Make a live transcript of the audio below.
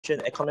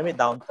economic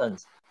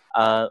downturns,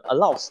 a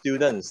lot of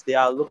students, they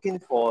are looking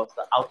for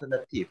the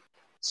alternative.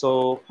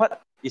 So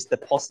what is the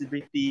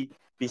possibility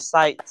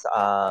besides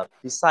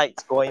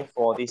going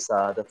for this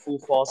the full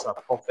force of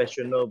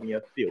professional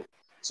field?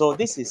 So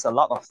this is a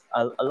lot of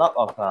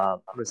I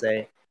would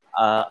say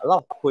a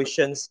lot of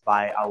questions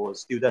by our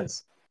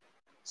students.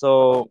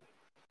 So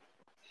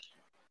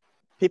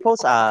people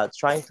are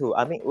trying to,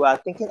 I mean, we are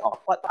thinking of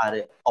what are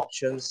the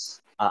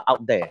options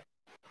out there.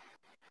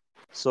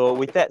 So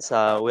with that,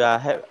 we are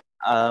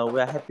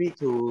happy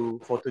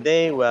for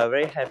today. We are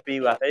very happy.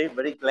 We are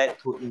very glad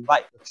to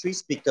invite the three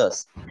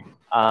speakers,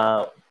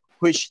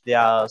 which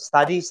their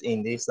studies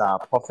in this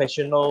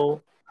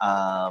professional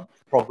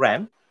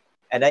program,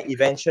 and then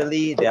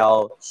eventually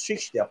they'll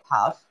switch their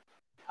path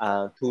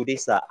to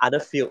this other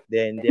field.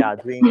 Then they are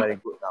doing very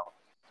good now.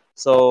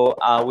 So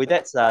with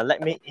that,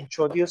 let me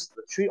introduce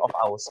the three of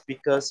our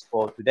speakers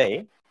for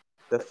today.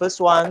 The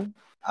first one,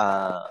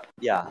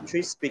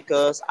 three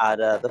speakers are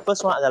the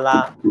first one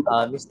adalah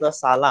Mr.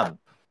 Salam,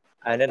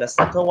 and then the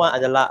second one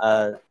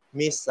adalah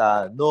Miss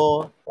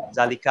Nur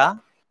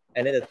Zalika,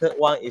 and then the third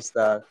one is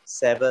the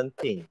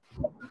 17.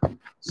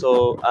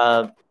 So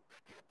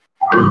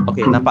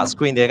okay, nampak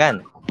screen dia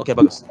kan? Okay,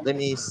 bagus. Let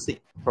me see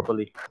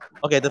properly.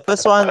 Okay, the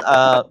first one,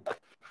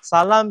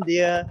 Salam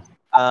dia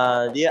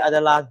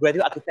adalah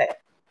graduate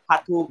architect,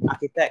 part 2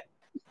 architect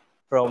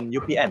from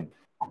UPM.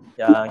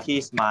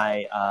 He's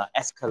my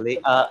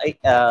ex-colleague,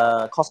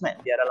 cosmet.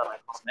 Dia adalah my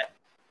cosmet.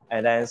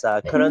 And then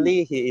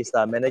currently he is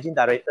the managing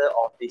director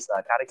of this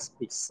Karix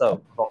Pixel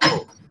Pro.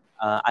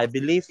 I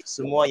believe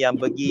semua yang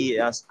pergi,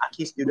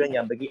 Aki student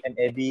yang pergi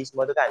MAB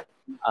semua tu kan,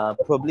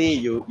 probably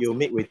you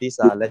meet with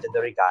this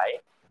legendary guy.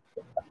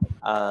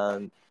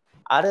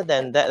 Other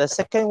than that, the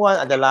second one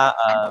adalah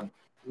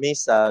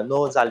Miss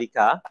Nur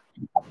Zalika.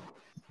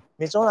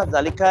 Miss Nur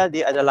Zalika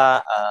dia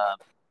adalah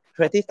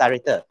creative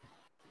director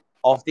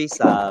of this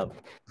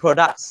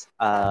product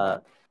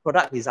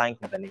design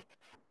company.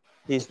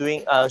 She's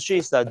doing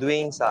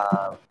doing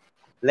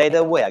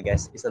leatherware, I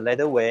guess. It's a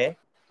leatherware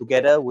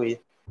together with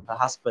her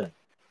husband.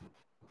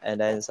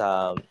 And then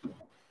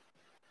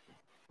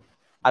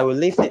I will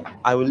leave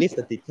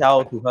the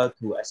detail to her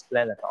to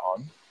explain later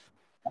on.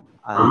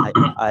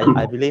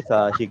 I believe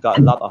she got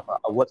a lot of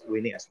awards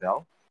winning as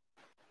well.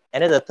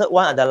 And then the third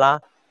one adalah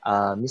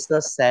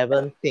Mr.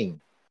 17.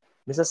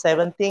 Mr.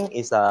 17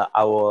 is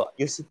our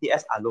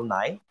UCTS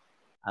alumni,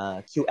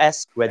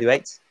 QS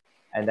graduate,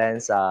 and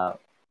then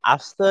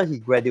after he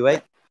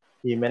graduated,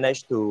 he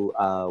managed to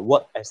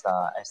work as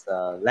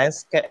a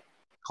landscape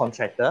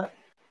contractor,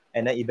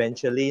 and then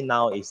eventually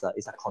now is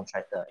a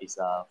contractor, is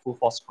a full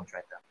force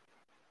contractor.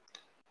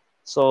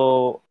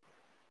 So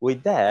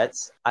with that,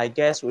 I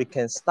guess we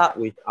can start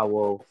with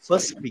our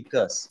first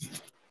speakers,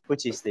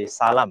 which is the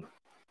Salam.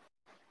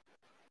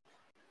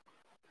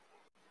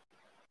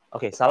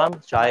 Okay, Salam,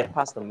 shall I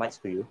pass the mic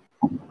to you?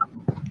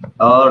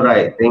 All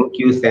right, thank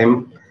you,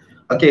 Sam.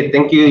 Okay,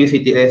 thank you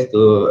UCTS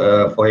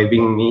for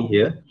having me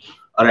here.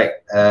 All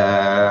right,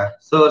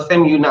 so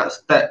Sam, you nak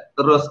start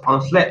terus on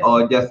slide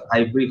or just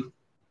I brief?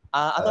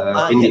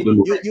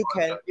 You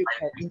can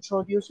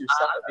introduce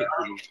yourself a bit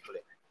dulu.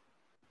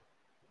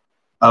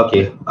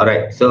 Okay, all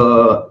right.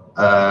 So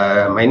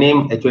my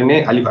name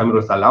actually Alif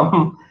Amirul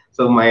Salam.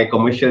 So my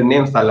commercial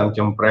name Salam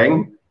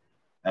Cempreng.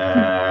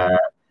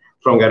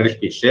 From Garage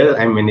Special,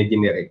 I'm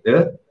managing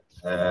director.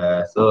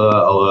 So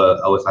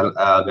our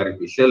Garage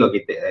Special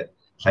located at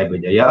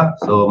Cyberjaya.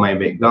 So my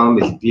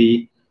background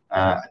basically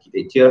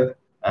architecture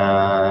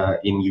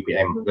in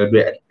UPM,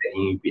 graduate architect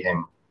in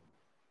UPM.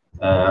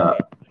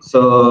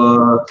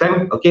 So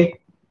Sam, okay?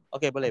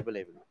 Okay, boleh.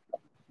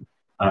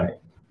 Alright.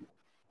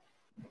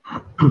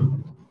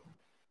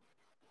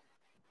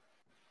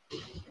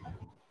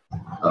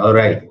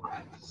 Alright.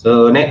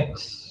 So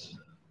next.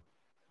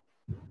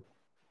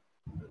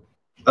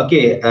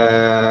 Okay,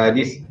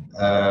 this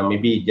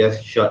maybe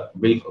just short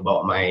brief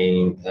about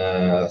my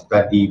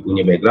study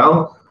punya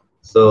background.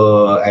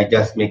 So I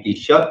just make it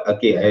short.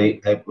 Okay,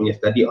 I punya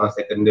study on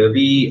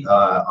secondary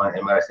on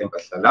MRSM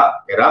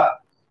Salak, Perak.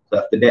 So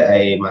after that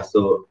I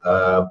masuk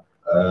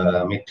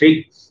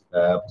matrix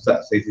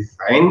Pusat Sains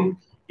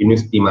Sains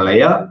Universiti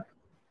Malaya,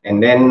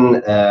 and then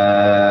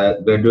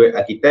graduate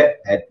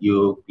architect at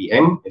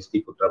UPM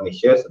Universiti Putra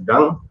Malaysia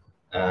Sedang.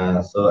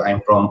 So I'm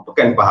from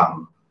Pekan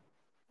Pahang.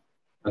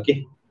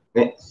 Okay,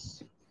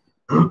 next.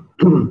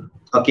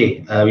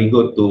 Okay, we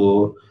go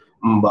to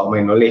about my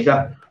knowledge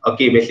lah.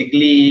 Okay,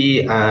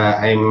 basically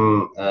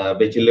I'm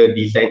Bachelor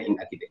Design in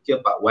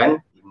Architecture Part 1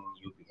 in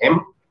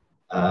UPM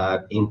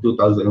in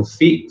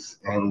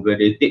 2006 and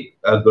graduated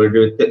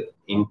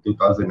in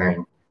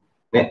 2009.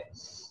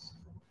 Next.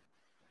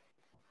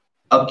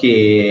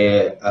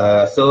 Okay,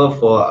 so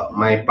for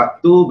my Part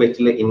 2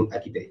 Bachelor in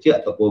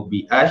Architecture ataupun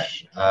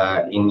BAsh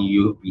in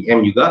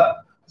UPM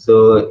juga.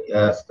 So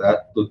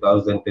start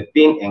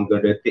 2013 and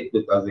graduated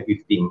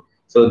 2015.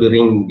 So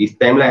during this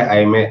time lah,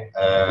 I met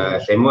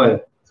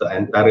Samuel. So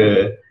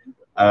antara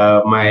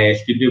my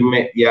student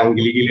mate yang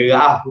gila-gila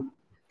lah.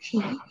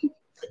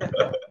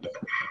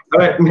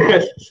 Alright,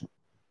 next.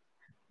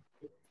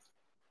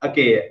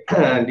 Okay,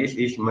 this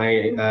is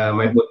my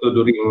my photo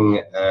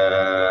during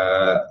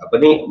apa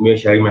ni, Mio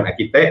Syariman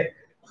Architect.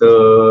 So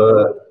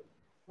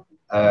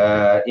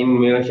in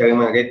Mio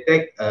Syariman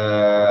Architect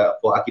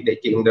for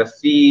architecture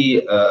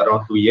industry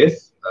around 2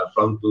 years,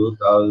 from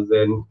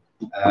 2009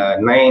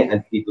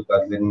 until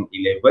 2011,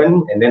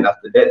 and then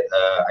after that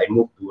I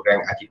moved to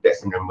rank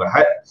architect Sdn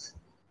Bhd.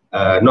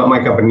 Not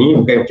my company,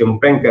 bukan macam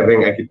prank ke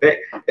rank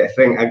architect, that's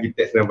rank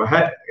architect Sdn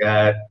Bhd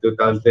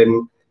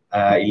 2011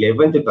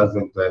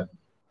 2012.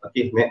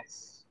 Okay,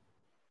 next.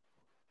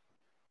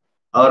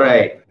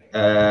 Alright,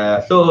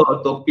 so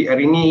topik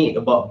hari ni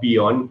about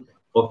beyond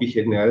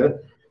professional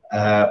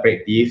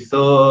practice.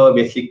 So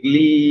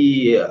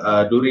basically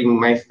during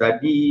my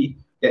study,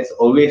 that's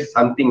always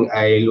something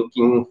I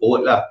looking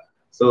forward lah.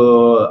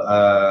 So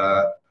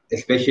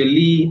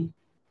especially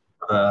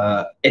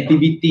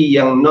activity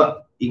yang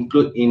not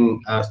include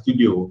in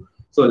studio.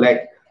 So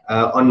like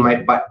on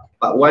my part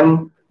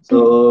 1,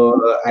 so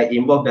I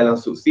involved dalam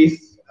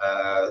suksis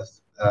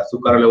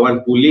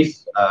sukarelawan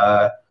polis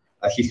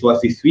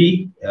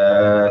siswa-siswi,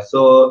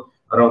 so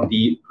around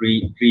 3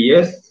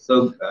 years.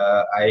 So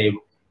I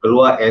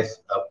keluar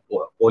as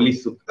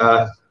police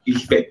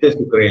inspector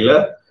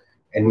sukarela,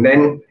 and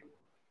then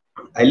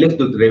I love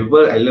to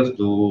travel, I love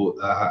to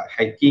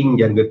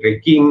hiking, jungle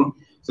trekking.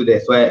 So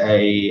that's why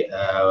I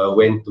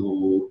went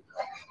to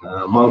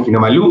Mount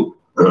Kinabalu.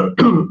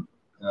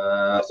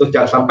 So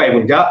sampai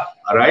puncak,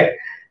 alright.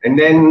 And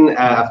then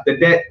after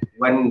that,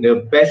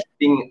 the best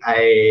thing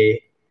I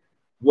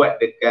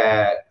buat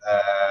dekat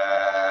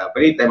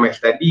time I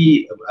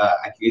study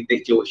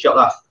architecture workshop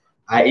lah.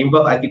 I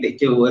involve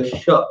architecture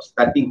workshop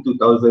starting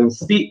 2006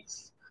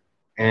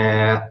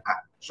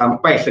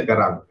 sampai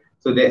sekarang.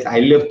 So that's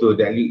I love to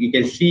that you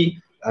can see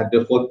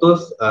the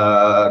photos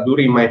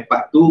during my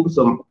part 2.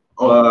 So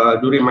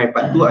during my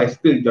part 2 I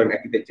still join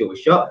architecture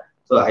workshop.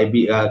 So I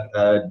be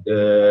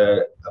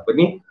the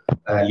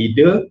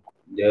leader.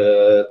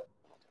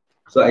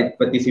 So I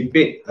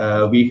participate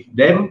with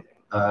them.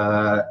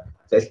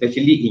 So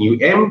especially in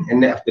UM,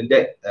 and then after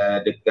that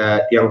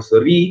dekat Tiang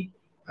Seri,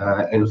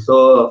 and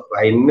so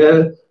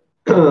final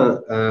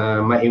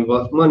my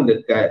involvement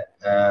dekat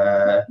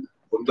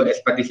untuk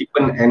as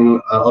participant and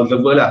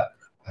observer lah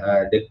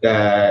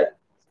dekat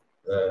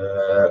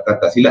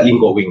kata silap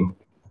Lingkok Wing.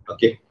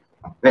 Okay,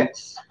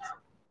 next.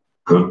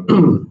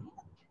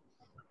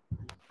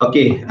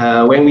 Okay,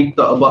 when we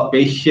talk about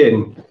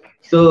passion,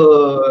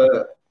 so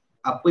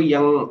apa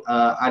yang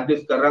ada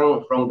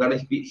sekarang from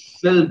Garis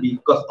Pixel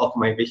because of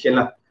my passion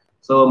lah.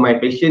 So my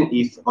passion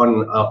is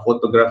on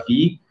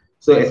photography.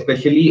 So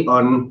especially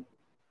on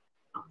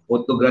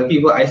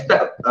photography, I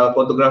start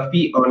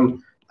photography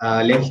on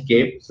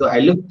landscape. So I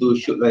love to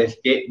shoot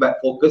landscape,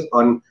 but focus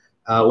on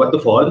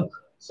waterfall.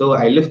 So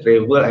I love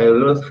travel, I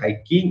love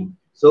hiking.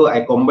 So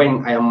I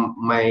combine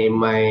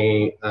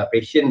my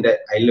passion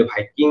that I love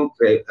hiking,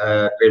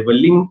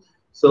 traveling.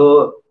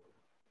 So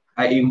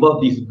I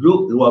involve this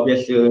group luar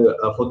biasa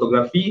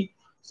fotografi.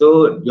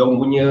 So yang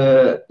punya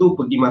tu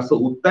pergi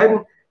masuk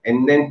hutan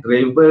and then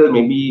travel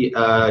maybe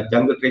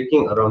jungle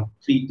trekking around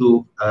 3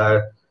 to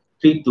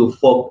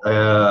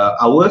 4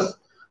 hours.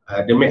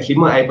 The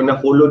maximum I pernah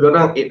follow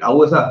dorang 8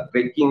 hours lah,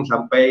 trekking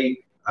sampai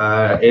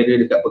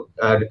area dekat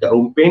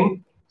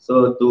Rumpin.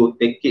 So to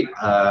take it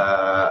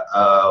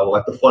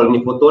waterfall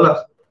ni foto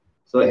lah.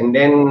 So and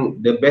then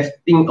the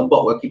best thing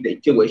about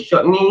architecture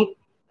workshop ni,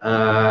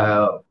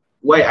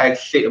 why I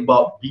say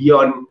about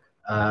beyond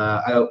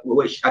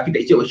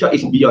architecture workshop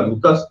is beyond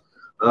because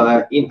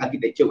in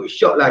architecture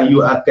workshop lah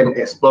you akan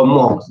explore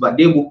more sebab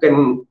dia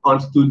bukan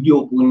on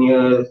studio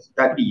punya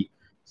study.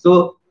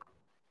 So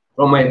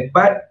from my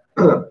part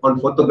on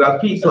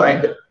photography, so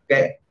I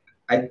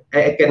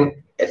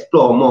can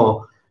explore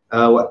more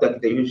waktu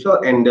architecture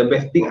workshop, and the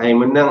best thing I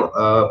menang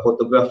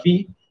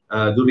photography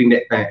during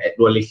that time at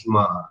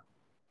Dualisma.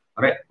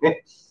 Alright,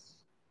 next.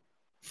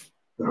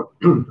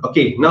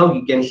 Okay, now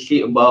you can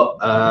see about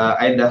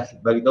I dah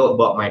bagi tahu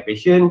about my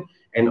passion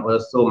and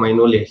also my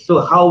knowledge.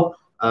 So how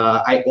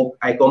I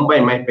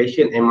combine my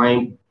passion and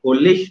my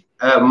knowledge,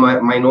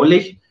 my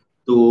knowledge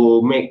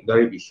to make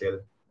Garis Pixel.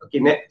 Okay,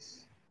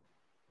 next.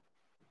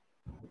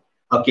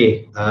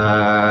 Okay,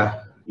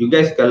 you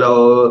guys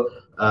kalau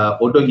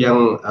foto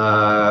yang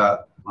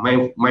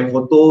my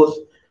photos,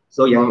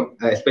 so yang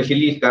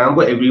especially sekarang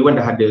pun everyone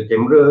dah ada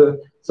kamera.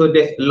 So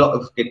there's a lot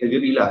of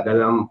category lah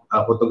dalam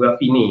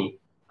fotografi ni.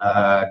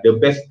 The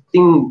best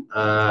thing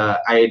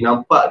I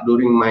nampak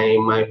during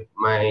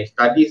my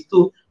studies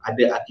tu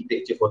ada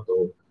architecture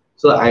photo.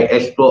 So I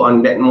explore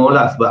on that more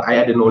lah sebab I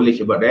ada knowledge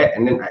about that,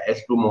 and then I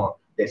explore more.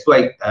 That's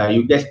why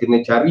you guys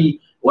kena cari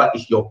what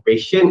is your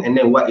passion and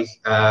then what is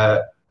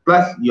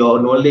plus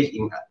your knowledge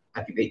in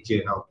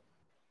architecture now.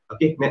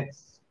 Okay,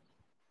 next.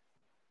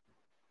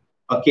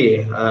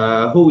 Okay,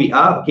 who we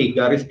are? Okay,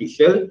 Garis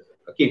Pixel.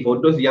 Okay,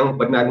 for those yang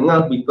pernah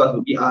dengar, because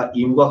we are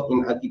involved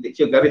in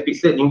architecture, Garis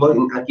Pixel involved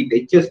in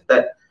architecture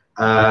start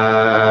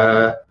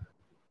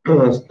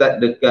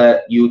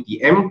dekat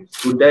UTM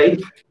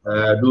Sudai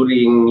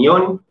during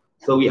Neon.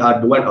 So we are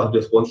one of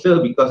the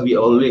sponsor because we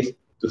always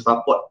to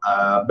support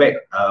back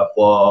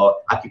for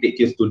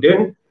architecture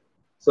student.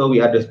 So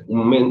we are the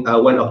main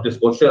one of the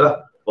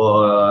sponsor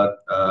for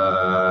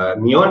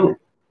Neon,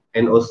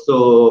 and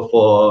also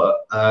for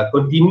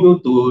continue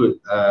to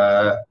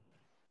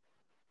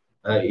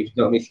if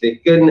not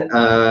mistaken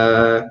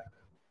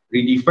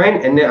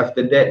redefine, and then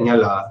after that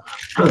Nyala.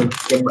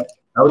 Okay,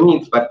 tahun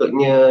ni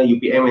sepatutnya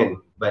UPM kan,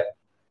 but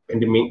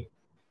pandemic.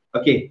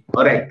 Okay,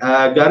 alright.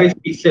 Garis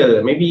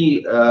pixel.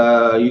 Maybe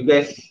you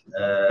guys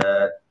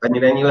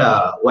tanya-tanya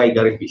lah why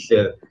garis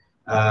pixel.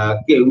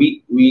 Okay,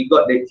 we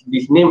got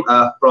this name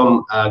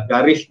from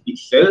garis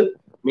pixel.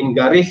 Mean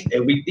garis,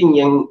 everything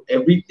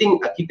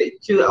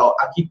architecture or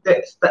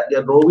architect start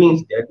their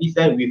drawings, their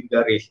design with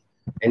garis.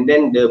 And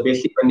then the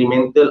basic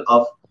fundamental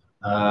of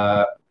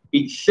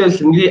pixel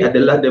sendiri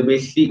adalah the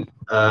basic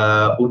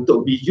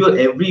untuk visual.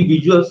 Every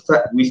visual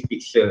start with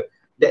pixel.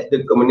 That's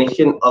the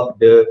combination of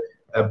the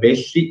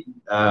basic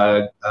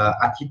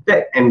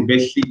architect and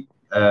basic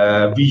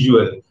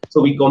visual.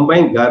 So we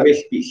combine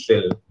garis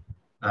pixel.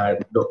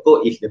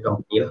 .co is the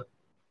company lah.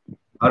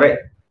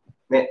 Alright,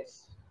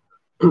 next.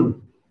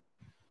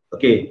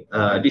 Okay,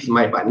 this is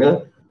my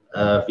partner,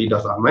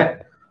 Firdaus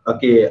Ahmad.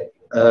 Okay,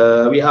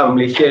 we are a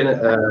Malaysian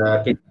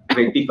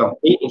creative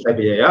company in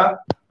Cyberjaya.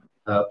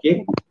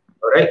 Okay,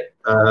 alright.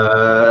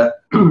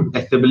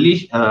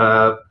 Established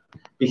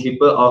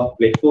principle of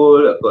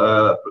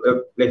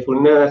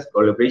playfulness,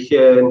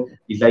 collaboration,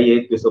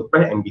 desire to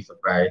surprise and be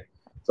surprised.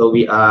 So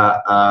we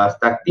are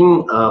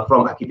starting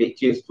from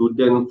architecture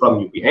student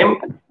from UPM.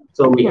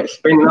 So we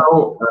expand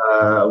now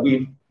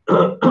with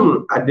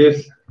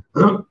others.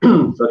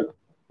 Sorry,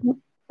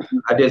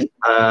 others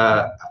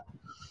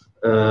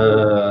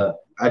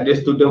other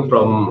student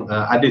from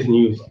others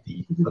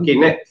university. Okay,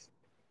 next.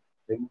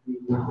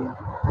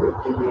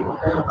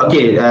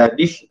 Okay,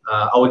 this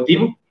our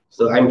team.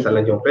 So I'm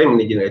Salan Jomfren,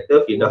 Managing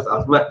Director. Firdaus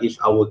Ahmad is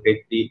our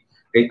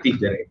creative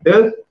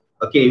director.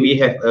 Okay, we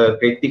have a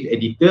creative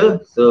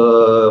editor.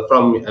 So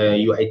from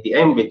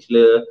UITM,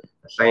 Bachelor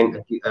Science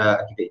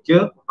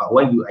Architecture, Part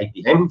 1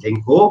 UITM,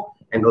 Zenko,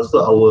 and also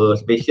our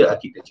special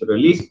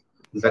architecturalist,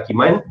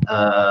 Zakiman,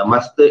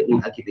 Master in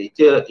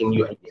Architecture in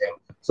UITM.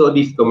 So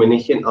this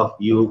combination of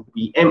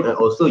UPM and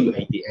also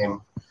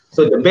UITM.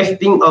 So the best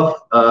thing of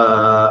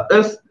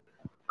us,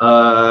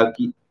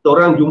 kita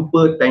orang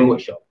jumpa time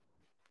workshop.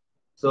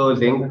 So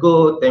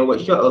Zenko time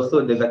workshop,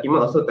 also the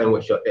Zakiman also time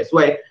workshop. That's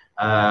why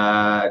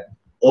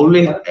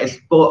always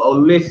explore,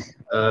 always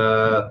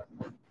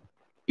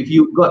if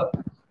you got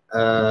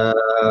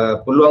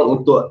peluang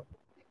untuk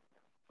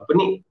apa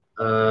ni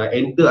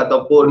enter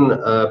ataupun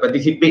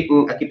participate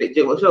in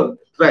architecture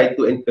workshop, try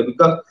to enter,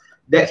 because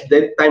that's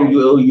the time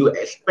you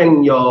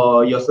expand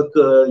your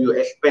circle, you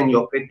expand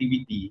your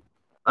creativity.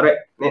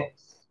 Alright, next.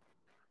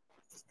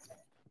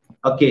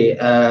 Okay,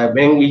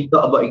 when we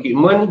talk about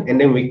equipment and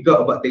then we talk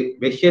about the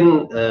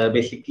version,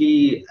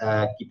 basically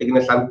kita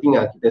kena something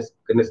kita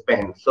kena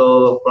spend.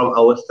 So from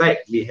our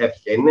side, we have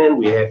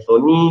Canon, we have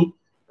Sony,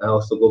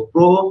 also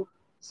GoPro.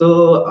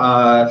 So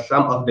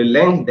some of the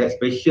lens that's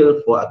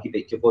special for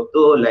architecture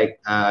photo, like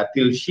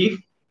tilt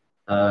shift.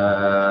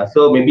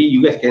 So maybe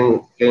you guys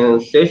can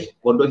search,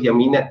 for those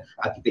yang minat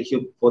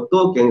architecture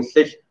photo, can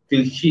search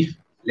tilt shift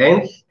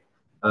lens.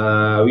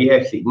 We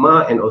have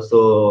Sigma and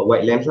also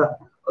wide lens lah.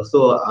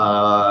 Also,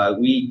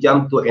 we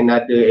jump to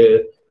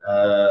another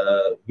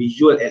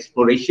visual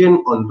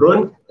exploration on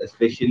drone,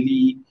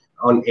 especially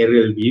on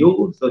aerial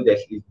view. So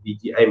that's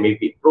DJI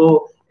Mavic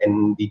Pro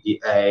and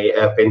DJI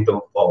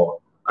Phantom 4.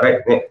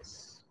 Alright,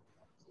 next.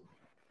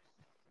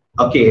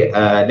 Okay,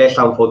 there's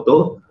some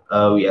photo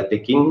we are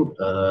taking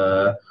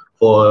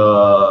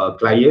for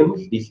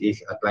clients. This is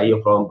a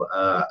client from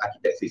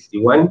Architect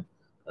 61,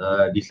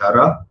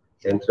 Disara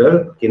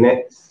Central. Okay,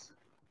 next.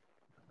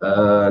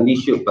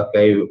 This shoot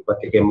pakai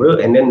kamera,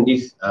 and then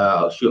this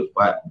shoot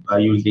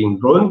using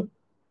drone,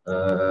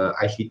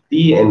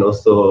 ICT, and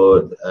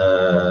also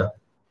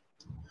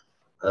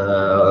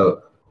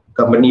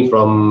company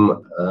from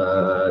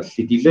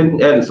Citizen,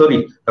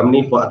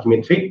 company for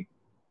Archimetric.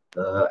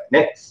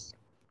 Next.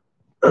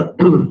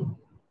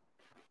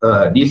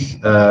 These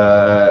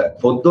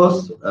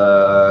photos,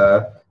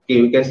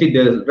 okay, we can see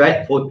the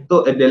right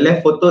photo, the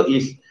left photo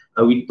is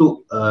we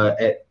took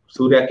at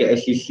Surya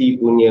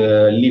KSCC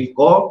punya lift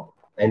core,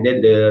 and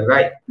then the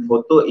right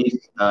photo is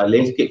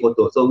landscape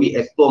photo. So we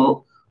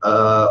explore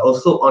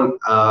also on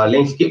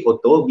landscape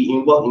photo. We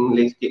involve in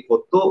landscape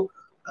photo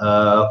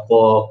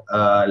for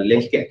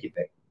landscape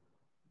architect.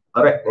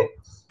 Alright,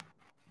 next.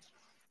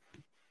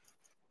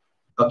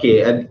 Okay,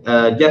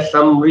 just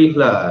some brief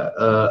lah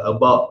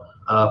about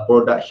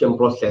production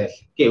process.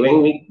 Okay,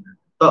 when we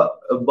talk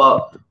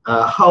about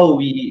how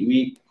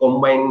we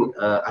combine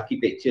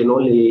architecture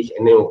knowledge,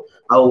 and then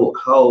how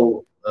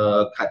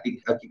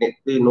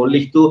architecture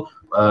knowledge tu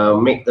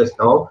make us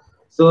now.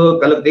 So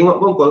kalau tengok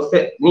pun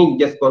konsep ni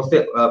just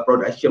konsep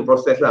production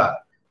process lah.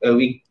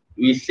 We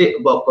say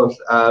about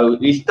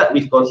we start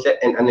with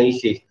concept and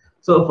analysis.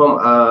 So from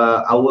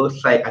our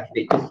side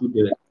architecture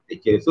student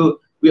architecture,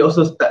 so we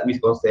also start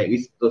with concept,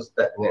 we also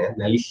start dengan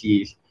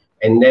analysis,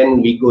 and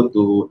then we go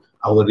to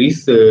our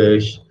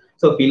research.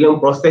 So film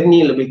proses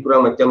ni lebih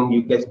kurang macam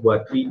you guys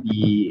buat 3D,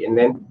 and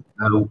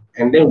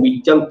then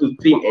we jump to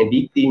film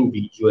editing,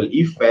 visual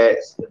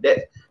effects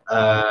that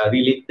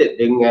related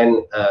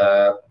dengan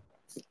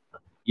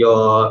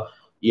your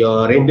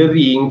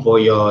rendering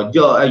for your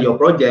job, your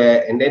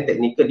project, and then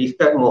technical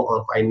discuss more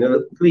on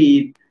final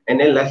print, and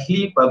then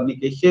lastly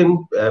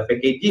publication,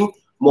 packaging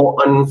more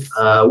on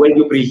when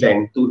you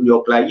present to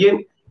your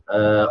client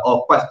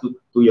or pass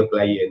to your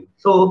client.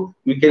 So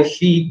we can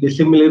see the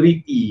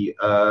similarity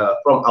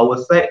from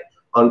our side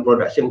on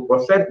production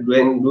process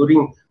when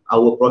during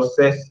our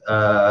process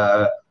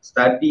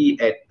study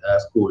at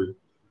school.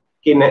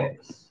 Okay,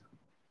 next.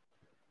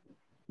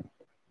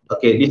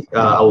 Okay, this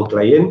are our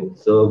client.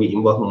 So we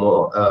involve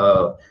more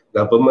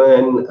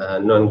government,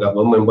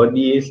 non-government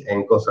bodies,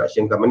 and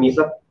construction companies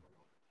lah.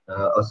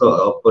 Also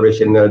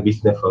operational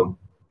business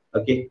firm.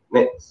 Okay,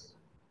 next.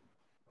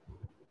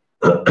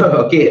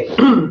 Okay.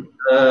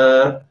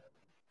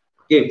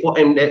 Okay, for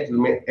MDET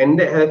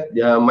has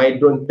the My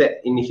Drone Tech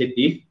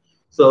initiative.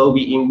 So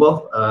we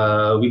involve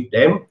with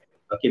them.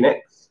 Okay,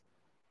 next.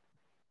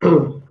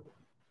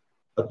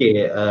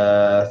 Okay,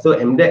 so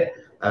MDET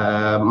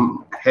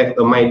have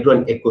a My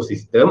Drone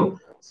ecosystem.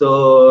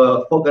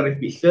 So for Garage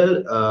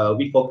Pixel,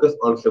 we focus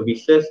on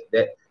services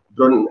that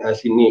drone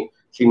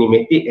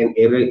cinematic and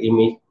aerial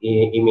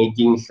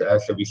imaging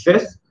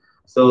services.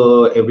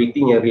 So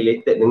everything yang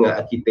related dengan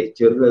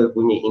architectural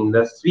punya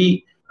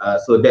industry,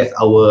 so that's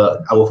our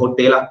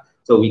forte lah.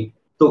 So we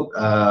took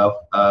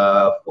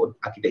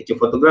architecture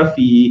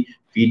photography,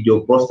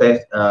 video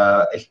process,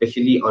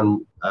 especially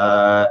on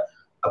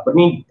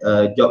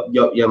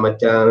job-job yang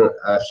macam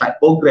site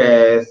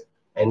progress,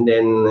 and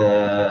then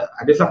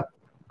ada lah.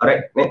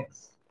 Alright,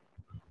 next.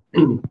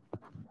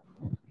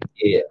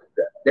 Okay,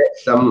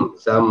 that's some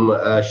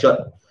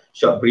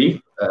short brief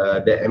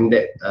that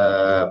MDET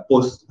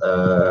post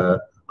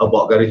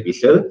about Garage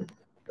Pixel.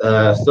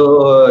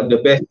 So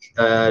the best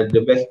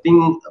thing,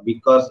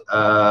 because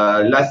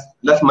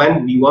last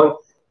month we won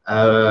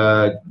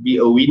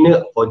be a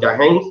winner for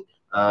Jahan's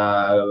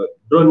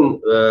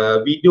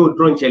video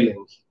drone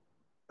challenge.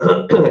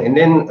 And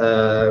then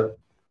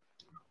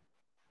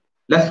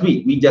last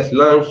week we just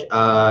launched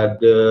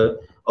the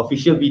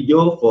official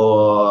video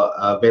for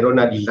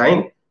Verona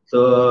Design.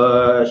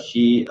 So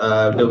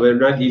the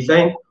Verona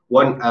Design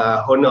won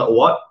a Honor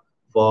Award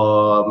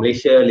for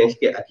Malaysia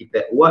Landscape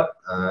Architect Award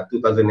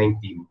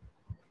 2019.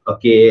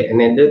 Okay, and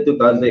then the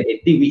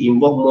 2018 we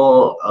involve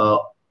more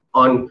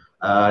on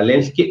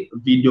landscape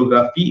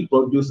videography,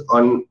 produce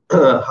on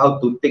how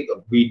to take a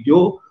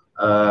video,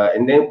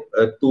 and then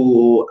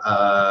to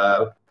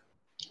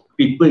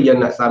people yang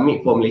nak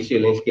submit for Malaysia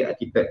Landscape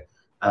Architect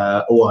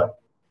Award.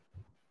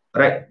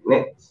 Right,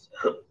 next.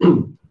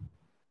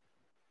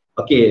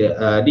 Okay,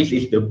 this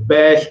is the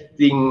best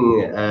thing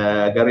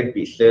Garage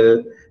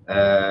Pixel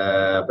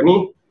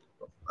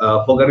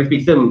for Garage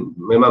Pixel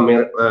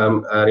memang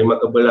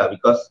remarkable lah,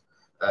 because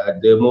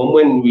the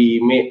moment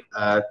we made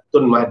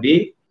Tun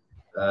Mahdi,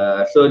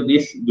 so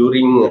this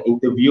during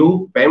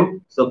interview PEM,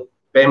 so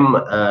PEM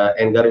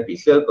and Garage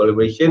Pixel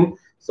collaboration,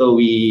 so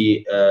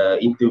we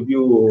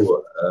interview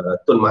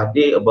Tun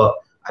Mahdi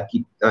about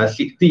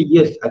 60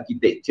 years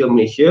architecture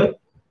Malaysia.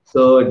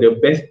 So the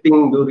best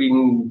thing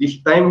during this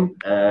time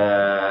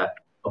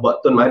about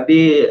Tun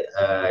Mahdi,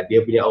 dia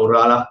punya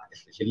aura lah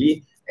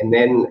especially, and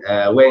then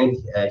when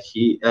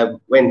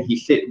he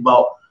said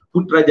about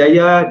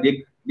Putrajaya,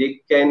 they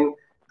can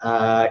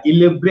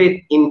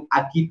elaborate in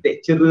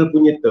architectural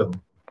punya term.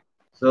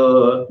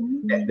 So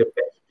that's the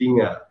best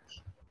thing lah.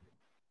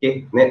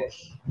 Okay,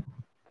 next.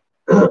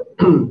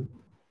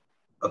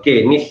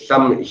 Okay, ni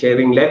some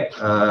sharing lab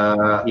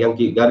yang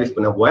Garis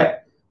pernah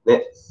buat.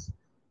 Next.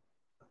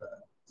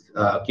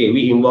 Okay,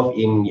 we involved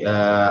in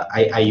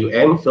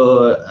IUM.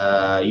 So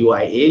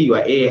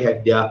UIA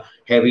have their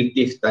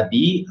heritage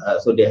study.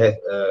 So they have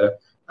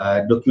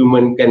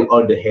documentkan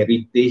all the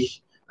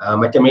heritage,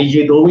 macam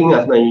major drawing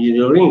lah sebenarnya, major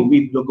drawing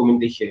with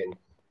documentation.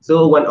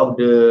 So one of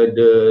the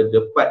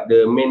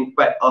main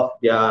part of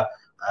their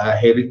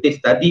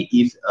heritage study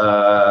is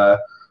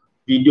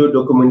video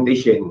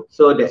documentation.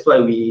 So that's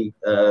why we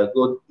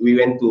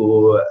went to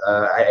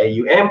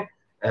IUM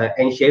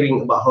and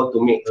sharing about how to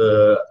make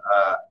a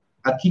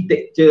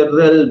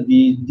architectural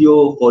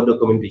video for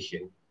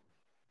documentation.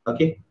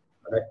 Okay,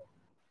 alright.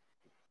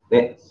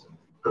 Next.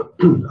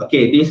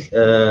 Okay, this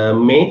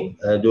May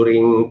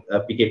during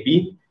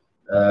PKP.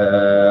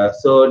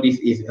 So this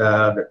is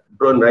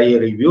drone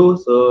raya review.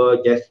 So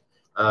just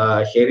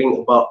sharing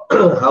about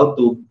how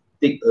to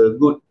take a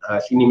good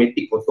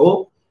cinematic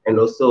photo, and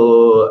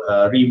also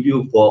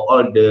review for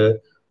all the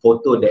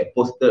photo that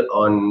posted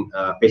on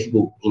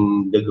Facebook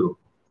in the group.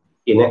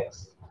 Okay,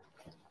 next.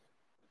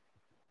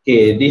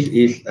 Okay, this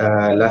is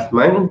last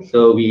month.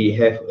 So we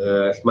have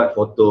a smart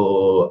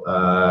photo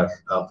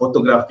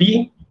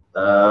photography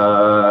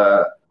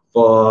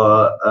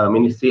for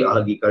Ministry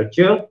of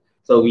Agriculture.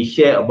 So we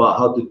share about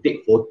how to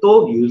take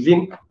photo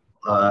using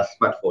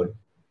smartphone.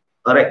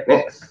 Alright,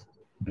 next.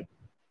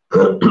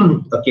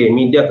 Okay,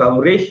 media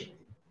coverage.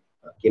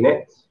 Okay,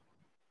 next.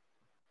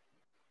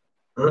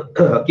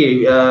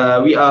 Okay,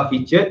 we are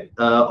featured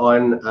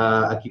on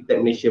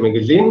Architect Malaysia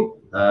magazine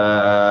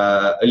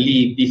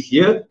early this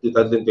year,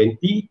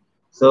 2020.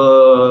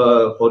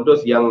 So for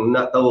those yang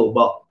nak tahu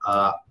about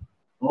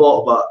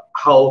more about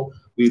how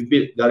we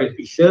build garis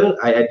pixel,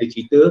 I ada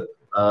cerita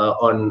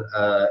on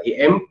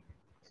AM.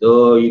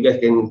 So you guys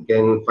can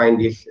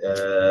find this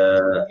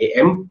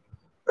AM.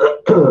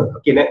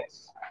 Okay,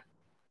 next.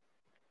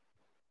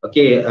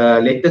 Okay,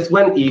 latest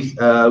one is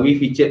we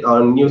featured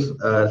on news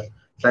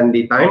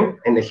Sunday Time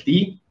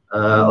NST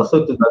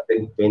also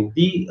 2020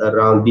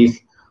 around this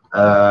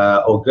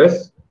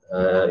August,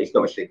 if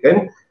not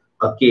mistaken.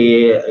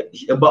 Okay,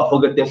 it's about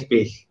forgotten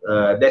space.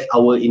 That's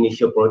our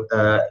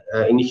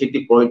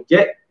initiative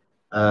project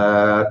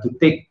to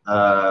take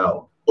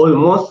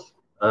almost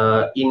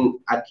in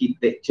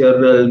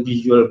architectural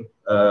visual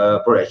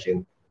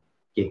production.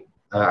 Okay,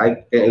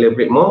 I can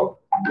elaborate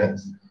more.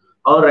 Next.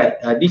 Alright,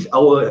 this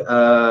our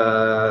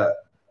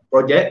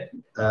project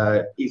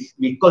is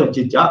we call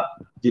Jejak,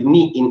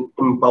 Journey in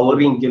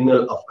Empowering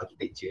Journal of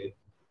Architecture.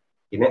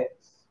 Okay,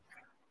 next.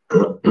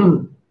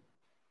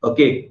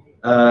 Okay,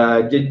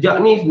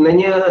 Jejak ni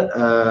sebenarnya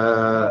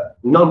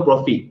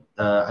non-profit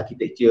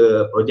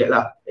architecture project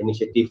lah,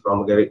 initiative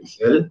from Garret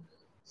Israel.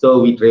 So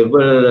we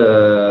travel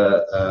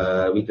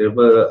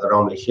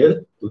around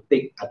Malaysia to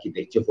take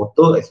architecture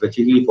photo,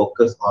 especially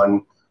focus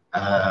on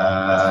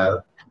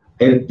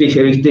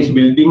heritage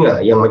building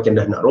lah yang macam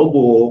dah nak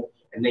roboh,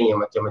 and then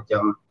yang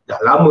macam-macam dah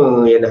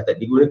lama yang dah tak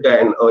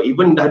digunakan, or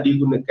even dah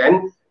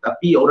digunakan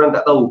tapi orang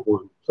tak tahu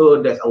pun.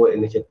 So that's our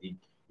initiative.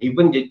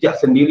 Even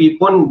Jejak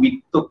sendiri pun we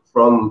took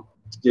from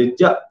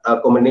Jejak,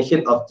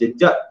 combination of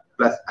Jejak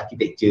plus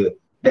architecture.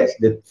 That's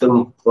the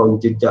term from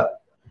Jejak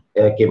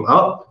came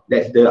out.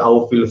 That's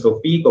our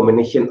philosophy,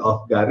 combination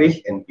of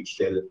garis and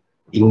pixel,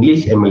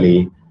 English and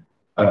Malay.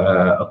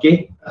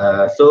 Okay,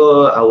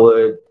 so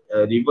our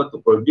endeavor to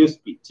produce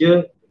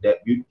picture that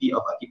beauty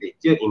of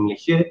architecture in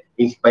Malaysia,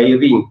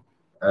 inspiring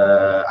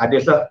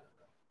others lah.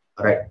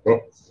 Alright,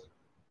 next.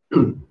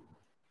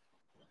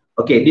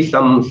 Okay, this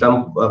some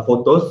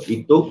photos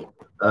we took.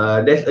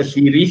 There's a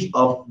series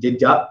of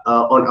Jejak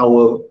on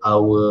our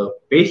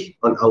page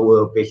on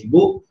our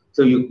Facebook,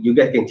 so you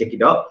guys can check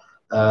it out.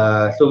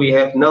 So we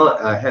have now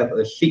have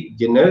a 6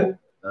 journal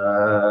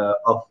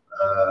of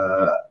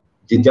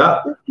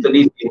Jejak. So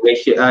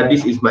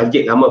this is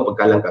Masjid Lama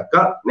Pekalang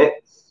Kakak.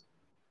 Next.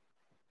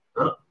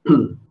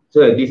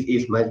 So this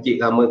is Masjid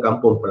Lama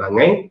Kampung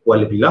Pelangai,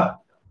 Kuala Bilah.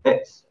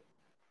 Next.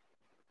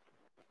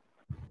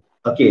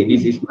 Okay,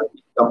 this is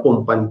Masjid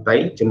Kampung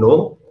Pantai,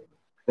 Cenor.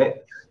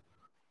 Next.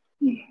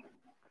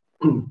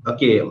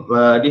 Okay,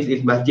 this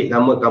is Masjid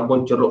Lama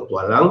Kampung Ceruk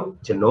Tualang,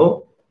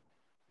 Cenor.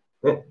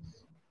 Next.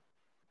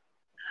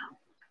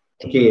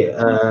 Okay,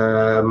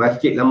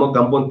 Masjid Lama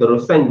Kampung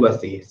Terusan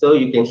Juasir. So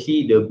you can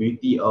see the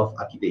beauty of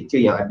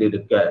architecture yang ada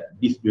dekat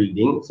this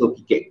building. So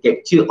we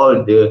capture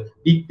all the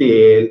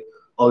detail,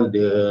 all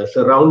the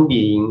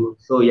surrounding.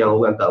 So yang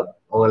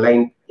orang lain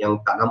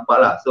yang tak nampak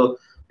lah. So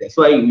that's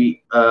why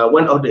we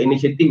one of the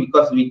initiative,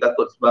 because we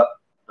takut sebab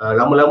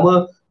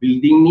lama-lama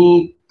building ni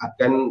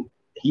akan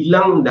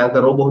hilang dan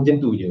akan roboh macam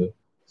tu je.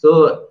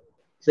 So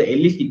at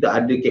least kita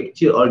ada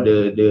capture all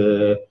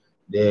the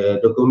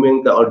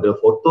document, all the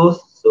photos,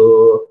 so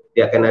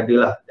dia akan ada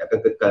lah, dia akan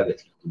kekal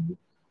kat situ.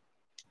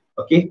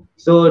 Okay,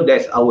 so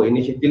that's our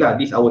initiative lah,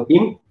 this our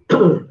team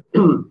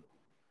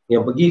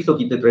yang pergi. So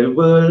kita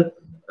travel,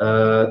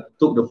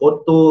 took the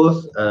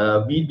photos,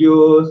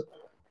 videos,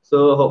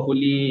 so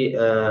hopefully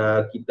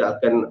kita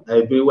akan,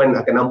 everyone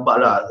akan nampak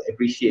lah,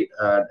 appreciate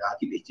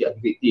architecture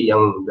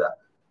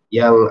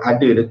yang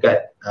ada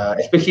dekat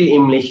especially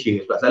in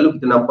Malaysia, sebab selalu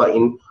kita nampak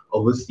in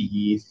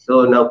overseas.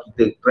 So now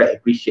kita try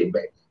appreciate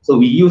back. So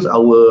we use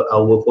our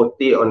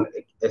forte on,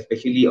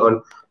 especially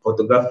on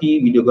photography,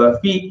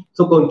 videography,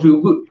 so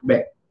contribute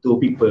back to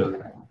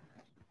people.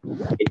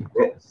 Okay,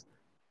 next.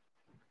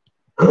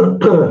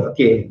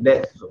 Okay,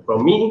 that's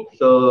from me.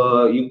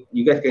 So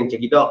you guys can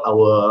check it out,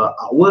 our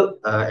artwork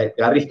at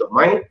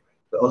garis.my.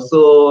 Also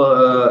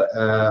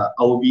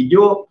our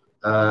video,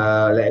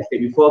 like I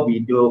said before,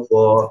 video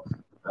for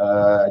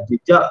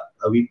Jejak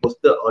we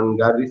posted on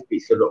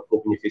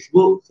garispixel.co punya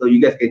Facebook, so you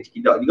guys can check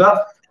it out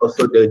juga.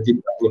 Also the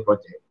Jejak punya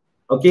project.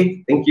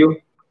 Okay, thank you.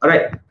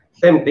 Alright,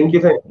 Sam, thank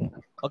you, Sam.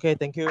 Okay,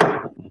 thank you.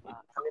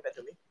 Coming back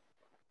to me.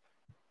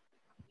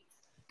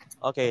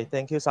 Okay,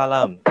 thank you,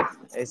 Salam.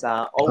 It's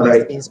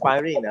always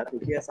inspiring to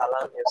hear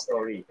Salam's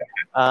story.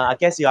 I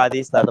guess you are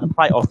the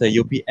pride of the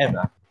UPM.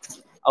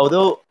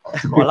 Although,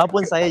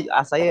 walaupun saya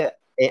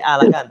AR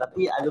lah kan,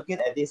 tapi I looking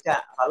at this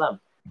kan,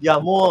 Salam, you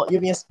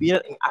punya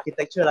spirit in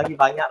architecture lagi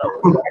banyak tau.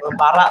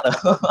 Barat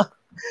tau.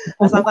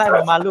 Sometimes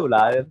I malu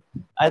lah.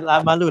 I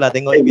malu lah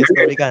tengok you punya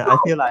story kan. I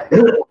feel like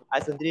I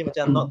sendiri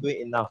macam not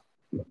doing enough.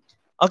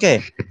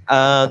 Okay,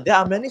 there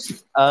are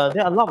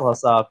a lot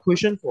of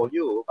question for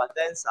you, but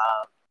then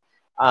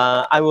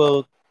I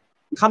will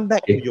come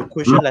back to your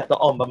question later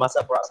on.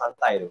 Bermasa Borak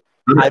Santai tu,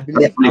 I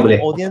believe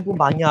our audience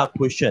pun banyak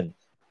question.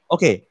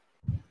 Okay,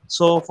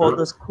 So for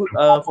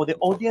the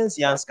audience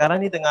yang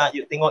sekarang ni tengah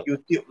tengok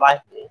YouTube live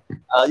ni,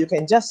 you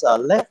can just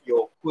left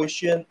your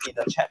question in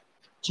the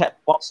chat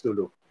box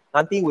dulu.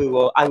 Nanti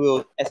I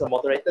will as a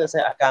moderator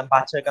saya akan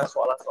bacakan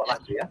soalan-soalan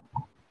tu ya.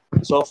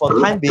 So for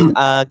time being,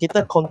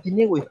 kita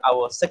continue with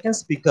our second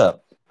speaker,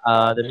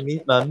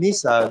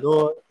 Miss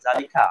Nur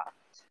Zalika.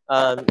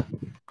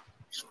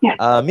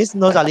 Miss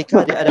Nur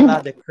Zalika dia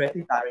adalah the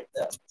creative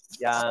director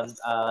yang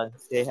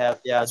they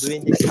are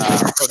doing this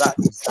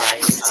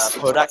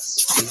product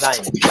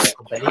design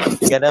company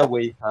together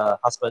with her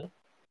husband.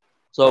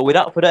 So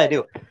without further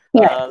ado,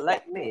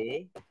 let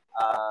me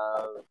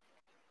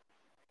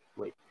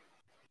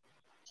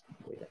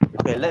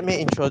okay, let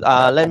me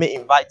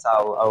invite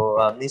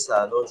our Miss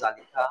Nur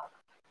Zalika.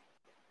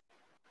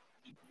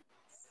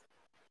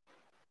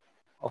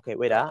 Okay,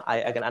 wait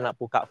I akan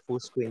nak buka full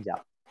screen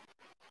jap.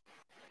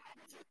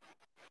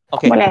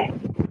 Okay. Boleh.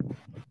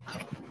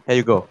 Here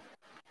you go.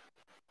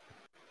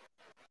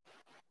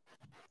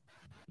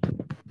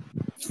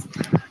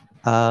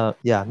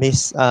 Yeah,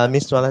 Miss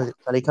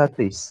Zalika,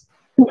 please.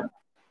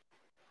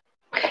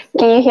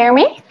 Can you hear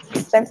me?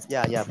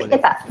 Yeah, boleh.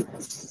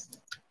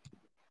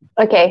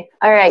 Okay,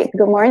 all right.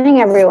 Good morning,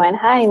 everyone.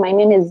 Hi, my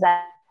name is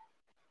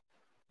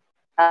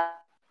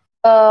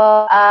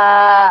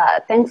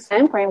thanks,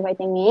 Sam, for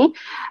inviting me.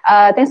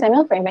 Thanks,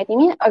 Samuel, for inviting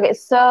me. Okay,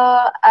 so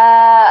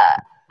I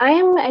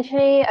am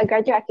actually a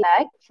graduate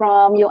architect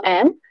from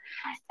UM,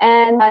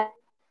 and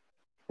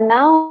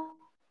now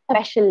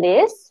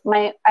specialist.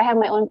 I have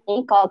my own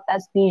thing called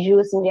Tas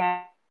Biju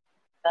Sendiri.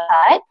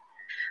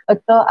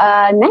 So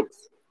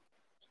next.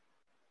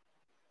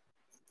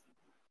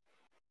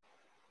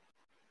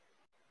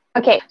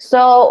 Okay,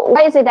 so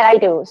what is it that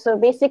I do? So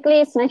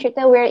basically,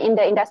 sebenarnya we're in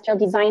the industrial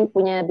design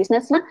punya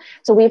business lah.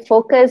 So we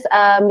focus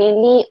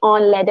mainly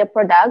on leather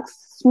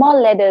products, small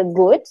leather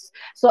goods.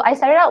 So I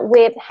started out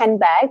with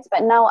handbags,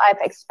 but now I've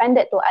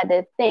expanded to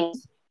other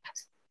things.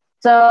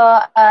 So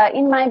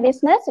in my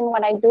business, in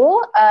what I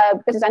do,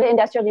 because it's under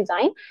industrial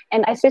design,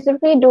 and I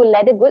specifically do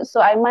leather goods,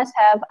 so I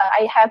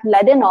have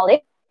leather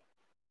knowledge.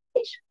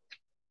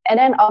 And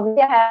then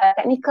obviously I have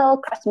technical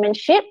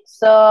craftsmanship.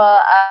 So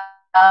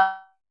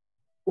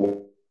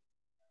in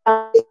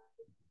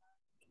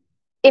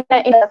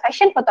a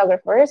fashion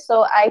photographer,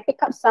 so I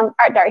pick up some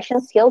art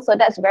direction skills, so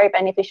that's very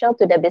beneficial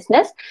to the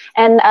business.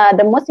 And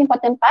the most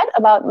important part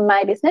about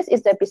my business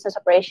is the business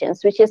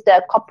operations, which is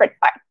the corporate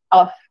part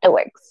of the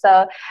work.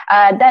 So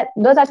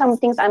those are some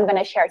things I'm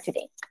going to share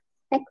today.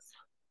 Next.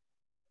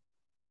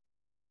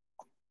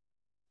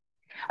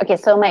 Okay,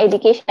 so my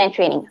education and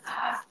training.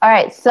 All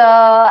right, so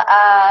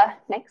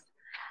next.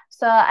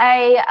 So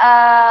I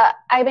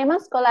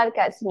memang sekolah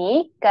dekat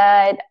sini,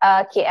 kat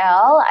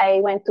KL. I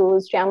went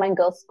to Sri Aman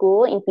Girls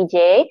School in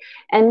PJ,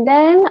 and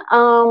then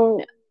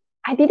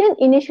I didn't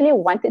initially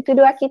wanted to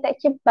do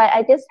architecture, but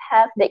I just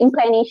have the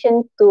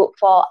inclination for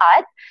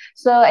art.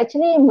 So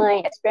actually my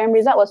experiment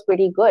result was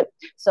pretty good.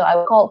 So I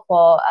was called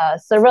for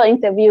several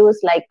interviews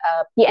like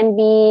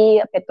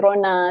PNB,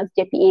 Petronas,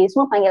 JPA,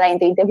 semua panggil lah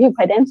untuk interview,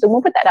 but then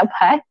semua pun tak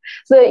dapat.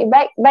 So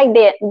back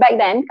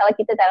then kalau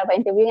kita tak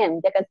dapat interview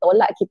kan, dia akan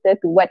tolak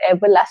kita to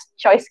whatever last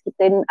choice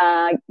kita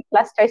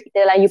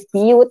lah,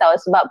 UPU tau,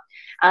 sebab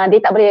dia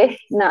tak boleh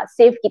nak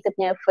save kita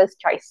punya first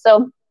choice.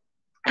 So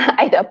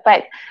I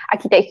dapat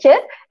architecture,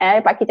 and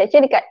I dapat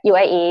architecture dekat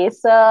UIA.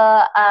 So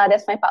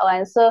that's my part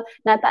one. So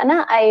nak tak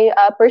nak I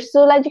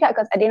pursue lah juga,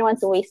 because I didn't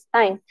want to waste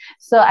time.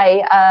 So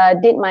I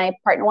did my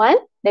part one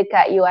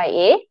dekat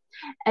UIA,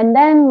 and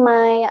then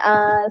my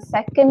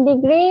second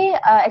degree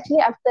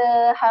actually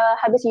after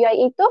habis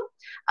UIA tu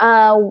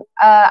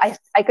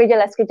I kerja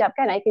lah sekejap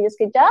kan,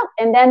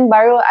 and then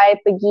baru I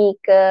pergi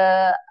ke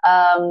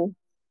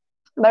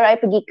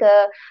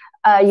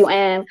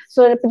UM.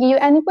 So pergi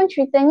UM ni pun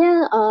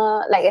ceritanya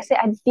like I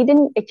said, I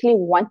didn't actually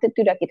wanted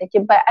to do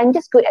architecture, but I'm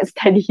just good at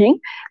studying.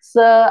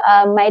 So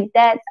my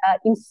dad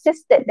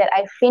insisted that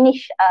I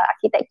finish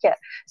architecture.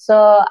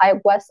 So I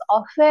was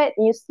offered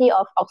University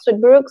of Oxford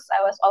Brookes,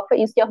 I was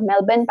offered University of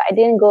Melbourne, but I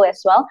didn't go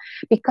as well,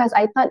 because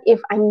I thought if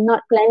I'm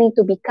not planning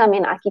to become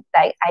an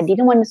architect, I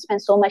didn't want to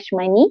spend so much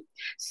money.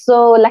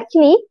 So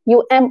luckily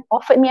UM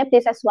offered me a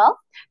place as well.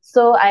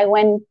 So I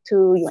went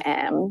to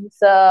UM.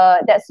 So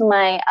that's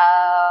my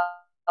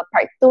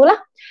part 2 lah.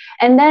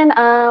 And then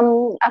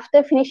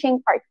after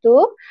finishing part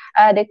 2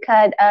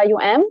 dekat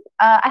UM,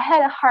 I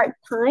had a hard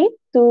time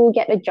to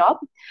get a job.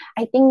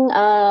 I think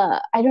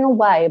I don't know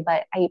why,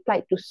 but I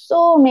applied to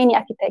so many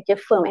architecture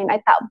firm and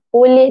I tak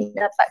boleh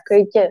dapat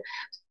kerja.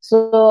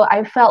 So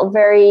at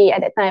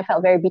that time I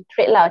felt very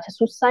betrayed lah. Macam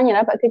susahnya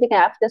dapat kerja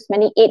kan. After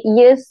spending 8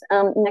 years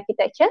in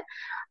architecture,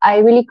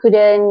 I really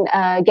couldn't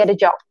get a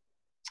job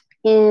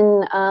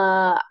in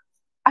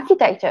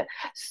architecture.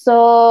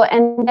 So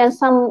and then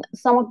some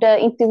of the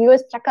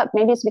interviewers cakap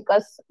maybe it's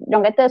because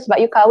diorang kata sebab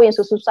you kahwin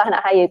so susah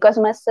nak hire, because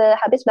masa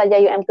habis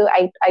belajar UM tu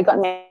I got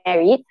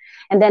married,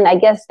 and then I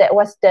guess that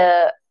was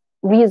the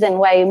reason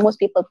why most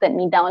people turned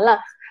me down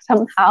lah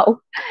somehow,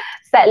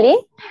 sadly.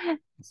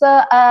 So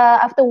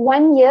after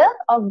 1 year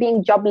of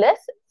being jobless,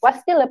 was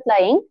still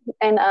applying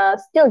and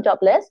still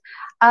jobless,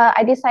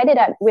 I decided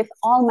that with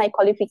all my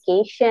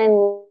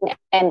qualification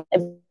and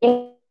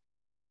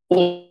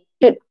ability,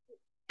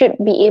 should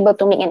be able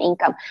to make an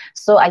income.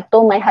 So I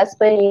told my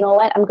husband, you know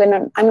what,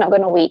 I'm not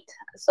gonna wait.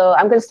 So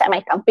I'm gonna start my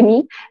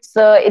company.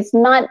 So it's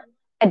not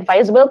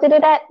advisable to do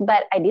that,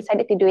 but I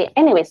decided to do it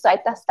anyway. So I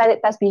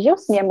started Tasbiju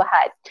Sdn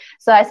Bhd.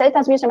 So I started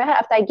Tasbiju Sdn Bhd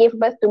after I gave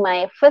birth to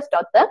my first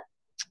daughter.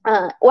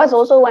 Was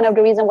also one of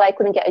the reasons why I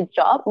couldn't get a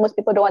job. Most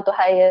people don't want to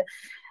hire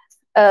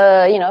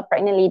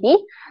pregnant lady.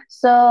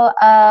 So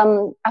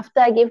after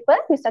I gave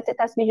birth, we started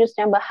Tasbiju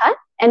Sdn Bhd,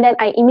 and then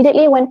I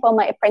immediately went for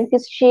my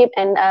apprenticeship,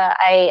 and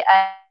I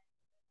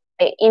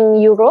in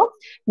Europe,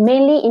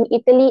 mainly in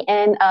Italy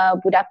and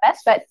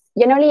Budapest, but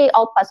generally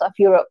all parts of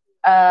Europe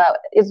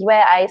is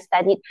where I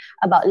studied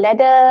about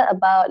leather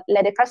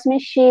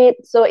craftsmanship.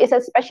 So it's a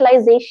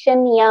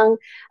specialization yang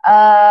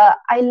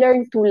I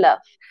learned to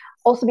love.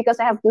 Also because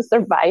I have to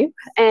survive,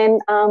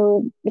 and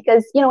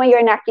because when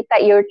you're an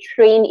architect, you're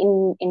trained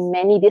in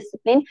many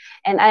disciplines,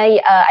 and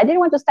I didn't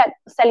want to start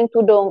selling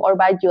tudung or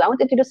baju. I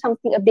wanted to do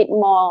something a bit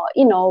more,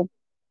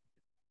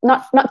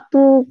 not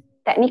too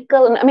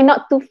technical,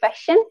 not too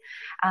fashion.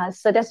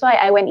 So that's why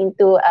I went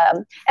into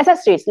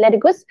accessories, leather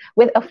goods,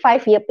 with a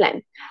 5-year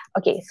plan.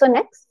 Okay, so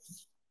next.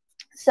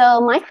 So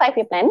my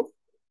 5-year plan.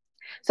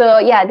 So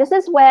yeah, this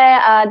is where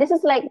this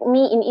is like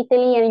me in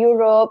Italy and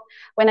Europe.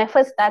 When I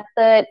first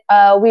started,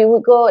 we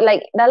would go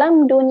like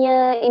dalam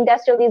dunia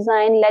industrial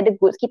design leather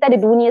goods, kita ada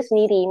dunia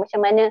sendiri.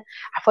 Macam mana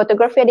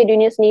fotografi ada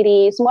dunia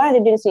sendiri, semua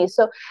ada dunia sendiri.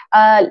 So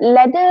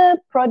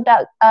leather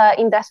product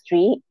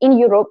industry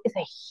in Europe is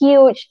a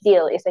huge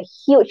deal. It's a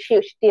huge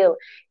deal.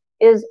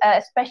 Is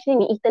especially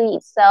in Italy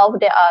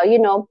itself, there are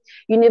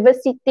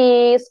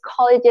universities,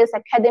 colleges,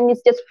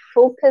 academies just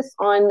focus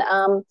on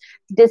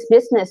this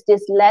business, this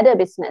leather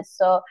business.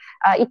 So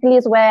Italy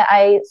is where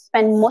I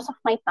spend most of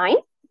my time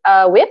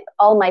with.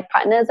 All my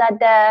partners are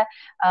there.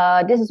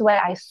 This is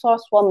where I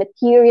source raw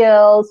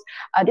materials.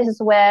 This is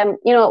where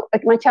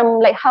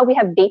macam like how we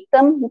have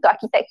datum untuk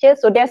architecture.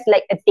 So there's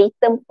like a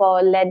datum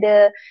for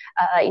leather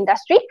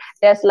industry.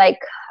 There's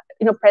like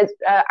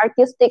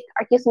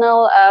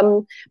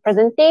artisanal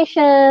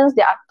presentations.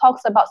 There are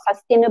talks about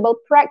sustainable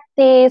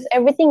practice.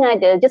 Everything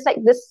ada, just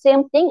like the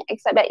same thing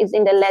except that it's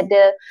in the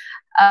leather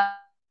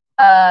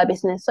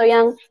business. So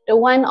yang the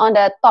one on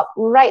the top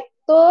right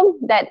tu,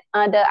 that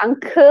the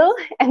uncle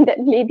and that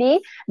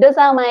lady, those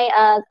are my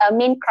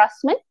main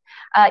craftsmen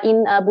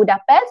in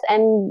Budapest,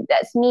 and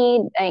that's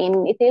me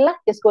in Italy lah,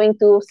 just going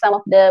to some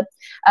of the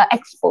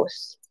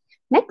expos.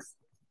 Next.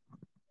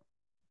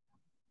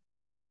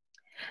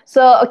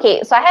 So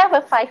okay, so I have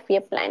a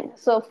 5-year plan.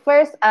 So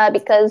first,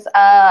 because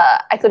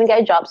I couldn't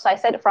get a job, so I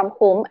started from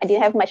home. I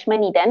didn't have much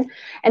money then,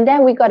 and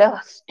then we got a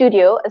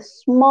studio, a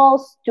small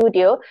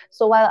studio.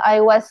 So while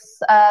I was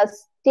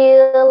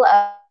still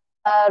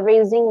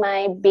raising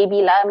my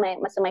baby lah,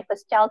 my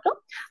first child tu,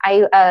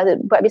 I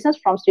buat business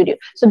from studio.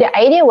 So the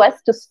idea was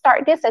to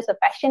start this as a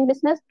fashion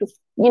business to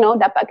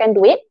dapatkan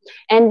duit,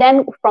 and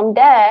then from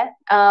there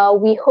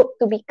we hope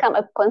to become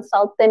a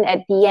consultant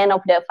at the end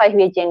of the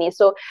 5-year journey.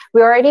 So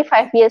we're already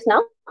 5 years now,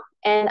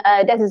 and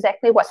that's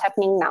exactly what's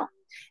happening now.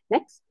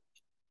 Next.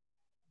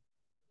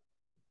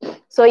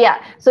 So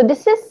yeah, so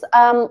this is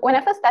when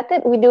I first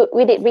started, we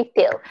did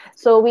retail.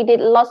 So we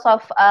did lots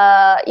of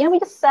we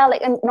just sell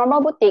like a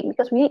normal boutique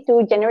because we need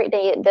to generate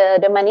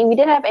the money. We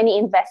didn't have any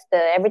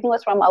investor. Everything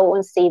was from our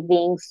own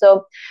savings.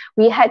 So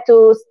we had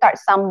to start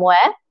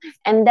somewhere,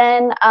 and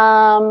then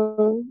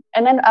from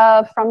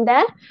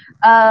there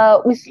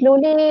we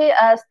slowly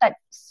start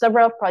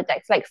several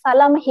projects. Like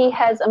Salam, he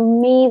has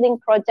amazing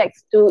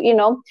projects to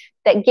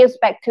that gives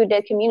back to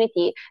the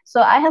community.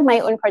 So I have my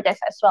own projects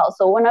as well.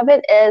 So one of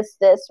it is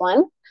this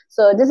one.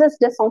 So this is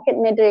the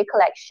Songket Midday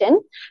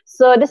collection.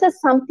 So this is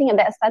something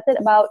that I started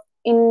about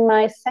in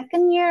my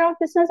 2nd year of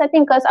business, I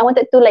think, because I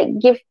wanted to like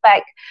give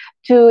back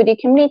to the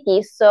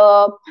community.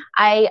 So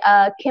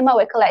I came out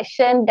with a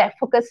collection that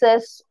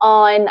focuses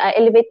on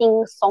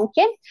elevating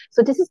Songket.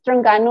 So this is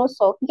Terengganu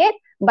Songket,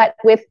 but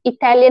with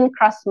Italian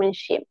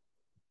craftsmanship.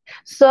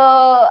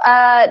 So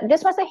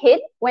this was a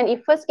hit when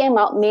it first came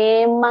out.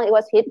 Memang it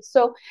was hit.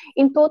 So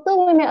in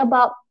total we made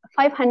about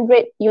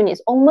 500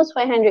 units, almost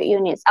 500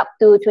 units up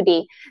to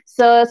today.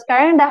 So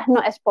sekarang dah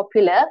not as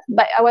popular,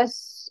 but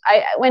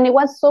when it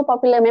was so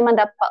popular, memang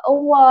dapat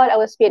award. I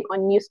was paid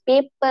on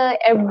newspaper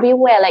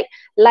everywhere, like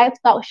live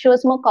talk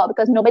shows, more called,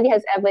 because nobody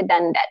has ever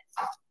done that.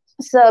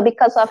 So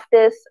because of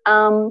this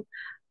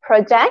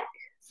project,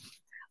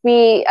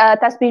 we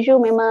Tasbiju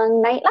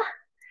memang naik lah.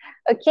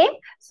 Okay,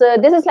 so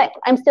this is like,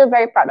 I'm still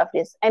very proud of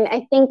this, and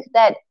I think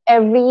that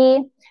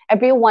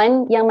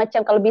everyone yang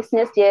macam kalau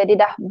business dia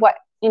dah buat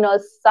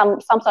some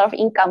sort of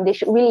income, they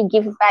should really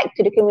give back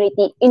to the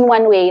community in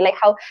one way, like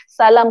how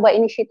Salam buat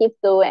initiative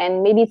tu,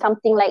 and maybe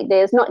something like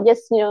this, not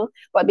just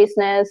buat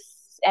business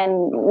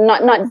and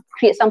not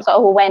create some sort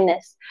of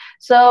awareness.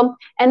 So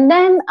and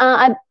then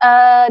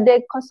the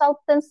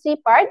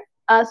consultancy part.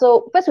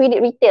 So first we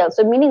did retail.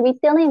 So meaning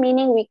retail ni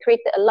meaning we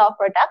created a lot of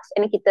products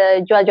and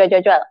kita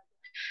jual.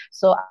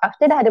 So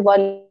after dah ada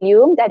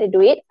volume, dah ada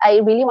duit, I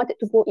really wanted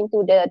to go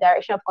into the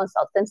direction of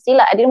consultancy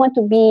lah. I didn't want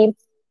to be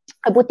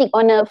a boutique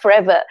owner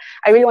forever.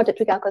 I really wanted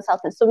to become a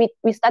consultant. So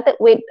we started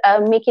with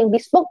making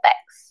bespoke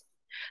bags.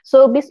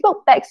 So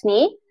bespoke bags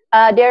ni,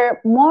 they're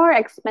more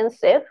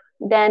expensive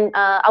than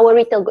our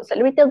retail goods.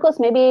 Like retail goods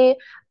maybe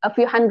a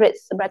few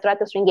hundreds,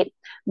 beratus-ratus ringgit.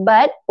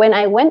 But when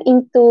I went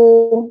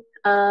into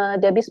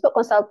the bespoke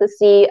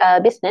consultancy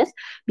business,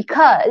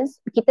 because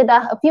kita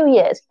dah a few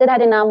years, kita dah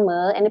ada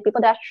nama and the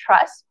people dah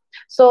trust,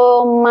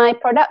 so my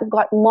product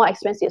got more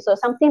expensive. So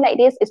something like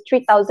this is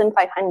 3,500.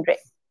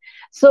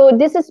 So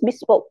this is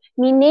bespoke,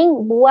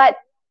 meaning buat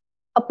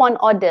upon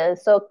order.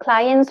 So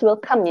clients will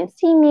come and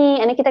see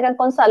me and then kita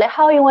akan consult like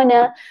how you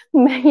wanna,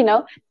 you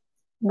know,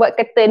 buat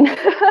curtain,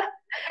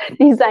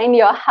 design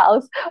your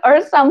house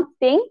or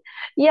something.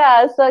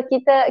 Yeah, so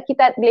kita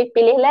boleh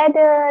pilih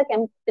leather,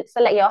 can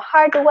select your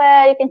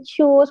hardware, you can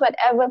choose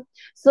whatever.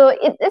 So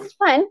it's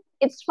fun.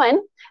 It's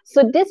fun.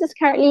 So this is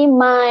currently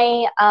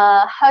my,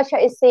 how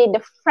shall I say, the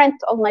front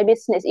of my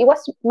business. It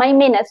was my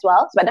main as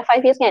well, sebab dah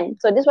 5 years kan.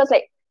 So this was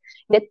like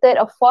the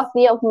 3rd or 4th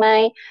year of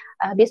my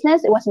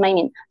business. It was my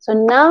main. So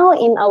now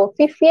in our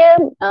 5th year,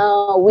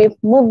 we've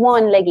moved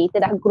on lagi.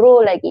 Kita dah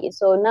grow lagi.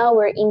 So now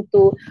we're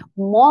into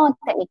more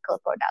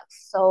technical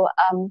products. So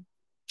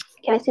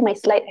can I see my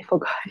slide? I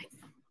forgot.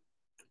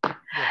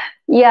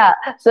 Yeah.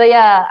 So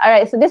yeah. All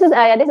right. So this is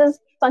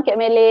Songket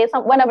Malay.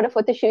 One of the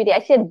photo shoot.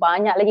 Actually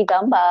banyak lagi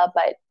gambar,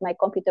 but my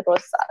computer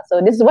rosak. So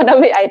this is one of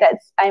it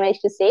I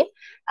managed to save.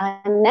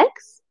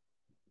 Next.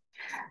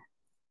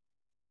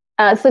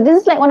 So this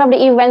is like one of the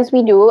events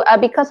we do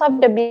because of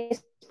the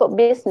bespoke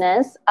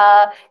business.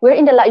 We're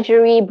in the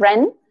luxury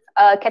brand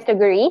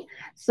category.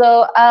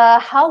 So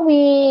how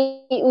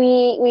we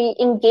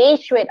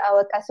engage with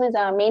our customers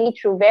are mainly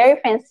through very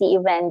fancy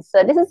events.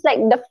 So this is like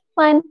the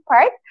fun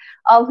part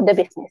of the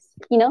business,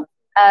 you know,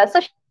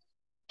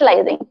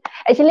 socializing.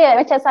 Actually,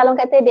 macam Salon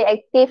kata dia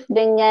aktif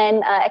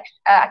dengan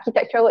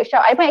architecture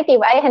workshop. I pun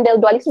aktif. I handle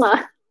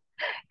dualisma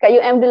kat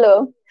UM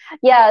dulu.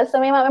 Yeah, so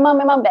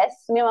memang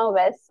best.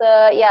 So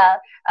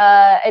yeah,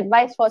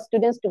 advice for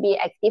students to be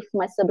active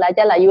masa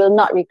belajar lah. You will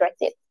not regret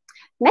it.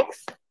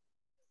 Next.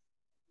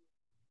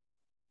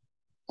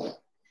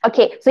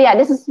 Okay, so yeah,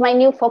 this is my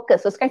new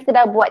focus. So sekarang kita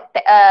dah buat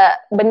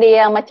benda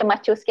yang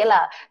macam-macam sikit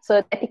lah.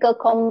 So tactical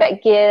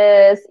combat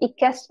gears,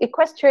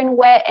 equestrian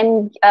wear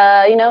and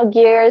you know,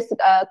 gears,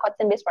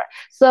 cotton based product.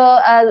 So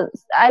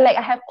I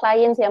have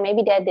clients yang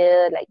maybe they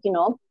ada like, you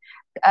know,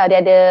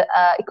 dia ada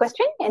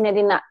equestrian and then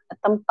dia nak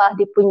tempah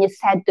dia punya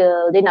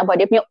saddle, dia nak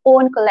buat dia punya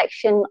own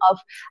collection of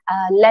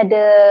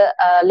leather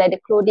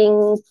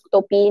clothing,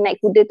 topi, naik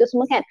kuda tu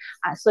semua kan.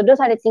 So those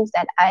are the things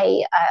that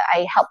I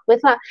help with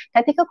lah.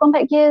 Tactical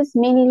combat gears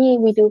mainly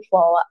we do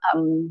for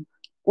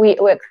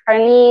we're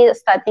currently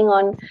starting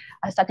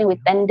with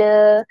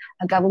tender,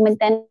 government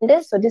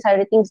tender. So these are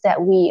the things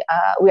that we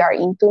are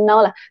into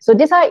now lah. So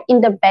these are in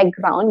the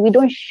background. We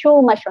don't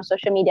show much on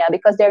social media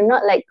because they're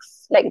not like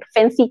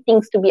fancy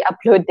things to be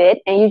uploaded.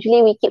 And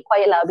usually we keep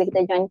quiet lah. Bila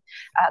kita join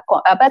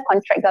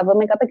contract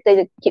government,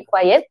 kita keep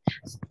quiet.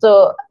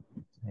 So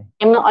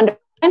I'm not on the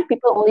front.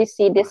 People only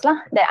see this lah,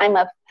 that I'm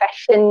a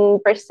fashion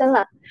person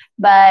lah.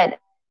 But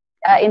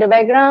in the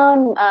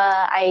background,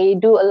 I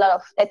do a lot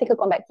of tactical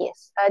combat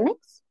gears.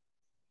 Next.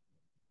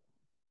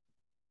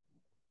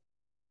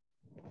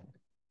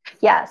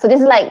 Yeah, so this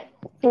is like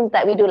things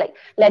that we do, like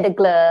leather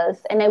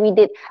gloves, and then we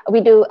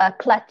do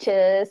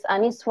clutches.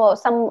 And it's for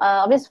some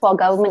obviously for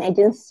government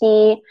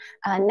agency.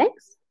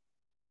 Next.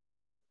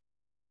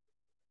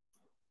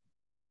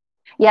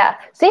 Yeah,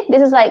 see,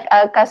 this is like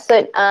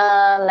kasut,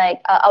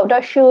 like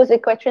outdoor shoes,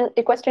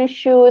 equestrian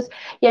shoes.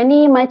 Yang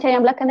ni macam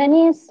yang belakang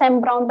ni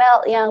Sam Brown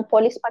belt yang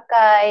polis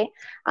pakai.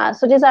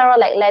 So these are all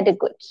like leather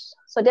goods.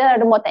 So there are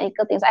the more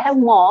technical things. I have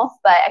more,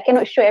 but I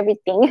cannot show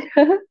everything,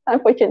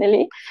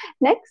 unfortunately.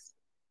 Next.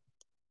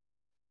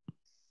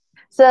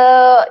 So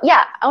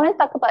yeah, I want to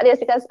talk about this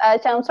because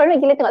macam sorry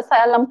gila tengok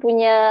Salam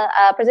punya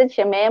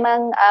presentation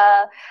memang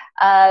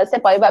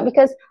sepoi, but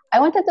because I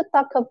wanted to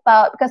talk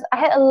about, because I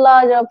had a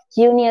lot of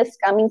juniors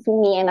coming to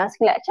me and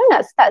asking like, macam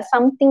nak start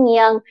something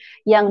yang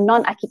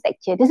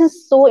non-architecture. This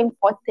is so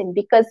important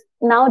because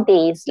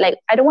nowadays, like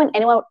I don't want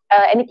anyone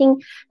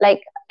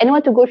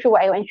to go through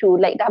what I went through.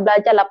 Like dah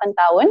belajar 8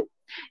 tahun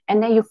and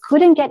then you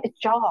couldn't get a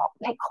job.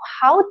 Like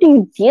how do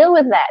you deal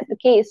with that?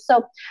 Okay,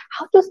 so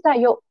how to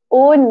start your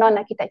own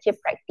non-architecture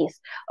practice?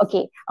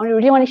 Okay, I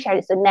really want to share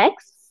this. So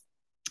next.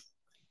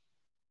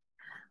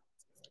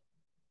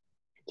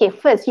 Okay,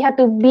 first you have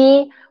to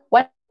be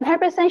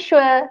 100%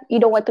 sure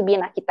you don't want to be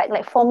an architect.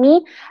 Like for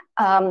me,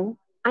 I'm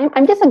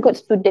just a good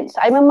student.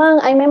 So I memang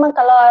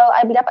kalau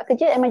I dapat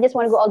kerja, I just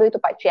want to go all the way to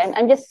part 3.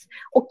 I'm just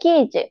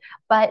okay je.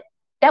 But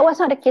that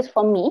was not the case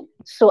for me.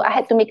 So I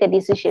had to make a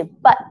decision.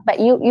 But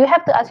you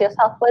have to ask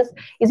yourself first,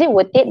 is it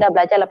worth it dah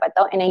belajar 8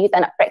 tahun and then you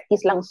tak nak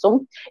practice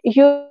langsung?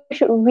 You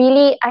should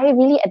I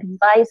really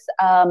advise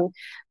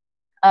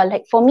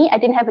like for me, I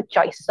didn't have a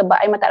choice sebab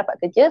I tak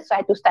dapat kerja, so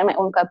I had to start my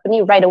own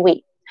company right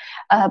away.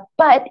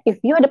 But if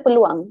you ada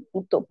peluang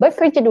untuk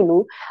bekerja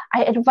dulu,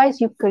 I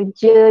advise you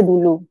kerja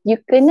dulu. You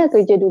kena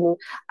kerja dulu.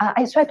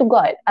 I swear to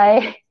God,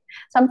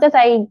 sometimes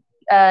I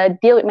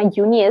deal with my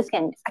juniors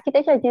kan,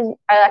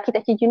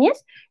 architecture juniors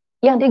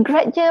yang they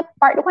grad je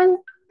part 1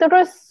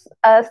 terus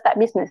start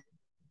business.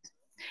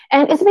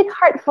 And it's a bit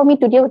hard for me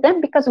to deal with them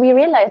because we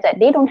realize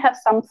that they don't have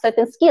some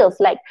certain skills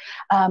like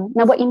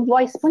nak buat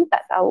invoice pun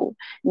tak tahu,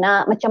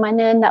 nak macam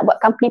mana nak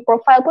buat company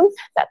profile pun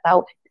tak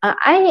tahu.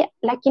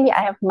 Luckily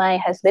I have my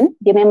husband,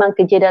 dia memang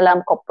kerja dalam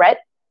corporate.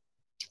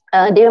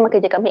 Dia memang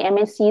kerja company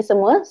MNC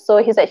semua,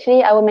 so he's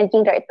actually our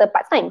managing director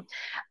part time.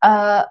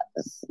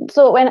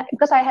 So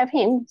because I have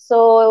him,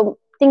 so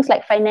things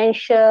like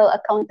financial,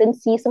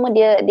 accountancy, semua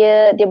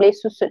dia boleh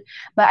susun.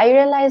 But I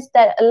realized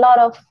that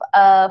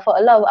for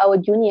a lot of our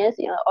juniors,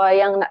 or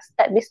yang nak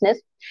start business,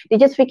 they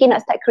just fikir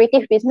nak start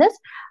creative business,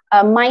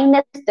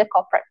 minus the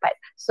corporate part.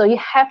 So you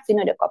have to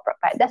know the corporate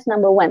part. That's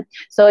number 1.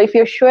 So if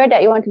you're sure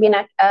that you want to be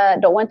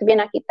don't want to be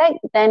an architect,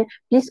 then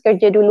please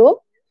kerja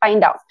dulu.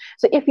 Find out.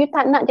 So if you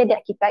tak nak jadi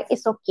architect,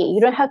 it's okay.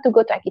 You don't have to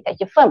go to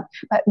architecture firm,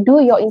 but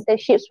do your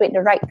internships with the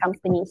right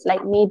companies.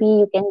 Like maybe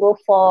you can go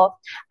for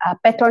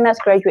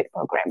Petronas graduate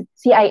program,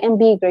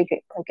 CIMB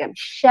graduate program,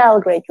 Shell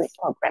graduate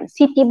program,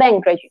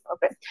 Citibank graduate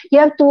program.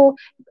 You have to,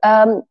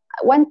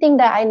 one thing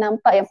that I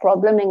nampak yang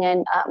problem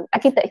dengan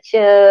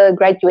architecture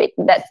graduate,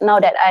 that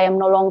now that I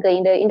am no longer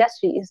in the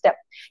industry, is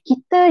that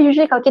kita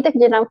usually kalau kita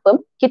kerja dalam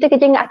firm, kita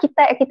kerja dengan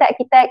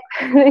arkitek,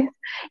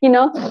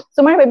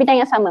 semua dapat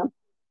bidang yang sama.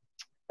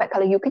 But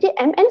kalau you kerja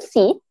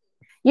MNC,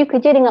 you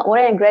kerja dengan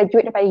orang yang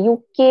graduate daripada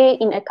UK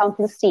in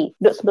accountancy,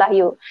 duduk sebelah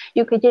you.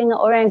 You kerja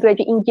dengan orang yang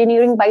graduate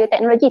engineering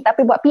biotechnology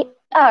tapi buat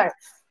PR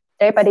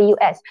daripada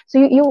US.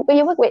 So when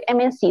you work with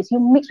MNCs,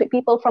 you mix with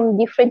people from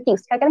different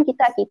things. Kadang-kadang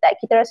kita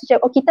arkitek, kita rasa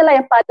macam, oh kita lah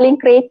yang paling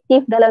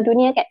kreatif dalam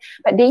dunia kan.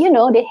 But do you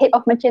know, the head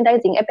of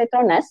merchandising at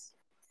Petronas,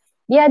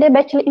 dia ada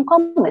bachelor in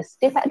commerce.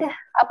 Dia tak ada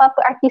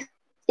apa-apa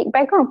artistic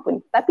background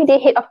pun. Tapi dia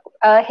head of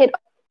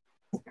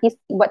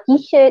buat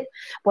t-shirt,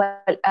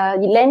 buat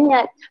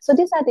lanyard. So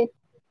these are the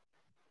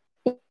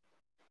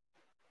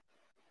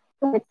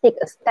things take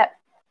a step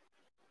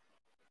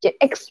to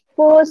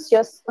expose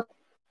yourself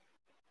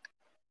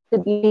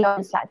to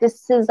beyond that.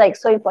 This is like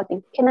so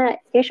important. Can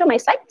you show my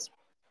slides?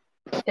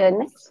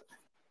 Next.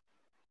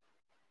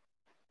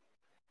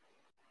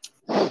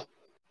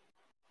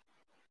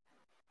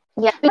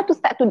 Yeah, you have to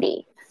start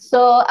today.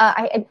 So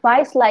I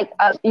advise like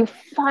you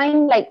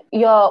find like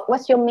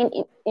what's your main,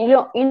 you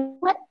know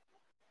what?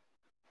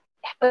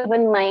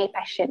 Even my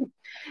passion.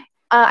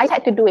 I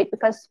had to do it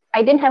because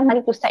I didn't have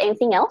money to start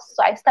anything else.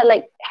 So I started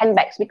like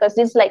handbags because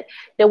this is like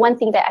the one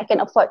thing that I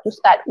can afford to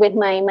start with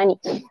my money.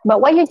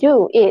 But what you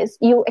do is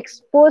you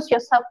expose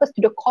yourself first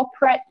to the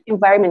corporate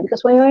environment,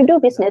 because when you do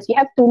business, you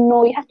have to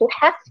know, you have to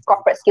have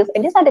corporate skills.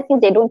 And these are the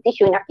things they don't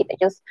teach you in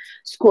architecture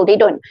school. They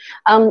don't.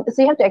 So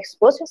you have to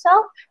expose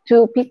yourself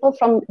to people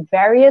from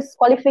various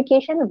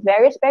qualifications,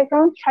 various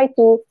backgrounds. Try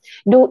to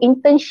do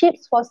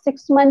internships for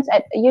 6 months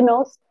at,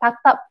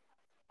 startup,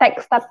 tech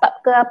startup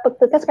ke apa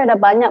ke, kan sekarang dah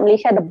banyak,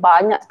 Malaysia ada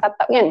banyak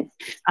startup kan.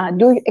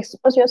 Do you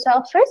expose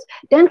yourself first,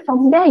 then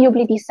from there you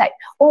boleh decide,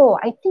 oh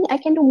I think I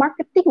can do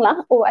marketing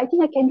lah, oh I think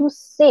I can do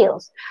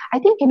sales,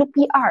 I think I can do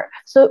PR.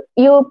 So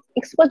you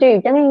expose diri.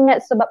 Jangan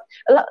ingat sebab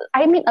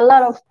I meet a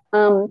lot of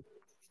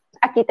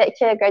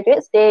architecture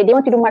graduates, they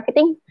want to do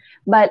marketing,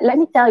 but let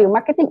me tell you,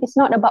 marketing is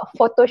not about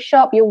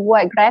Photoshop, you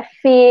buat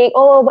graphic,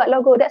 oh buat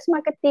logo, that's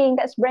marketing,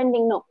 that's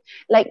branding. No,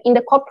 like in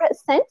the corporate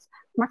sense,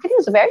 marketing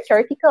is very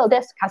theoretical.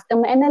 There's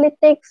customer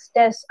analytics,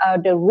 there's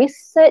the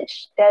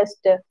research, there's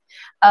the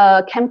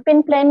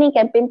campaign planning.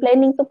 Campaign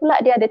planning tu pula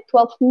dia ada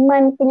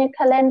 12-month punya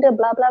calendar,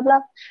 blah blah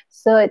blah.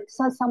 So it's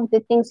some of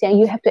the things that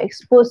you have to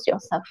expose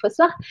yourself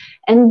first lah.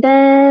 And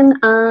then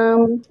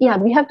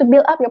we have to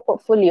build up your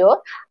portfolio.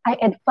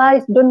 I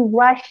advise, don't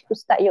rush to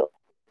start your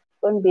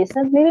own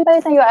business. Maybe by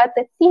the time you are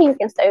 30, you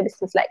can start your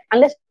business, like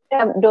unless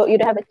you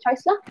don't have a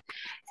choice lah.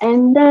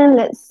 And then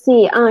let's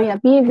see,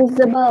 be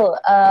visible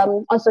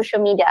on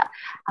social media.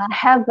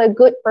 Have a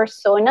good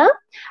persona.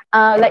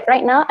 Like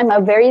right now, I'm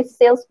a very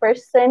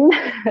salesperson.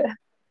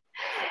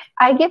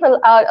 I give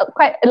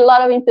quite a lot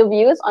of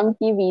interviews on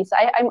TV. So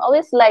I'm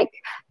always like,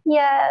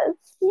 yes.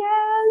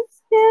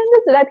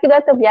 Sudah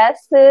kita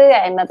terbiasa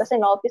kan,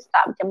 pasal no office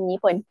tak macam ni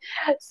pun.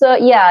 So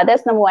yeah,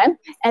 that's number 1.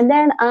 And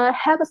then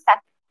have a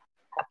startup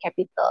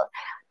capital.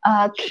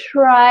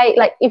 Try,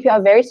 like if you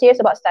are very serious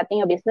about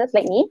starting a business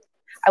like me,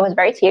 I was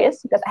very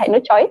serious because I had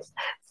no choice.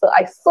 So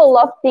I sold a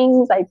lot of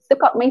things, I took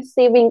out my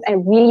savings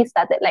and really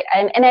started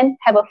and then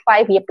have a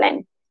 5-year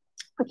plan.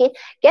 Okay,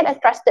 get a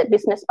trusted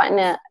business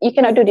partner. You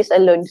cannot do this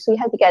alone, so you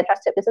have to get a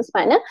trusted business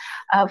partner.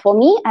 For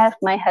me, I have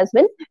my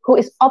husband who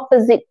is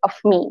opposite of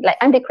me. Like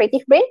I'm the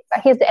creative brain, but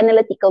he's the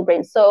analytical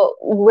brain. So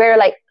we're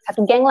like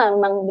satu geng lah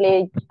memang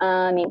boleh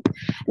ni.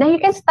 Then you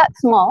can start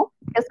small,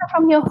 you can start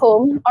from your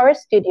home or a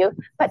studio,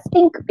 but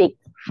think big.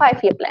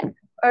 5-year plan.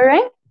 All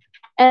right,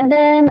 and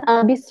then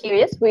be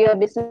serious with your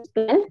business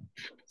plan.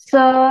 So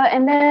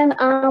and then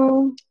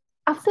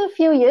after a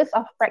few years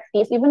of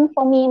practice, even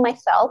for me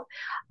myself,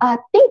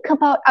 think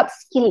about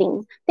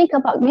upskilling. Think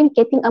about maybe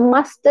getting a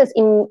master's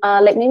in,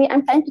 like maybe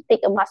I'm planning to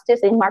take a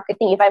master's in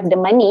marketing if I have the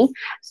money.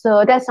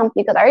 So that's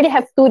something, because I already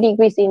have 2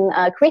 degrees in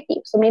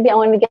creative. So maybe I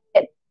want to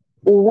get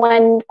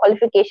one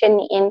qualification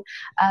in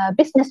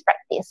business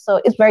practice.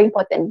 So it's very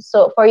important.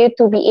 So for you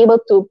to be able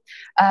to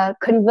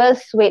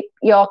converse with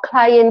your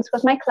clients,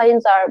 because my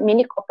clients are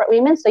mainly corporate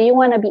women, so you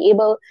want to be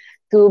able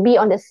to be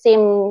on the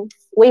same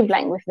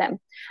wavelength with them.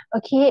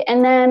 Okay,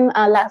 and then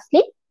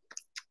lastly,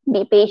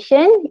 be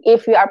patient.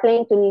 If you are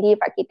planning to leave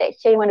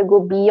architecture, you want to go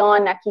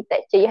beyond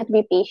architecture, you have to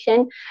be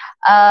patient.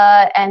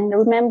 And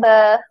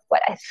remember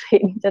what I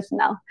said just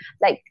now,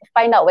 like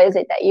find out what is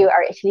it that you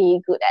are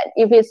actually good at.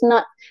 If it's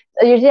not,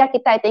 usually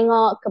kita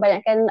tengok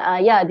kebanyakan,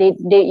 yeah, they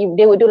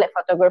would do like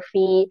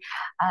photography,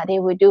 they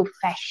would do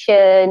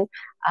fashion,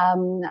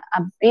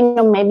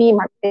 maybe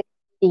marketing.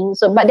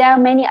 So, but there are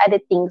many other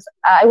things.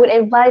 I would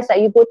advise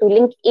that you go to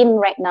LinkedIn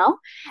right now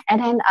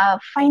and then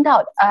find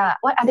out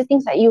what other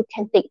things that you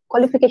can take.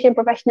 Qualification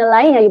professional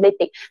lain yang you boleh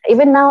take.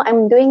 Even now,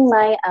 I'm doing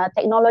my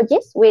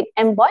technologies with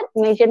MBOT,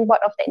 Malaysian Board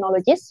of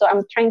Technologies. So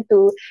I'm trying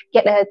to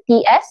get a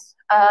TS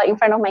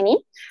in front of my name.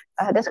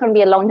 That's going to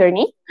be a long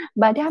journey.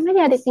 But there are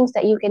many other things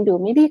that you can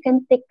do. Maybe you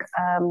can take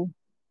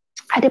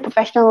ada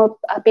professional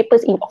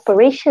papers in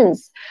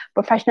operations,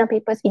 professional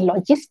papers in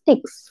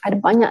logistics, ada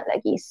banyak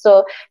lagi.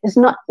 So it's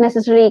not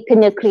necessarily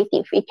kena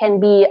creative. It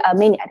can be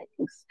many other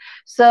things.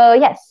 So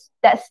yes,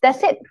 that's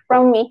it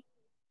from me.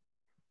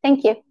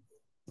 Thank you.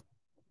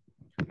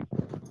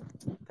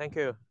 Thank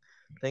you.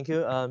 Thank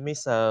you,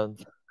 Miss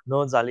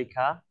Nur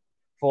Zalika,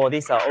 for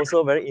this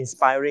also very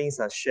inspiring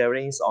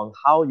sharings on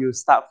how you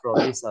start from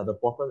this the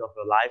bottom of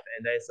your life,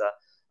 and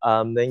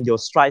then your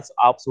strides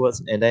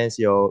upwards, and then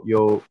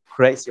you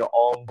create your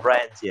own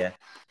brand here,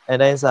 and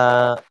then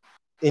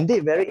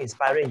indeed very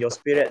inspiring your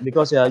spirit,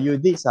 because you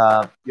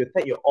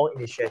take your own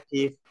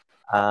initiative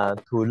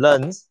to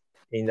learn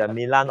in the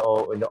Milan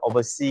or in the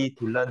overseas,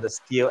 to learn the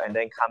skill and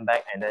then come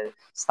back and then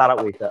start up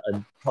with a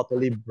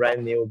totally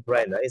brand new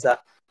brand. It's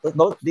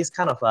this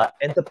kind of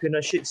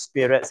entrepreneurship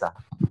spirits.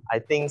 I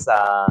think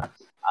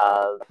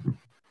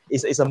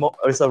it's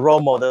a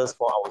role models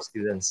for our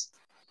students.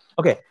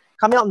 Okay.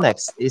 Coming up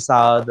next is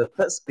the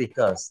third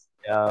speaker.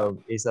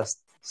 Is a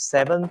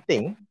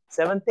Seventeen.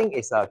 Seventeen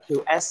is a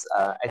QS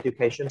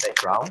education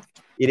background.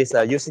 It is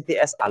a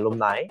UCTS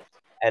alumni,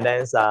 and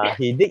then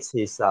he did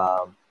his.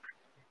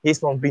 He's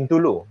from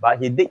Bintulu,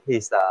 but he did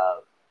his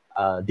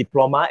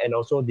diploma and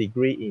also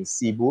degree in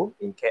Cebu,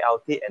 in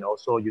KLT, and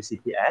also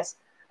UCTS.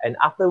 And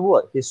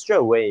afterward, he straight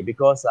away,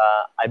 because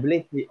I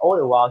believe all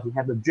the while he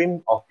had the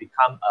dream of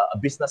become a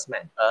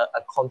businessman,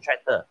 a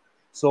contractor.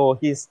 So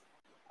he's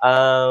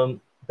the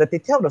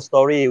detail of the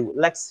story,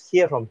 let's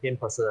hear from him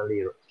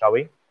personally, shall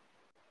we?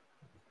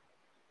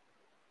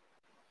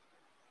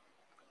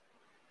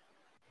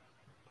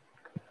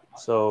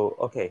 So,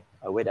 okay,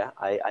 wait,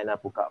 I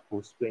nak buka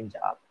full screen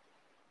jap.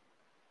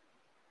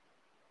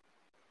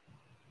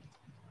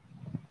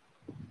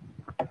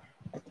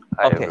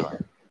 Hi, okay.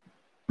 Everyone.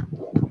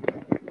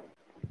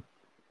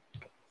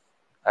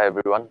 Hi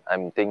everyone,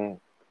 I'm Ting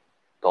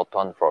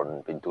Totuan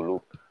from Bintulu.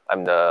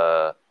 I'm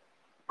the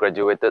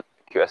graduated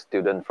QS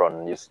student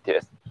from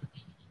UCTS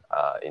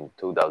in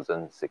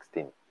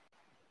 2016.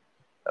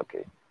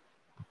 Okay.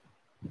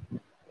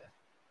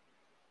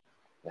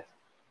 Yes.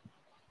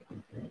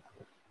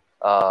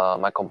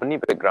 My company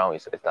background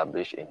is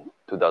established in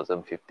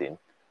 2015.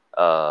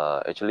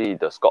 Actually,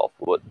 the scope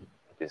of work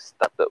is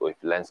started with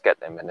landscape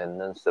and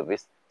maintenance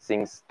service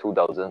since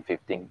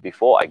 2015,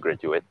 before I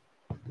graduate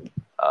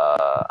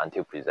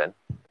until present.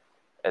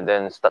 And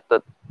then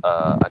started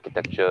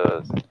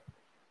architecture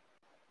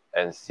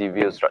and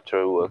civil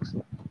structural works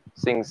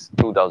since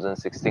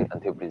 2016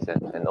 until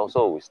present. And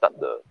also we start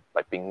the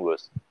piping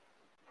works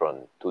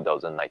from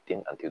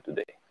 2019 until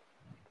today.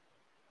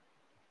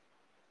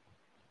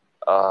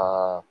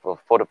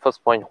 For the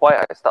first point,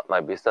 why I start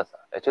my business?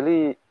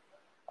 Actually,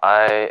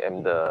 I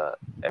am the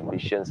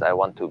ambitions. I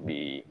want to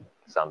be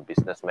some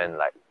businessman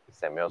like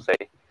Samuel say.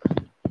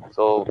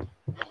 So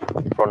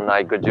from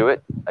I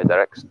graduate, I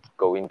direct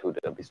go into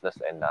the business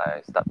and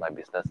I start my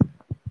business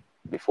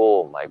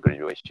before my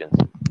graduation.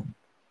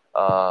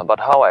 But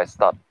how I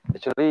start?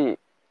 Actually,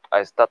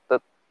 I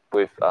started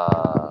with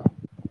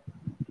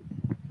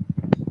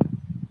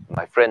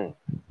my friend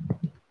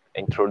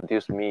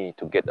introduced me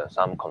to get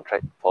some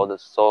contract for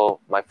this. So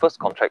my first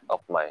contract of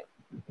my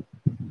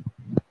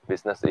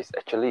business is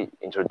actually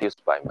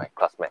introduced by my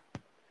classmate.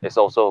 It's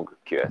also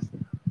QS.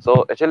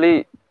 So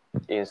actually,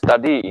 in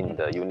study in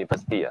the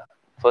university,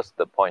 first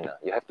the point,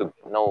 you have to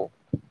know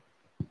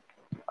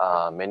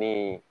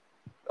many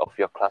of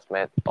your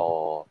classmates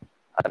or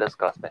others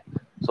classmates.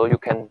 So you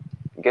can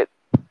get,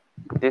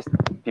 these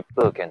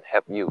people can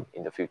help you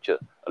in the future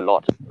a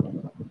lot.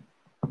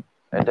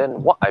 And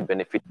then what I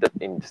benefited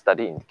in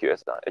studying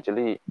QS,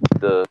 actually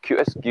the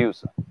QS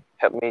skills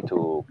help me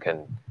to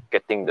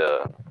getting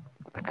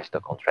manage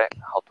the contract,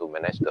 how to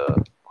manage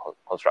the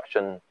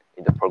construction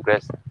in the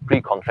progress,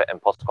 pre-contract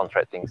and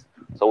post-contract things.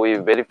 So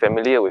we're very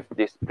familiar with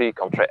this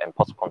pre-contract and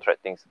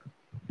post-contract things.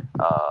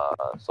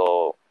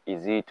 So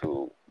easy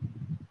to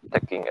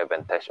taking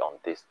advantage on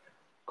these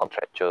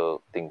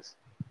contractual things,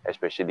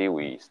 especially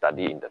we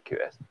study in the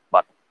QS.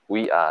 But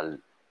we are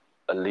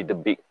a little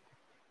bit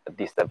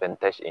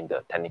disadvantaged in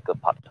the technical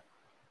part.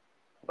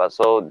 But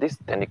so this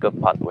technical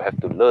part we have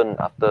to learn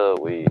after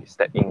we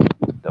step in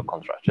the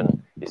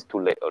construction. It's too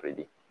late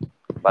already.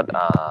 But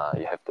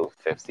you have to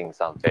facing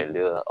some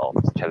failure or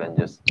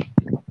challenges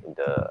in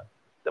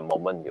the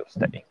moment you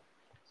step in.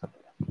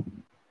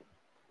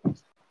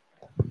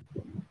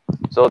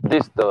 So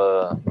this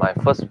my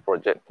first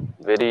project,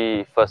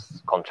 very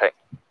first contract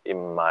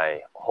in my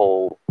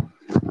whole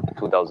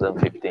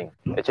 2015.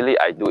 Actually,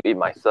 I do it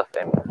myself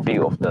and a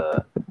few of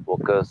the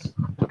workers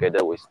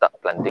together. We start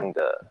planting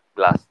the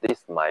glass. This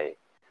is my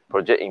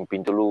project in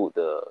Pintulu.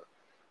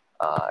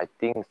 I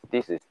think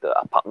this is the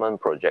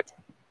apartment project.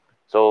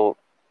 So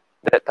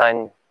that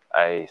time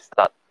I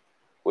start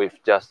with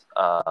just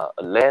a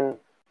land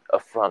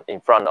in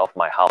front of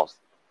my house.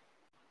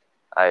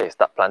 I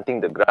start planting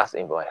the grass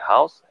in my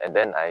house, and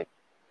then I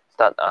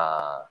start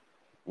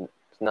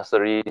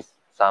nurseries,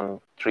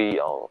 some tree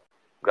or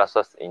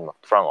grasses in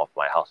front of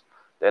my house.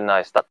 Then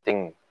I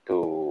starting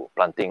to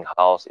planting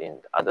house in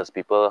others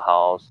people's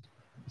house,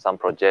 some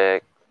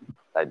project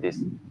like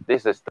this.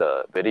 This is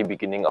the very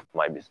beginning of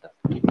my business.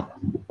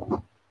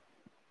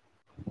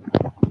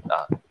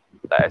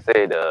 Like I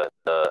say, the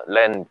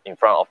land in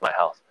front of my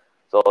house.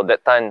 So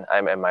that time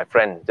I'm and my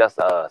friend just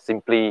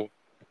simply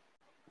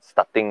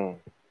starting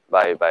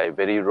by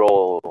very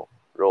raw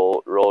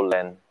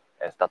land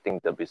and starting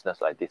the business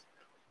like this.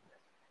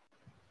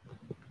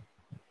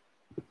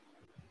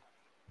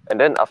 And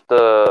then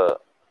after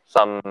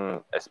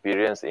some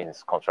experience in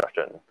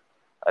construction,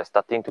 I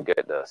starting to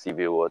get the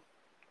civil work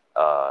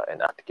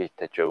and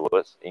architecture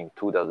works in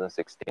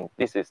 2016.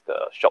 This is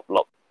the shop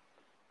lot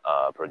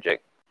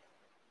project.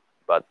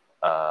 But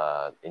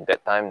in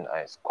that time,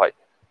 I was quite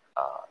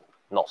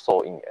not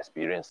so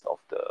inexperienced of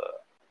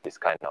this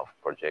kind of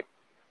project.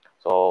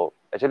 So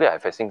actually, I'm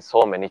facing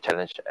so many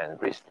challenges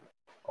and risks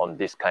on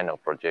this kind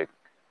of project.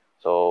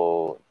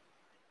 So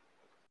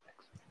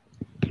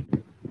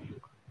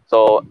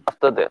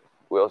after that,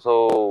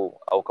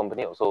 our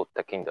company also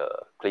taking the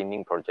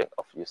cleaning project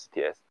of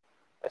UCTS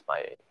as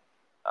my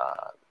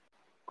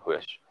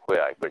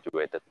where I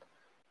graduated.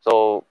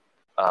 So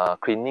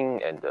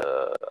cleaning and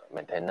the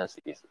maintenance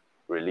is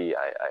really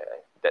I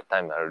that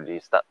time I really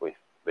start with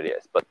very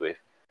expert with.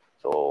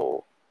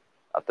 So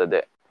after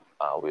that,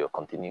 we will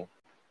continue.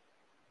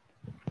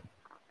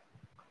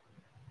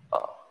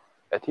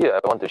 At here,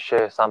 I want to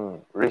share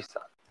some risks.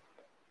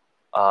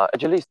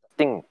 Actually,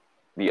 starting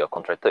be a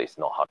contractor is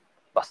not hard,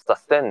 but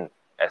sustain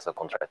as a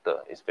contractor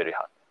is very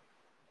hard.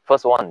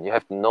 First one, you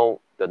have to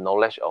know the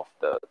knowledge of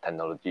the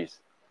technologies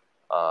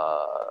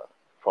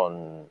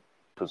from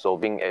to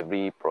solving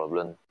every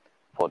problem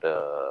for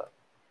the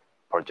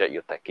project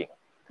you're taking.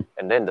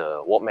 And then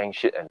the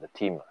workmanship and the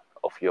team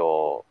of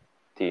your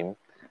team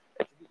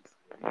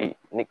actually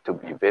need to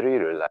be very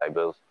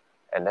reliable.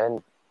 And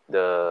then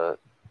the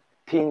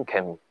team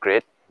can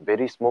create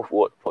very smooth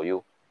work for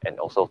you and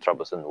also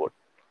troublesome work.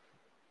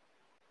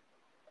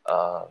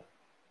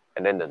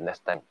 And then the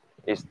next time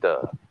is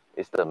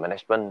the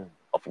management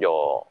of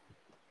your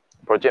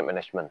project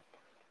management.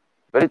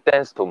 Very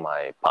thanks to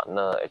my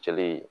partner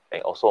actually,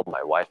 and also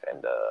my wife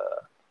and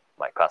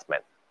my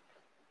classmate.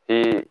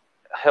 He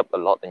helped a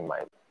lot in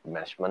my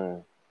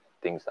management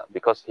things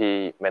because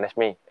he managed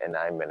me and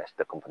I managed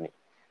the company.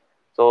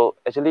 So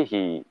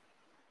actually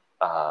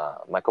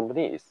my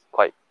company is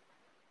quite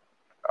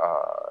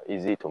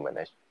easy to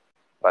manage,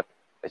 but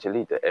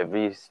actually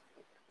every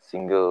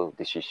single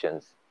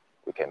decisions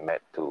we can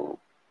make to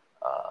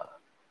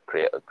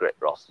create a great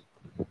loss.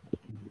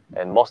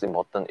 And most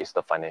important is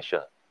the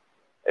financial.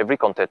 Every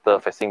contractor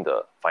facing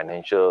the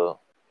financial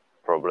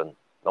problem,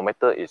 no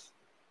matter is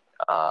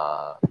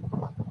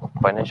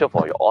financial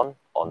for your own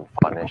or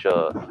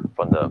financial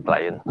from the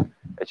client.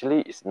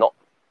 Actually, it's not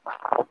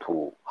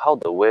how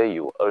the way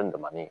you earn the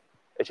money.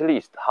 Actually,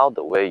 it's how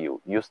the way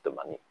you use the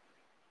money.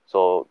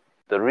 So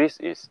the risk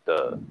is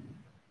the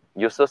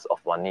uses of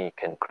money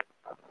can create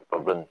a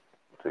problem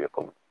to your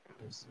company.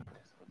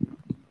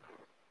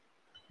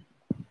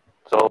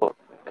 So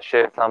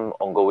share some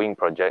ongoing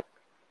project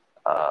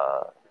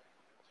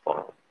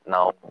for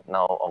now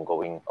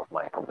ongoing of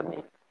my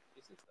company.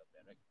 This is the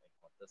direct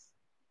headquarters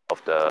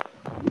of the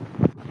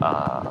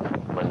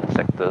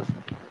sectors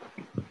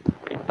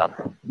in Tan.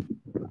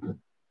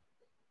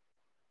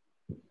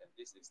 And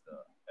this is the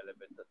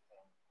elevated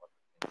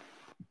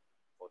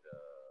for the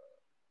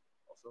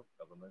also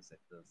government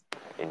sectors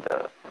in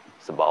the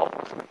Sebau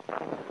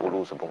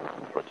Ulu Sebung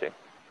project.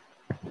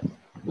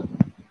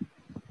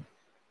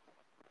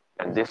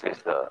 And this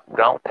is the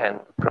ground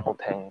tank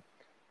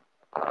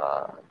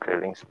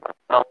clearings.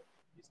 Now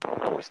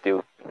we're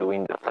still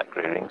doing the site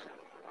clearings.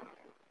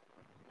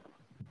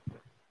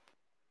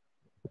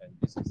 And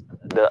this is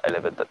another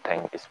elevated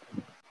tank is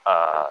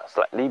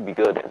slightly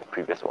bigger than the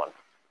previous one.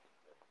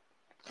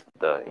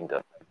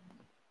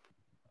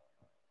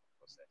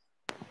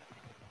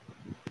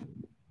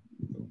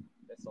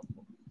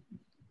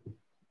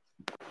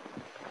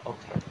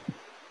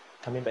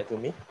 coming back to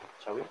me,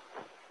 shall we?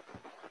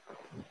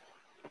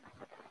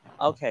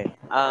 Okay.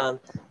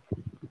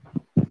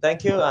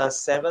 Thank you.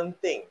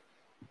 17.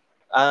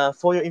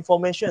 For your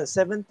information,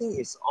 17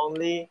 is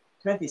only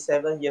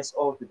 27 years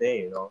old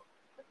today. You know,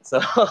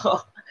 so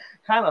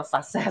kind of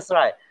success,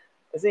 right?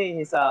 You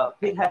see,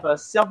 he have a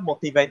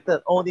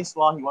self-motivated. All this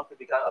while he want to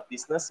become a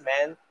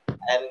businessman.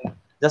 And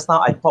just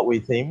now I talked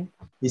with him.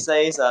 He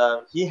says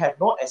he have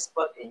no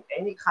expert in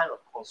any kind of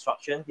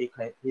construction. He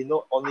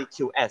know only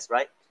QS,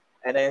 right?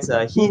 And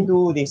then he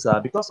do this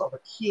because of a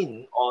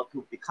keen or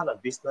to become a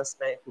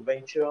businessman to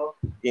venture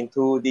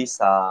into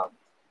this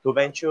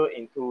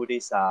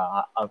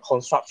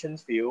construction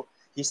field.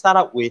 He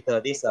started with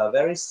this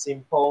very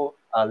simple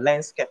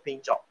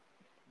landscaping job,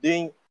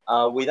 doing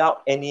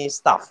without any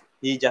staff.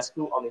 He just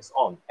do on his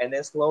own, and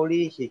then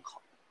slowly he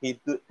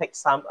do take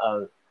some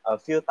a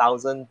few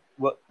thousand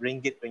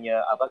ringgit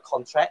punya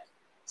contract,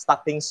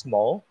 starting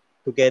small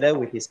together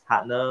with his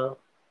partner,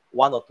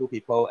 one or two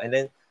people, and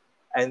then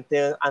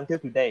until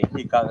today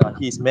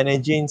he's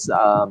managing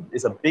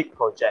it's a big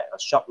project, a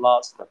shop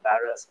lots, the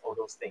barracks, all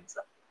those things.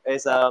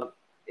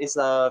 It's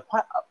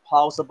quite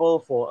plausible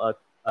for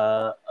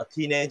a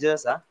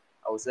teenagers. I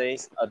would say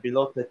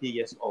below 30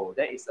 years old.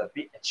 That is a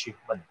big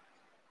achievement.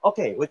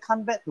 Okay, we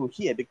come back to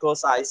here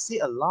because I see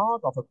a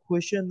lot of a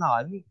question now.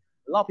 I mean,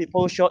 a lot of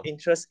people show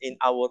interest in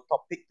our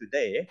topic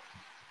today.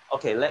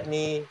 Okay, let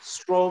me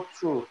scroll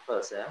through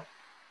first.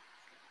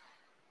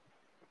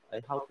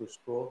 And how to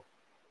scroll?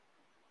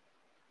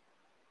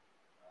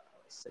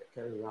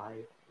 Second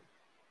live.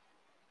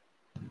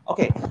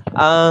 Okay,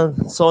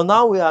 so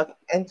now we are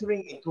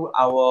entering into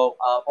our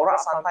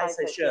Borak Santai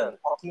session,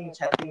 talking,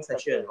 chatting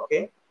session,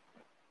 okay?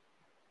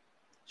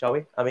 Shall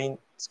we? I mean,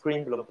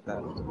 screen belum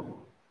tekan.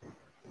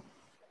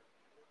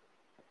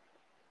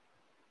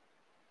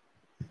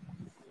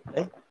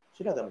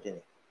 Sudah tak macam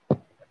ni?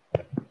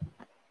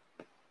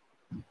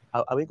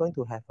 Are we going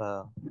to have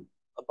a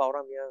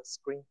Borak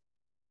screen?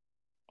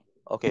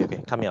 Okay,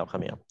 coming up.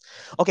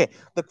 Okay,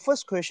 the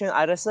first question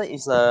I rasa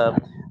is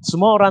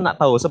semua orang nak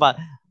tahu sebab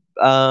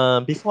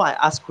before I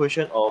ask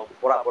question of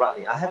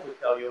Borak ni, I have to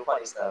tell you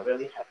what is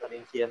really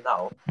happening here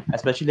now,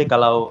 especially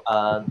kalau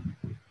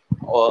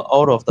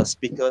all of the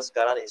speakers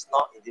sekarang is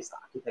not in this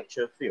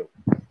architecture field.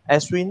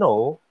 As we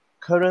know,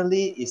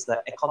 currently is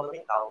the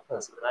economic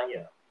downturn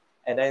sebenarnya,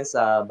 and then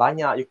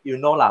banyak you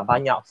know lah,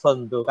 banyak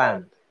firm tu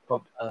kan,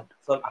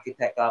 firm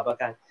architect apa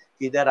kan,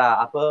 kita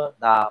dah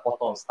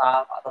potong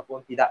staff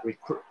ataupun tidak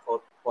recruit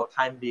for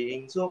time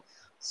being. So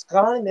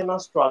sekarang ni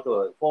memang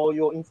struggle. For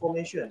your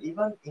information,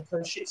 even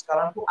internship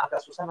sekarang pun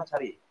agak susah nak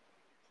cari.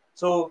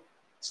 So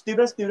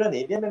student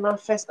ni dia memang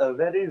face a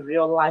very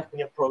real life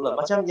punya problem.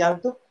 Macam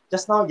yang tu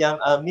just now yang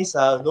Miss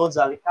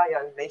Nozalika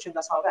yang mention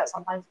just now kan,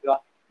 sometimes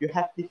you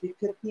have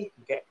difficulty to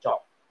get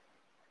job.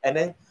 And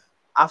then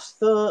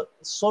after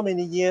so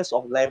many years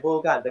of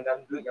labor kan, dengan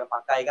duit yang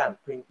pakai kan,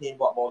 printing,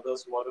 buat model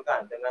semua tu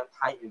kan, dengan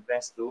time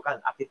invest tu kan,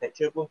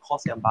 architecture pun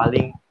cost yang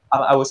paling,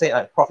 I would say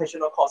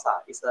professional cost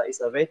lah, it's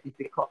a very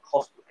difficult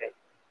cost to get.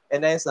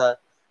 And then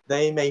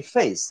they may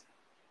face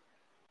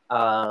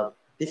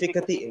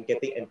difficulty in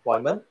getting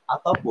employment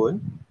ataupun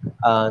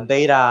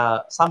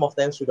some of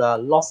them sudah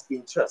lost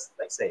interest,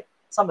 let's say.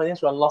 Some of them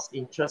sudah lost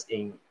interest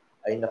in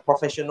the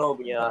professional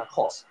punya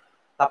course.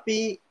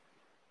 Tapi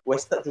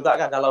wasted juga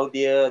kan kalau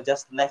dia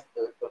just left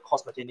the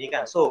course macam ni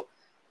kan. So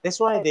that's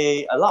why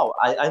they allow,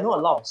 I know a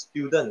lot of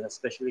students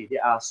especially,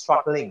 they are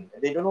struggling.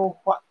 They don't know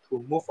what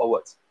to move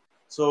forward.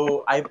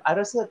 So I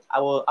rasa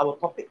our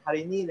topic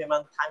hari ni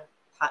memang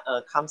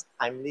comes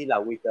timely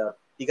lah with the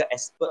 3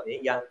 expert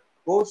ni yang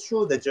go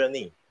through the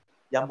journey,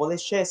 yang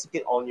boleh share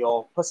sikit on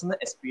your personal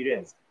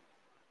experience.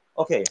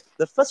 Okay,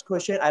 the first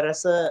question I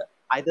rasa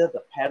either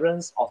the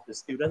parents of the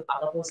student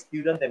ataupun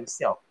student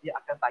themselves, dia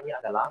akan tanya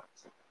adalah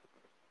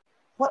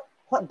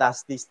what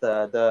does this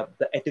the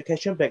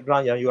education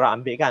background yang you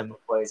ambil kan,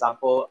 for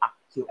example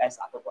QS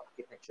ataupun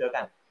architecture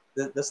kan,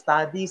 the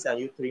studies yang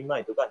you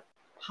terima itu kan,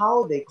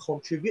 how they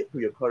contribute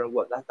to your current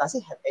work? Does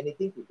it have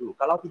anything to do?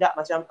 Kalau tidak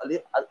macam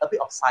a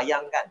bit of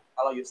sayang kan,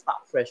 kalau you start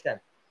fresh kan.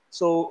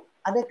 So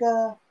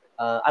adakah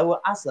I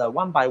will ask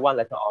one by one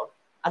later on,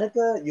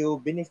 adakah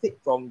you benefit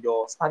from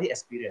your study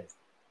experience?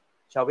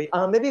 Shall we?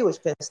 Maybe we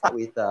can start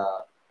with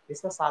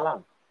Mr.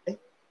 Salam.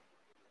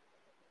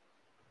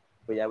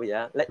 Wait,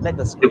 let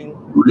the screen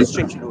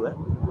switch dulu.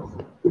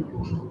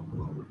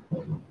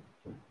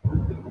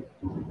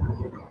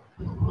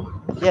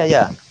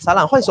 Yeah.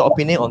 Salam, what is your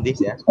opinion on this?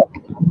 Yeah.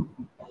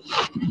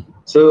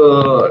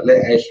 So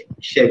let I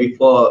share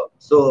before.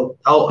 So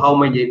how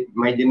my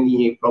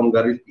journey from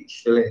Garis to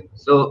Switzerland.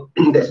 So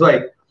that's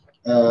why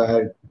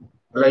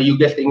you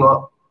guys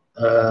tengok.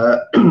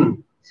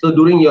 So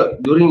during your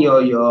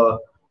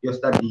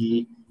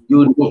study, you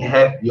need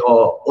have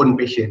your own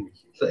passion.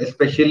 So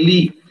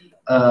especially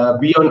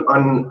beyond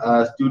on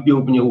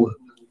studio punya work.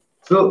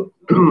 So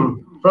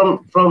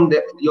from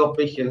your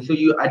passion, so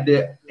you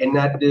ada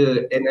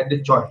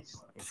another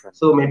choice.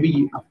 So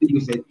maybe after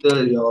you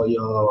settle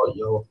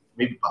your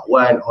maybe part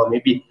 1 or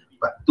maybe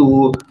part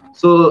 2.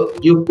 So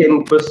you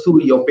can pursue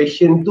your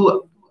passion tu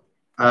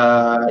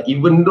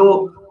even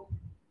though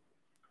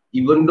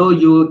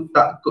you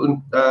tak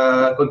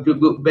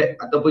contribute back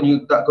ataupun you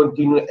tak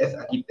continue as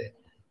architect.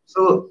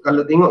 So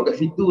kalau tengok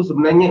kat situ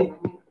sebenarnya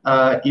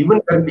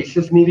even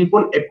architecture sendiri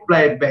pun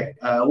apply back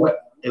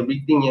what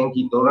everything yang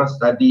kita orang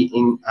study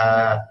in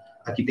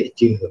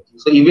architecture.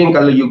 So even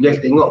kalau you guys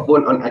tengok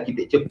pun on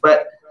architecture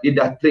part, dia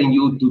dah train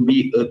you to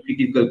be a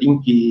critical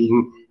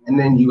thinking, and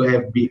then you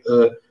have be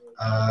a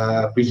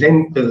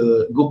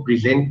presenter, good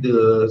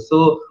presenter.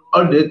 So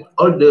all the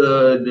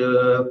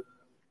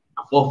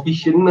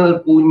professional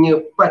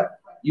punya part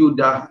you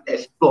dah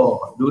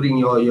explore during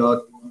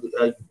your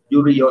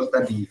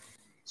study.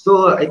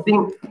 So I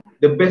think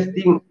the best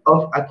thing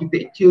of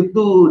architecture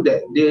tu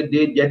that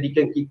dia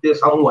jadikan kita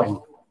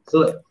someone.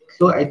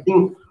 So I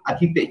think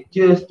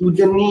architecture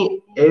student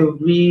ni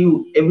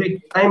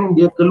every time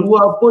dia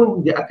keluar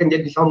pun dia akan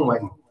jadi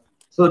someone.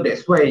 So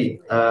that's why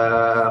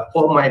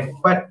for my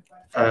part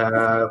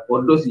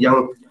for those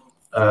yang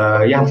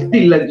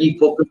still lagi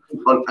fokus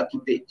on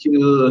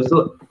architecture,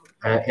 so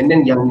and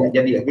then yang nak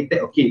jadi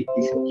architect, okay,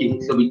 it's okay.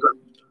 So because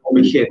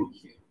passion.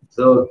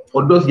 So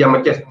for those yang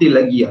macam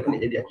still lagi nak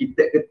jadi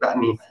architect ke tak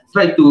ni,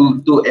 try to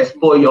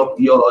explore your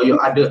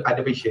other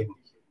passion.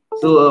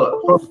 So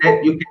from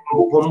that you can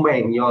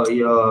combine your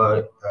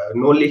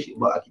knowledge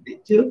about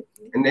architecture,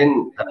 and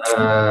then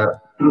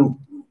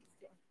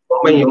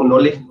combine your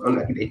knowledge on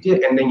architecture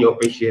and then your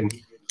passion.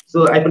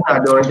 So I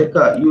pernah ada orang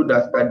cakap you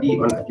dah study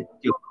on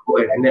architecture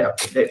and then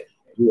after that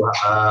you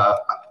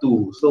part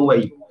 2. So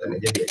why you tak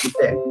nak jadi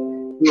architect?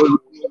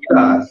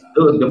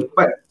 So the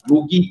part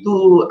rugi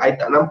tu I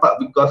tak nampak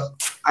because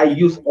I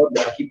use all the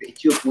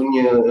architecture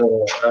punya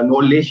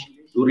knowledge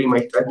during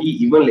my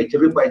study. Even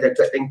lecturer pun I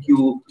cakap thank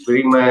you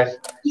very much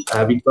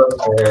because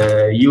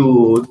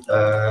you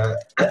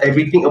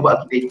everything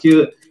about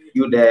architecture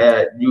you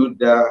dah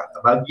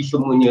bagi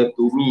semuanya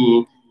to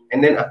me,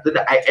 and then after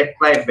that I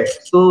apply back.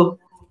 So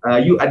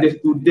you ada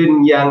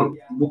student yang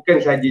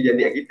bukan saja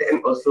jadi architect and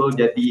also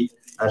jadi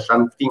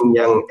something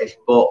yang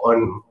explore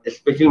on,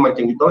 especially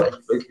macam kita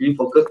especially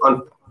focus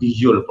on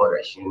visual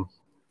production.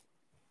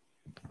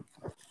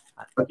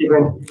 Okay,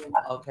 man.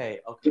 Okay.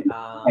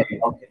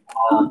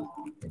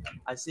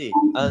 I see.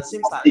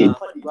 Seems like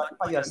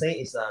what you are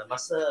saying is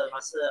masa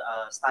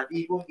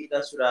study pun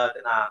kita sudah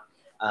kena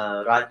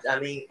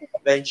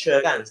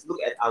venture kan,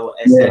 look at our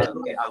asset,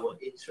 look at our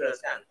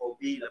interest kan,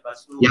 hobi,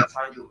 lepas tu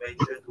try to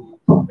venture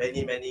to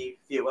many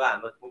field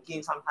kan. But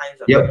mungkin sometimes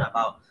we're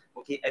about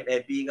mungkin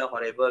MAB ke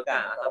whatever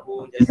kan,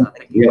 ataupun just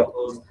taking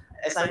photos.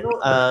 As I know,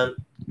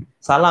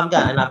 Salam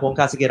kan, anak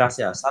bongkar sikit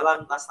rahsia.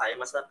 Salam last time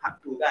masa part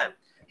 2 kan,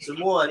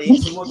 semua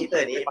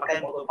kita ni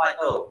pakai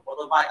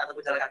motorbike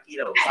ataupun jalan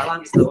kaki tau.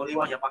 Salam is the only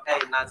one yang pakai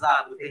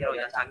Nazar putih tau,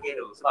 yang canggih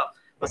tu. Sebab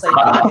masa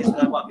itu dia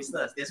sudah buat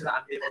business, dia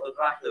sudah ambil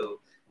fotograf tu.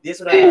 Dia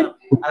sudah,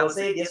 I would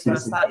say dia sudah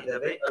start in a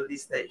very early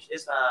stage.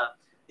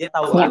 Dia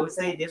tahu, I would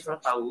say dia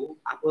sudah tahu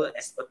apa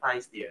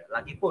expertise dia.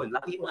 Lagipun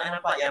I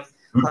nampak yang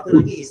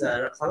satu lagi is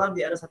Salam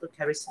dia ada satu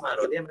charisma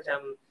tu. Dia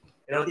macam,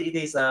 you know, it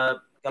is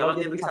kalau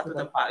dia pergi satu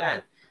tempat kan,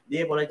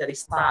 dia boleh jadi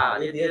star,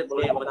 dia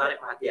boleh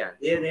menarik perhatian.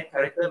 Dia punya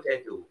karakter macam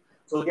tu.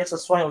 So dia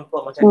sesuai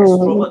untuk macam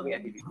extrovert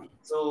punya activity.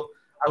 So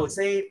I would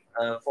say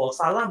for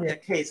Salam punya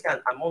case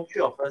kan, among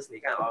three of us ni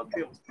kan, or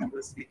three of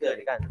the speaker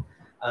ni kan,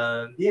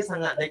 dia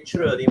sangat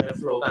natural di mana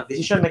flow kan.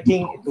 Decision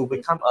making to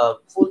become a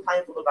full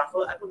time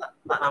photographer, aku tak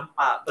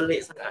nampak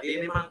pelik sangat.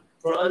 Dia memang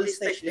from early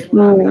stage dia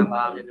pun ambil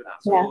gambar macam tu lah.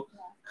 So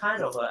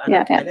kind of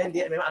and then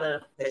dia memang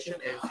ada passion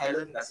and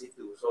talent kat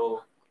situ.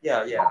 So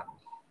yeah.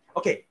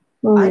 Okay.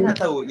 I nak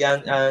tahu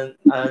yang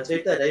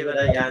cerita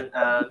daripada yang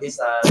Miss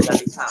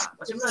Jalisa.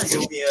 Macam mana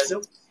you punya tu?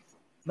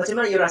 Macam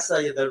mana you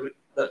rasa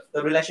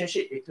the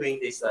relationship between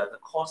this the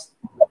course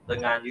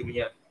dengan you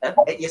punya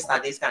 8 year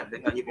studies kan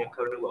dengan you punya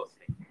career work?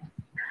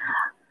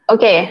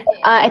 Okay,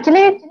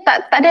 actually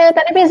tak ada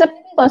beza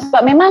pun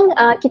sebab memang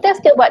kita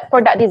still buat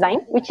product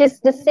design, which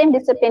is the same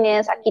discipline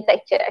as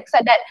architecture,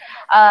 except that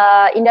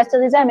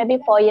industrial design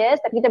maybe 4 years,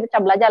 tapi kita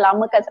macam belajar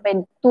lama kan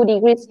sampai 2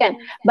 degrees kan.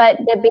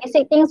 But the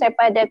basic things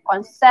daripada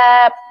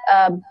konsep,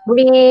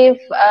 brief,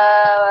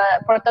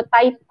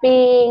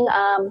 prototyping,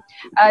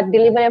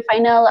 deliver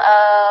final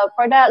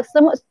product,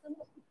 semua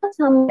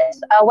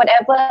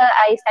whatever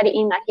I study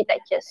in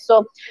architecture.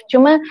 So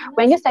cuma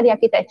when you study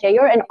architecture,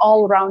 you're an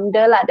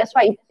all-rounder lah. That's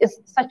why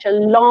it's such a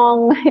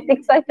long, it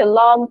takes such a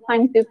long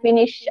time to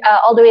finish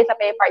all the way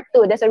sampai part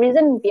 2. There's a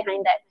reason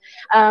behind that.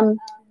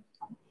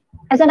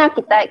 As an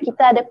architect,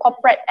 kita ada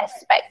corporate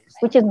aspect,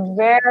 which is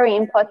very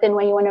important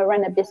when you want to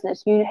run a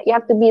business. You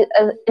have to be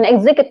an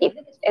executive.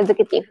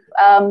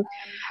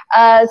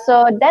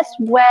 So that's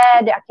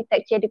where the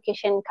architecture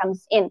education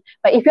comes in.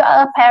 But if you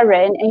are a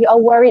parent and you are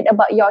worried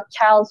about your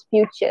child's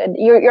future,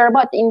 you're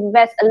about to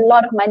invest a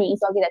lot of money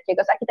into architecture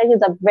because architecture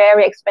is a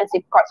very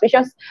expensive course, which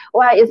is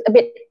why it's a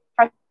bit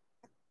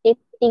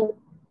frustrating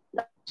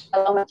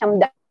kalau macam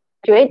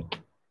graduate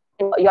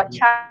your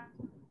child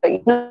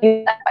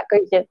you dapat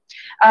kerja.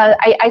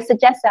 I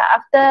suggest that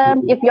after,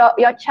 if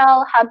your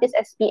child have this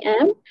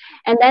SPM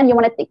and then you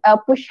want to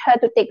push her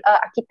to take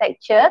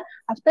architecture,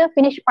 after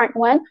finish part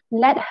 1,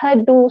 let her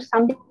do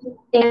something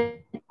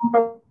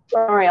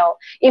entrepreneurial.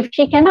 If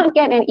she cannot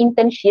get an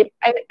internship,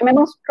 I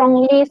memang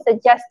strongly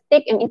suggest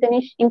take an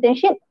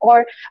internship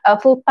or a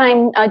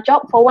full-time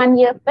job for 1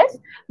 year first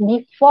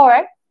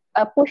before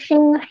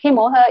pushing him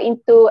or her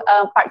into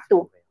part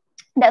 2.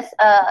 That's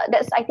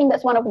I think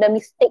that's one of the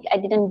mistake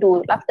I didn't do.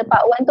 After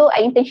part 1 tu,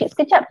 I internship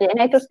sekejap je, and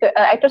I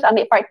terus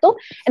ambil part 2,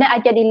 and then I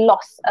jadi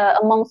lost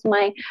amongst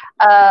my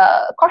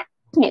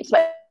classmates.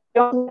 But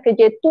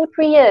kerja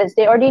 2-3 years,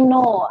 they already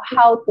know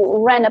how to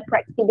run a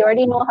practice, they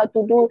already know how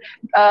to do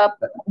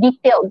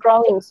detailed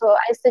drawing. So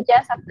I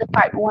suggest after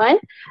part 1,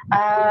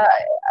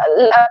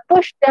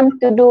 push them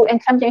to do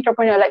and something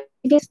entrepreneur, like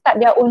maybe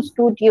start their own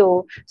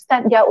studio,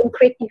 start their own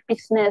creative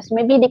business.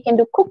 Maybe they can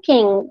do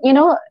cooking,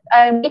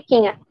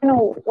 baking,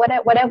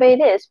 whatever it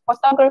is,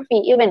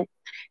 photography even.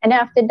 And then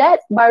after that,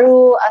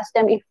 baru ask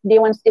them if they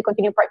want to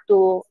continue part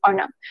 2 or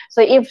not.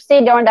 So if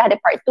say they want dah ada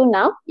part 2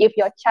 now, if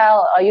your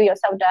child or you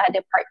yourself dah ada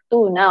part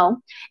 2 now,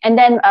 and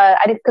then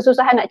ada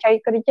kesusahan nak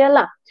cari kerja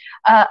lah,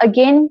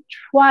 again,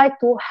 try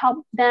to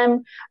help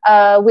them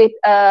with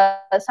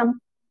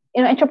some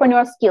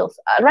entrepreneurial skills.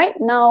 Right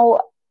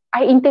now,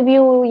 I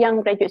interview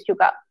young graduates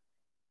juga.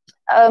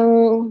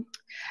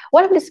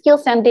 One of the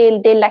skills and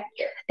they lack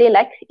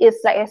is,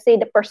 like I say,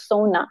 the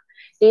persona.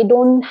 They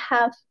don't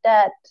have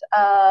that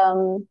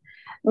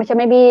macam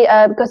maybe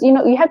because you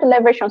have to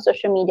leverage on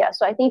social media.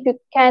 So I think if you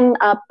can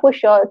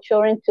push your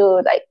children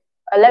to like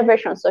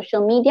leverage on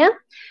social media,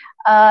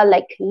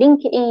 like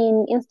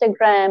LinkedIn,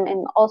 Instagram,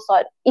 and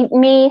also it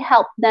may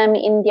help them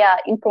in their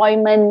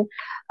employment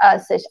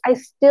search. I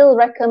still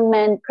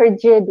recommend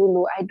kerja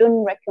dulu. I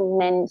don't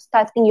recommend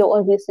starting your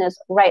own business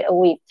right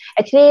away.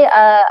 Actually,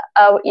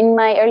 in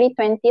my early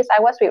 20s, I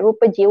was with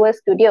Rupa Jiwa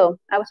Studio.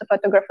 I was a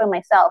photographer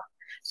myself.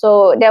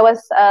 So there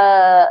was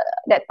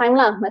that time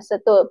lah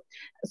masa tu,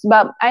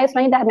 sebab I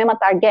sebenarnya dah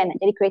memang target nak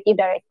jadi creative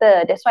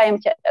director. That's why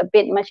I'm a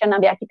bit macam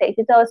nak ambil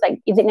architecture. So I was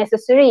like, is it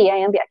necessary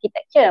I ambil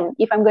architecture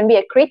if I'm going to be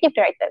a creative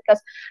director?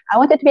 Because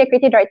I wanted to be a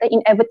creative director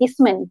in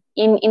advertisement,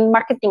 in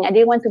marketing. I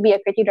didn't want to be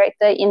a creative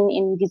director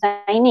in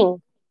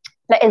designing,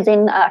 like as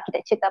in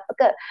architecture ke apa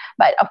ke.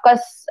 But of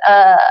course,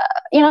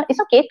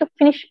 it's okay to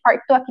finish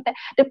part 2 architecture.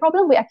 The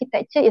problem with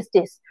architecture is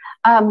this.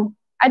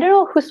 I don't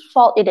know whose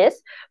fault it is,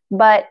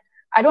 but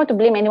I don't want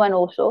to blame anyone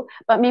also,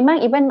 but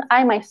memang even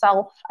I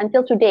myself,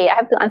 until today, I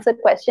have to answer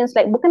questions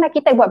like, bukan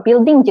architect buat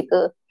building je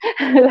ke?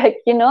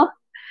 Like,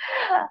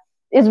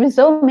 it's been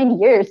so many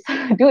years,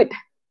 dude.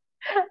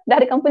 Dah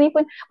ada company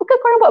pun, bukan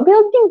korang buat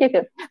building je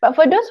ke? But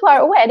for those who are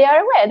aware, they are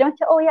aware. They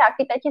macam, oh yeah,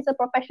 architecture is a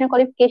professional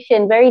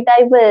qualification, very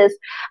diverse.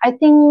 I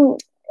think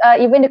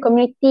even the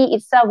community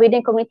itself,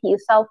 within community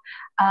itself,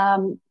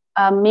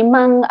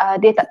 memang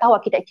dia tak tahu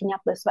architecture ni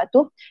apa. Sebab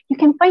tu, you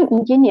can find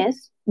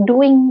engineers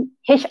doing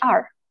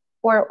HR,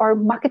 or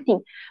marketing,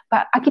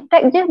 but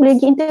architect je boleh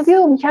pergi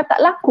interview macam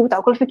tak laku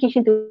tau qualification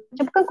tu.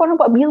 Macam bukan korang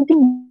buat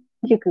building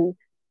je ke?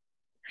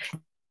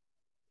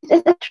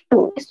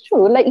 It's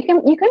true. Like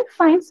you can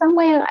find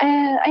somewhere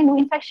I know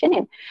in fashion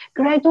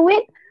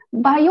graduate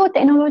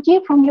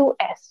biotechnology from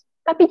US,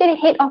 tapi jadi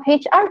head of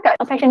HR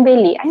kat Fashion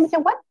Valley. I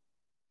macam what?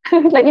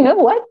 Like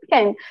what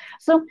kan?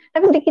 So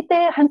tapi bila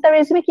kita hantar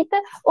resume kita,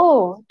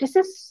 oh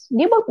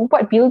dia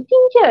buat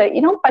building je,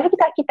 padahal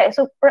kita architect.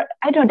 So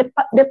I don't know,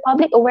 the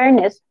public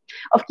awareness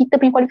of kita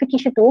punya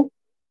qualification tu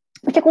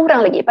macam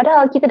kurang lagi.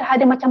 Padahal kita dah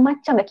ada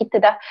macam-macam dah, kita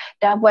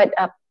dah buat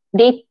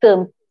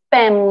data,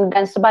 PAM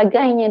dan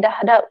sebagainya,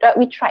 dah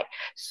we tried.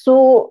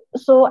 So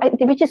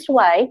which is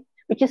why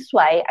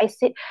I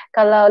said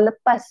kalau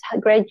lepas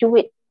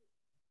graduate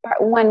part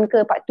 1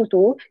 ke part 2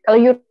 tu, kalau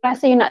you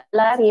rasa you nak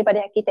lari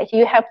pada architecture,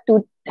 you have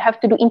to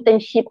do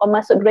internship or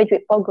masuk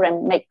graduate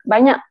program. Like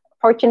banyak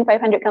Fortune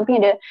 500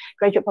 company ada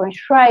graduate program.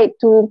 Try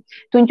to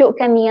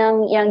tunjukkan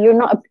yang you're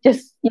not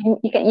just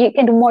you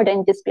can do more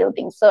than just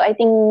building. So I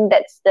think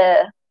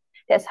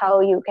that's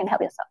how you can help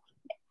yourself.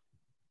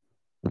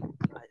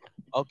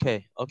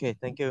 Okay,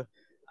 thank you.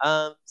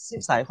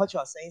 Seems like what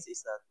you are saying is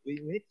that we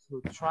need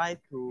to try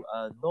to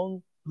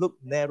don't look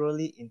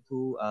narrowly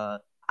into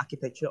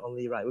architecture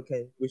only, right?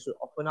 We should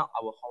open up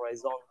our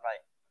horizon,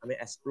 right? I mean,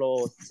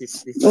 explore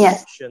different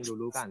option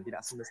dulu kan.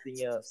 Tidak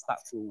semestinya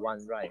start to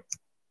one, right?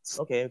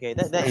 Okay.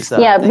 That is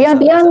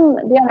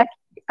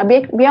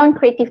beyond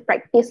creative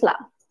practice lah.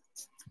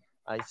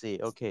 I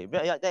see. Okay,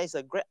 but yeah, that is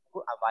a good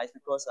advice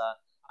because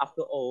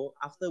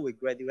after we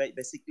graduate,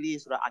 basically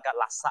sudah agak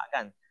lasak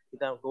kan.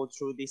 Kita go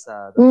through this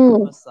the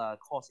first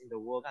course in the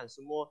world kan.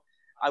 Semua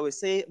I would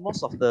say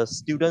most of the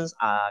students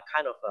are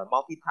kind of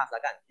multitask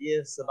kan.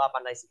 Dia serba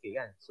pandai sikit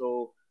kan.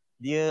 So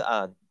dia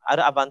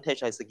ada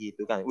advantage dari segi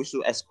itu kan. We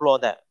should explore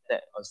that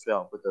as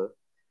well, betul.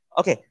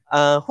 Okay,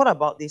 what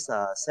about this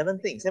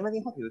 7 things? 7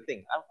 things, what do you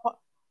think?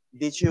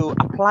 Did you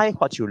apply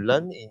what you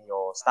learned in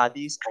your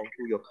studies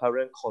onto your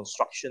current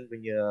construction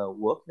when you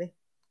work?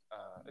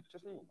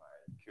 Actually, my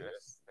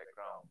QS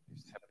background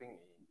is helping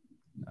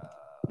in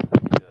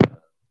the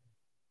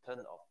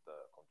pattern of the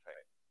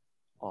contract.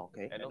 Oh,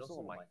 okay. And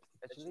also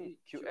actually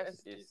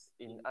QS is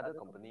in other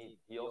company,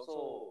 he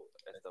also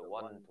is the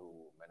one to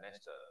manage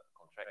the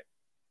contract.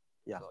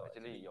 Yeah. So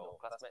actually your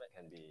classmate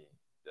can be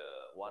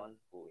the one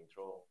who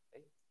intro,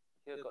 hey,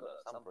 here got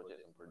some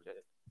project.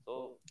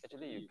 So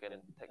actually you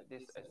can take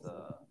this as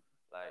a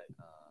like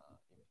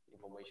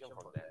information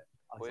from them.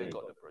 Where you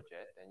got the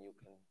project, then you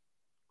can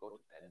go to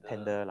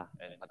tender lah.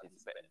 and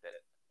participate in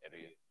that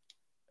area.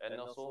 And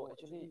also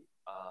actually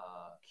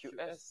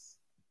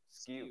QS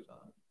skills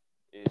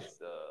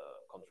is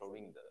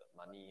controlling the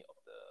money of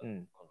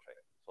the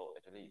contract. So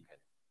actually you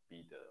can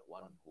be the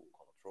one who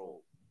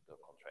control the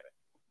contract.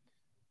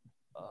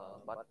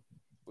 But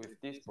with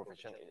this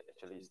profession, it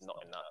actually is not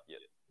enough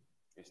yet.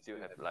 We still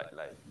have like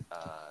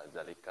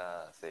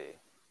Zalika say,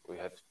 we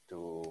have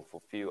to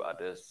fulfill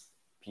others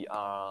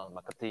PR,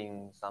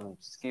 marketing, some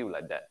skill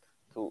like that.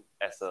 So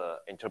as a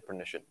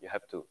entrepreneurship, you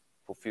have to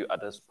fulfill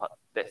others part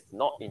that's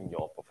not in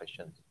your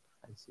profession.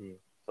 I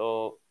see.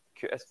 So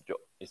QS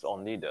job is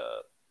only the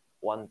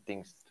one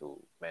things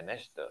to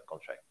manage the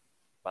contract,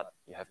 but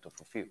you have to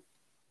fulfill,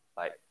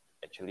 like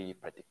actually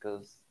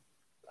practicals,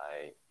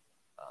 like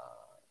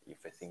you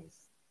facing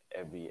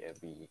every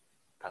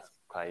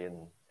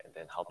client and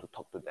then how to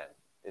talk to them.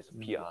 It's a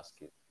PR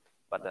skill,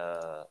 but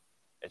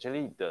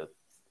actually the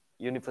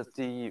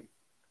university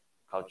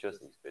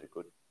cultures is very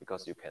good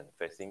because you can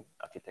facing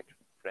architect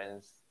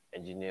friends,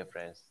 engineer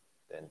friends,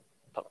 then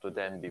talk to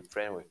them, be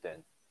friend with them,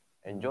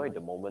 enjoy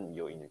the moment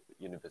you're in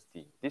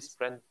university. This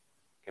friend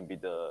can be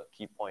the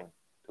key point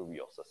to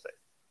your success.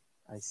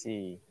 I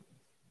see.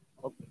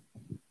 Okay.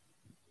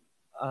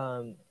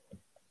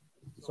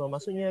 So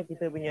maksudnya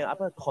kita punya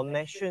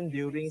connection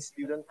during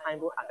student time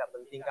pun agak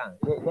penting kan.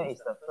 That is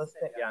the first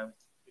step yang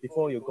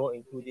before you go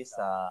into this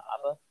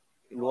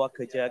luar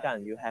kerja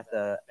kan, you have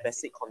the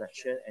basic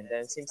connection, and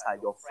then seems like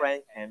your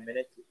friend can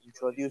manage to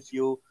introduce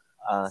you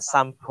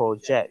some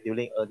project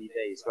during early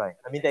days, right?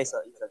 I mean it's a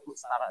good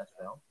start as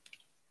well.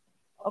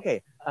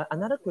 Okay,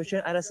 another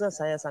question I rasa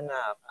saya sangat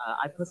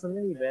I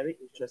personally very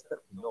interested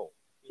to know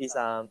is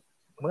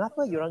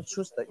mengapa you orang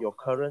choose your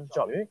current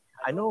job?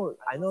 I know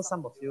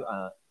some of you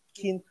are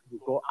keen to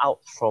go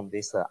out from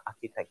this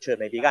architecture,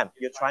 maybe kan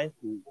you're trying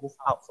to move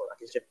out from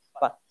architecture,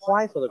 but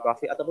why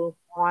photography ataupun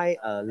why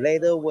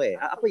leather wear?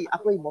 Apa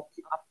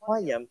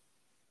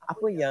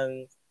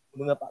yang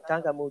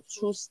menyebabkan kamu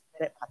choose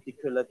that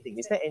particular thing?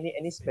 Is there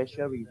any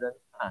special reason?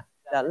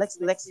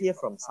 Let's hear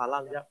from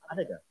Salam.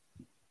 Ada ke?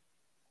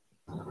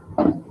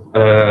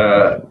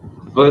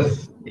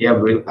 First,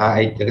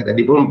 I cakap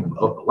tadi pun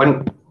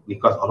one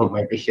because of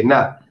my passion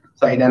lah.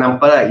 So I dah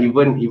nampak lah,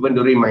 even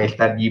during my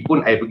study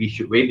pun I pergi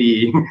shoot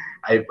wedding,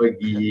 I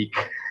pergi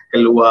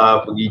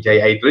keluar, pergi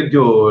jaya air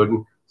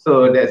terjun.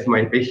 So that's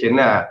my passion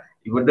lah.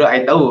 Even though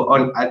I tahu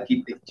on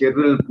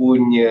architectural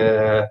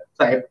punya,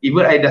 so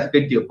even I dah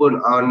kerja pun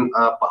on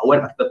part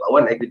 1, after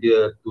part 1 I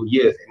kerja 2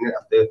 years, and then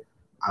after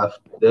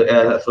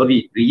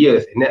 3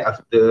 years, and then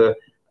after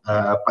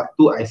part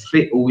 2 I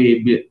straight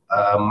away build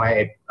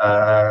my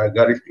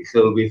garis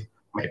pixel with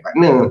my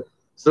partner.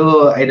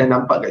 So I dah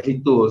nampak kat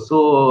situ. So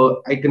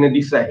I kena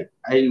decide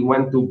I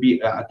want to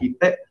be an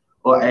architect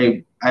or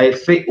I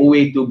straight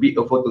away to be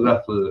a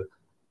photographer.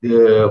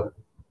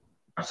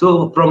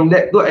 So from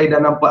that tu I dah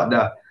nampak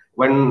dah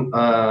one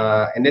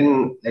and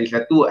then lagi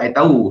satu I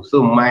tahu.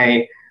 So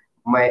my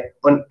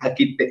own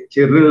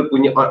architectural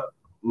punya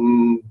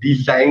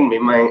design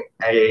memang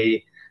I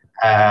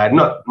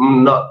not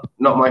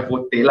my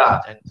forte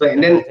lah. So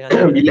and then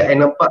bila I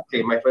nampak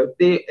my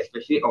forte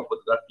especially on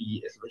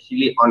photography,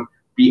 especially on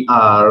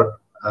PR,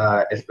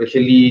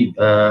 especially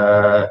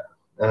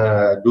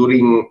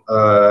during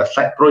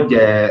side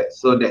project.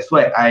 So that's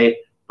why I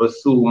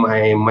pursue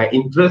my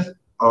interest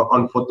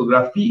on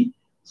photography.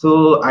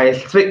 So I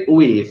straight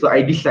away, so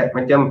I decide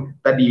macam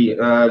tadi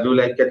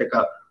Zulai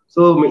cakap.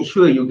 So make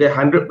sure you get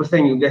 100%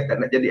 you guys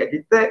tak nak jadi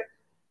architect.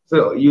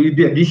 So you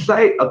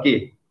decide,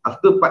 okay,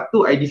 after part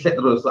 2 I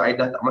decide terus. So I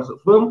dah tak masuk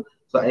firm.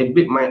 So I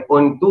build my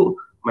own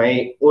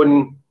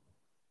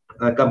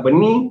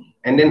company,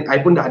 and then I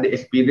pun dah ada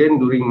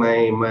experience during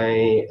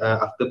my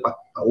after part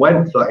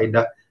 1. So I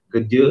dah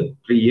kerja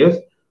 3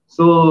 years.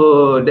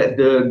 So that's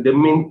the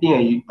main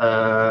thing.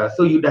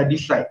 So you dah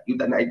decide you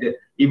tak nak ada,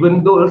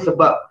 even though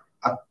sebab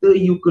after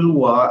you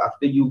keluar,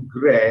 after you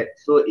grad,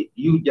 so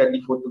you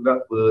jadi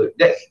photographer,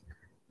 that's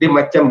dia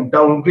macam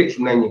downgrade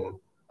sebenarnya.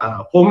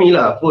 For me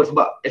lah,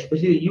 sebab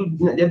especially you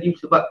nak jadi,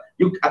 sebab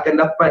you akan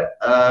dapat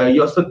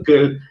your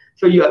circle.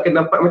 So you akan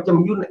dapat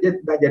macam you nak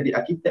dah jadi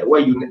architect,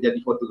 why you nak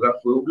jadi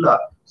photographer pula.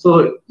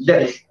 So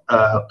that is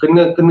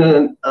kena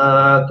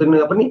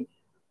apa ni,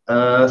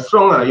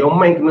 strong lah, your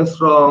mind kena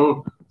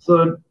strong.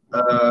 So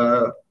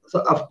so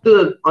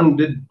after on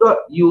the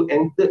dot you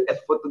enter as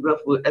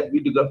photographer, as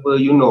videographer,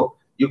 you know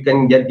you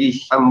can jadi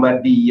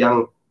somebody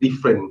yang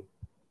different.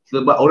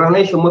 Sebab orang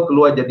lain semua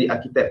keluar jadi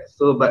architect,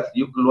 so but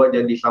you keluar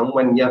jadi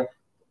someone yang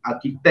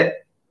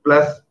architect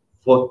plus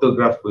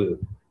photographer.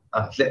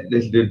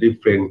 That's the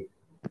difference.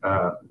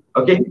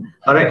 Okay,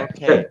 alright.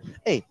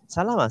 Okay.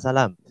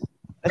 Salam.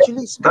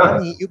 Actually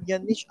sekarang ni you punya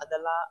niche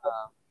adalah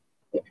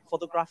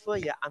fotografer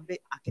yang ambil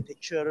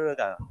architecture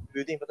kan,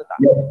 building, betul tak?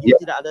 You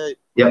tidak ada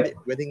ambil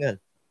wedding kan?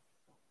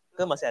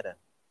 Ke masih ada?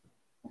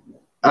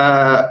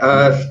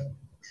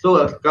 So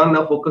sekarang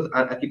dah fokus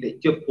on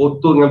architecture,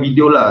 foto dengan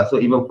video lah. So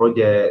even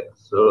project.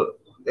 So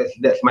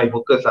that's my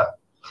focus lah.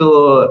 So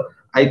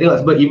I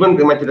tengok sebab even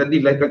macam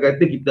tadi like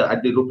kata kita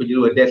ada rupa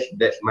jiwa,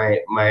 that's my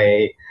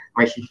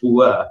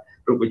sifu lah,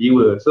 rupa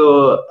jiwa.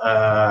 So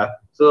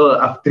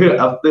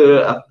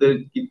after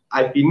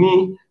I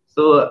finish,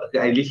 so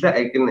I decide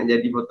I kena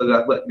jadi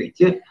fotografer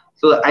architecture.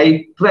 So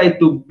I try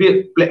to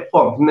build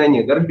platform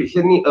sebenarnya. Graphic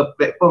fiction ni a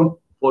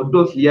platform for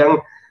those yang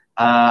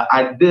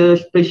ada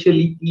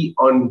speciality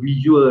on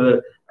visual.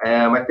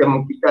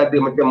 Macam kita ada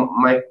macam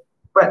my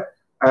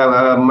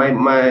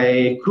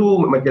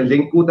crew macam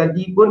Zenko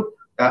tadi pun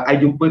I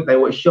jumpa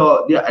Thai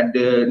workshop, dia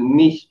ada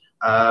niche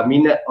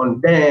minat on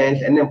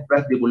dance, and then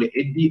plus dia boleh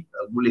edit,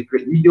 boleh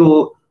create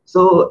video.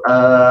 So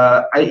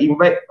I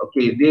invite,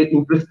 okay, dia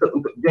interested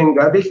untuk join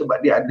Garis sebab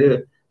dia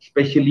ada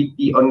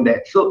speciality on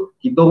that. So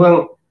kita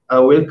orang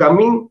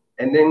welcoming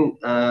and then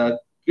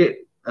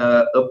create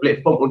a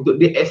platform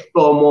untuk dia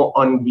explore more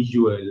on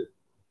visual.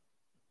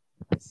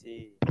 I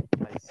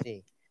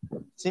see.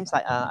 Seems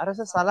like I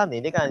rasa Salam ni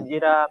dia kan dia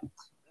dah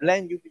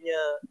blend you punya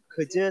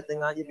kerja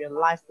dengan you punya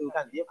life tu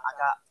kan, dia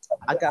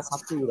agak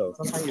satu tau.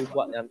 Sometimes you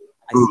buat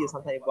I see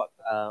sometimes you buat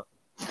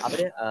apa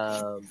dia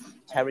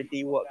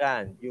charity work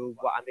kan, you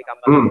buat ambil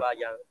gambar-gambar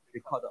yang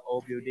record the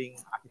old building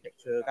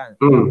architecture kan,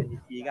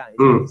 community kan,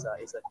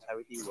 it's a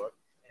charity work.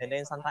 And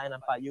then sometimes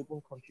nampak you pun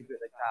contribute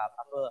dekat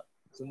apa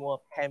semua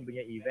PAM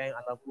punya event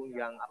ataupun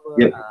yang apa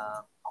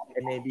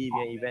NAB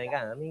punya event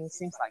kan. I mean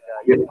seems like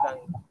you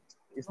kan,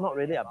 it's not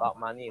really about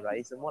money,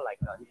 right? It's more like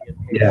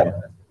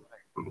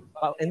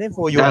and then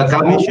for your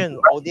information,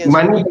 audience,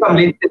 money come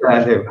later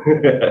lah.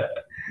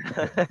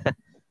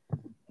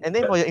 And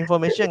then for your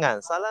information kan,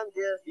 Salam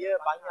dia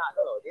banyak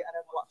tau, dia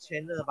ada buat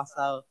channel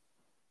pasal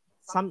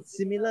some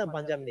similar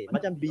macam ni,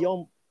 macam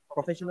beyond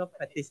professional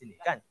practice ni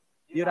kan.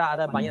 Dia dah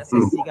ada banyak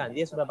sesi kan,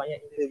 dia sudah banyak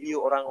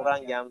interview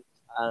orang-orang yang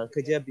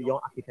kerja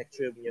beyond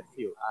architecture punya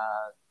field.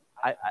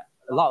 A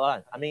lot kan.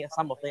 I mean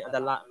some of them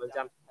adalah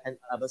macam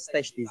a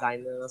stage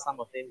designer, some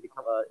of them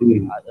become a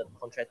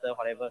contractor,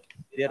 whatever.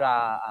 Dia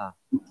dah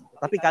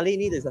tapi kali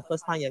ni this is the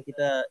first time yang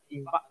kita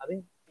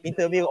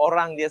interview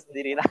orang dia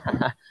sendiri lah.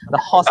 The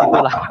host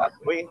itulah.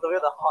 We interview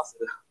the host.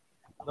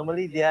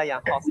 Normally dia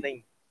yang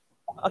hosting.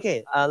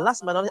 Okay,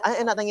 last but not least,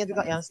 I nak tanya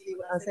juga yang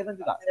Seven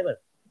juga. Seven,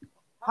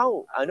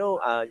 how I know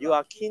you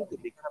are keen to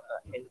become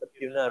an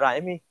entrepreneur, right?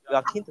 I mean you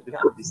are keen to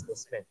become a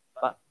businessman,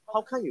 but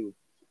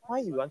why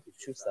you want to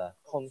choose a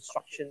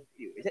construction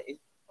field? Is it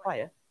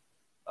why?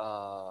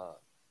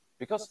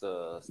 Because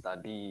our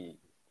study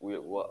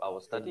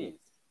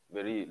is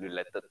very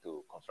related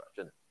to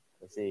construction.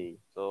 I see.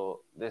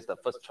 So this is the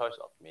first choice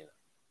of me.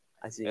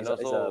 I see. And so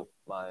also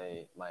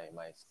my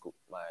school,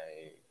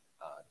 my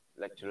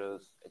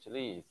lecturers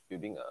actually is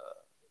building a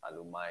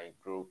alumni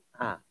group.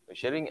 We're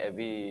sharing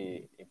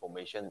every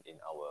information in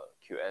our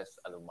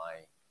QS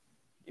alumni.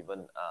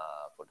 Even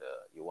for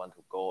you want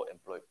to go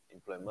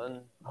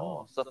employment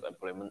or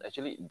self-employment.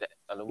 Actually, that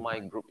alumni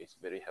group is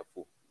very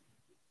helpful.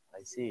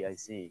 I see.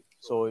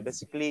 So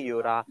basically, you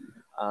are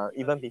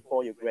even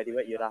before you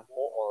graduate, you are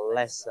more or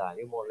less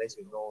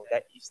you know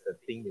that is the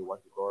thing you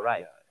want to go,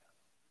 right?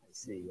 I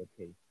see.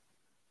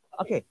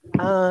 Okay.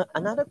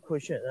 Another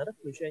question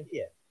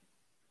here.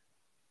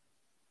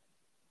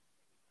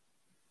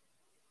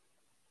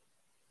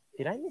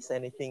 Did I miss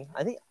anything?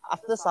 I think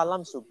after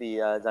Salam should be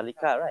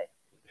Zalika, right?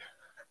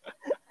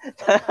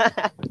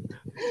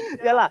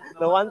 Yalah,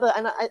 no wonder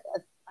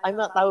I'm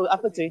not tahu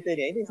apa cerita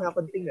dia. Ini sangat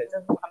penting deh.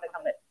 Jangan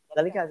come back.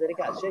 Zalika,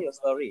 share your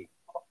story.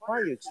 Why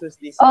you choose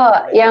this?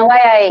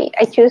 Why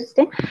I choose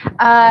it.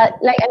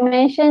 Like I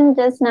mentioned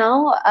just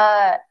now,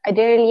 I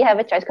didn't really have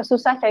a choice. Because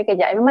susah cari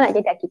kerja. I memang nak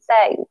jadi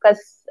arkitek.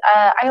 Because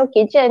I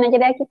okay je nak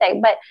jadi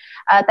arkitek. But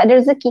tak ada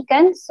rezeki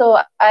kan.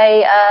 So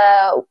I,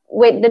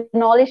 with the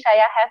knowledge I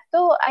have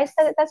tu, I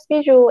started as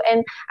visual.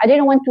 And I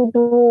didn't want to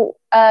do,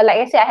 like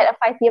I said, I had a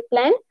 5-year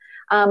plan.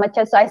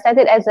 So I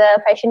started as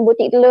a fashion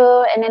boutique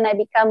dulu. And then I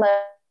become a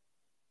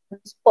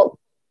spoke.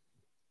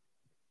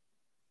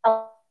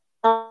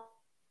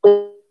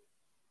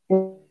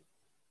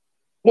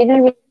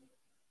 Didn't really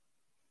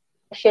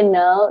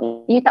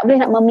professional. You tak boleh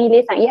nak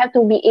memilih sangat. You have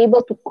to be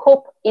able to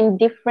cope in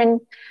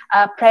different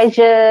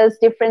pressures,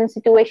 different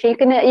situation.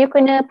 You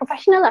kena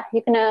professional lah.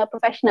 You kena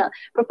professional.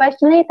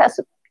 Professionally tak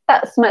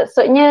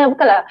maksudnya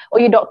bukanlah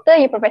you doctor,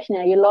 you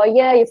professional, you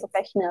lawyer, you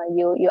professional,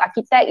 you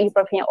architect, you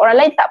professional.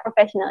 Orang lain tak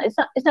professional. It's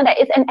not that.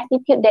 It's an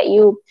attitude that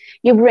you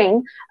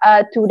bring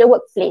to the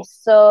workplace.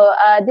 So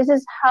this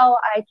is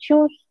how I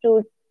choose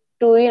to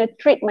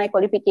treat my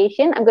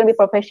qualification. I'm going to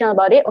be professional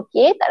about it.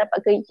 Okay, tak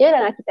dapat kerja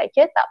dalam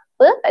architecture, tak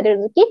apa, tak ada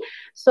rezeki.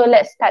 So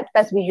let's start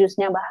tas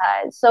visualsnya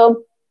bahas.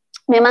 So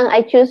memang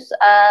I choose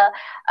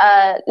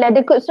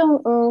leather goods tu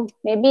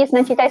maybe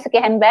senang cerita I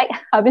suka handbag.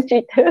 Habis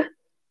cerita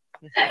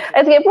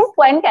I suka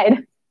perempuan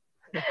kan.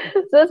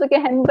 So suka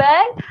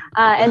handbag,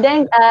 and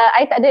then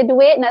I tak ada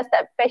duit nak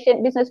start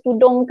fashion business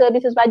tudung ke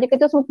business baju ke,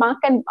 tu semua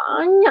makan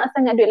banyak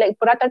sangat duit, like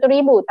beratus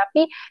ribu.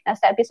 Tapi nak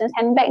start business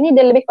handbag ni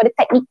dia lebih pada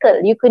technical,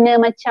 you kena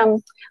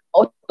macam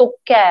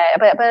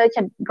AutoCAD, apa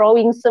macam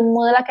drawing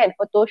semua lah kan,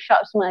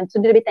 Photoshop semua, so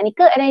dia lebih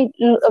technical, and then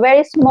a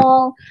very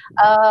small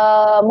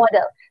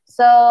model.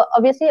 So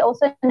obviously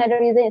also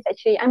another reason is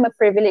actually I'm a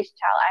privileged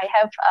child. I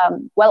have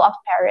well-off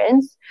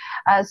parents,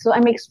 so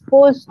I'm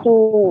exposed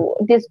to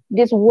this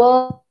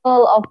world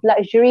of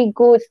luxury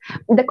goods.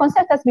 The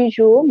concept tas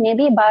biju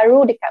maybe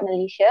baru dekat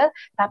Malaysia,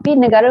 tapi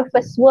negara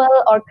first world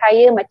or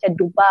kaya macam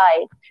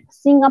Dubai,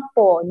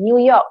 Singapore, New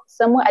York,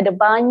 semua ada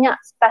banyak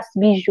tas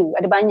biju,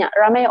 ada banyak.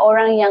 Ramai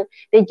orang yang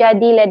dia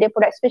jadi leather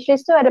product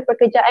specialist tu ada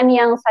pekerjaan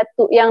yang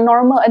satu yang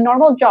normal, a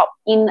normal job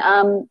in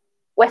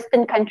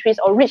Western countries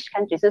or rich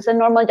countries. It's a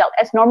normal job,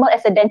 as normal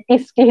as a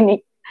dentist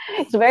clinic.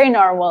 It's very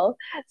normal.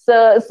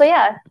 So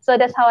yeah, so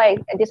that's how I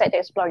decided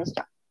to explore this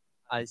job.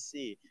 I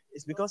see.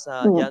 It's because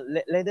yang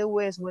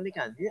leatherware semua ni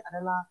kan, dia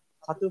adalah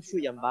satu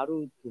shoot yang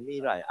baru to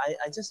me, right?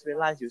 I just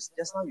realized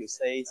just now you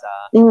say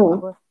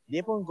apa,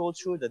 dia pun go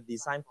through the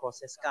design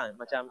process kan,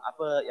 macam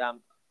apa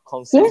yang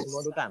konsep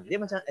semua tu kan.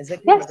 Dia macam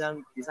exactly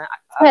macam design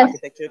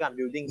architecture kan,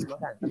 building semua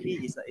kan.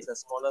 Tapi it's a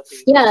smaller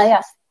thing. Yeah.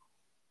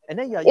 And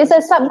then it's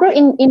a subgroup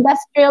in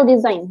industrial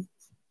design.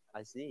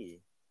 I see.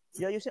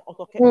 You're using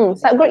AutoCAD.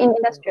 Subgroup in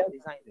industrial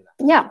design.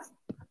 Yeah.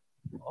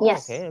 Oh,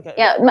 yes. Okay.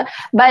 Yeah.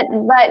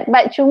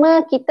 But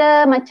cuma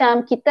kita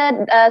macam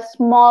kita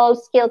small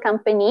scale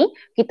company.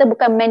 Kita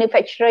bukan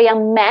manufacturer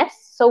yang mass.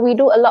 So we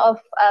do a lot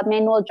of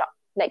manual job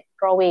like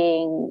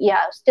drawing.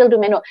 Yeah, still do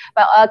manual.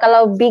 But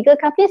kalau bigger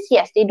companies,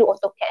 yes, they do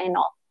AutoCAD and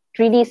all.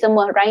 3D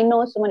semua,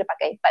 Rhino semua dia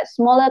pakai. But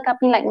smaller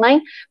company like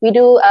mine, we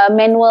do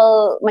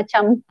manual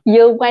macam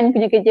year one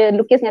punya kerja,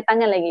 lukis dengan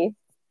tangan lagi.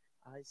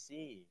 I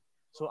see.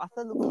 So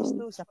after lukis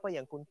tu, siapa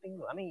yang gunting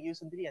tu? I mean, you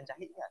sendiri yang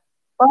jahit kan?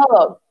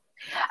 Oh,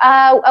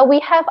 we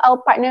have our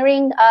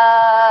partnering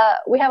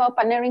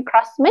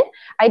craftsmen.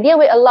 I deal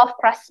with a lot of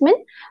craftsmen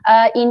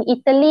in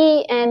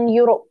Italy and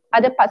Europe,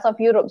 other parts of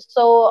Europe.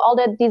 So all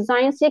the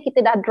designs here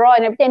kita dah draw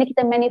and everything, and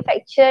kita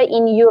manufacture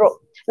in Europe.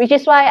 Which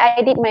is why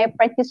I did my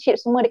apprenticeship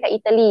semua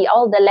dekat Italy.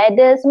 All the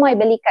leather semua I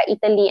beli kat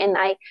Italy, and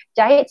I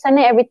jahit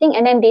sana everything,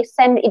 and then they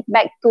send it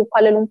back to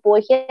Kuala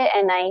Lumpur here,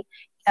 and I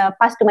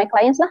pass to my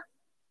clients lah.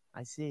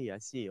 I see.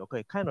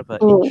 Okay, kind of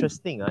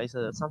interesting. It's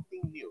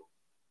something new.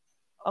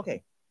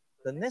 Okay,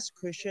 the next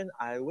question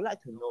I would like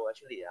to know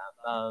actually,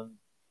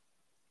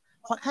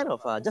 what kind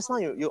of just now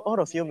you all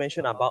of you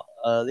mentioned about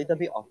a little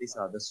bit of this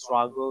the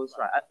struggles,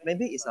 right?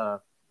 Maybe it's a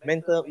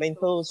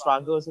mental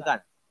struggles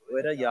kan,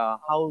 whether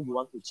how you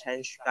want to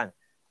change kan.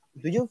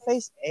 Do you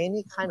face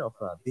any kind of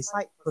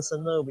beside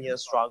personal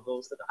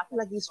struggles? I feel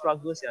like these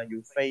struggles yang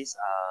you face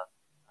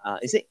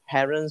is it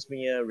parents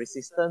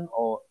resistant,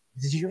 or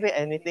did you face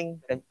anything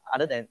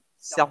other than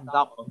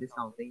self-doubt or this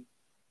kind of thing?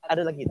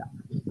 Ada lagi tak?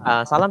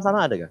 Salam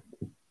sana ada ke?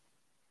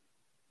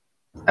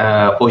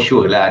 For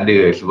sure lah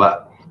ada,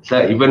 sebab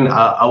even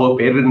our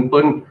parent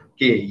pun,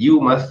 okay,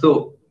 you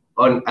masuk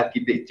on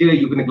architecture,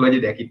 you kena keluar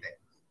jadi architect.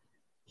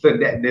 So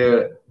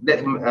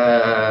that's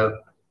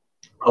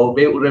our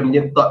parent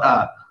punya thought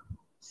lah.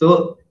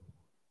 So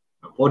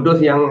for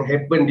those yang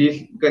happen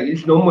this,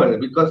 it's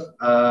normal because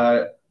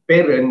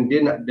parent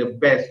dia nak the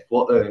best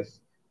for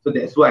us. So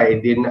that's why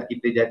dia nak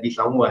kita jadi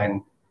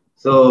someone.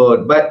 So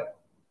but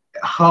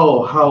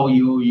how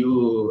you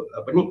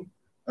apa ni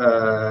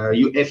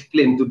you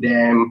explain to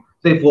them.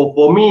 So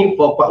for me,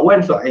 for part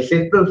 1, so I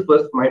settle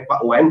first my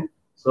part 1.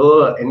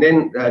 So and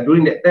then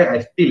during that time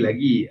I still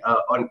lagi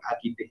on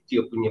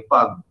architecture punya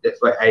path. That's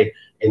why I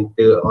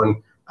enter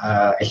on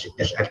as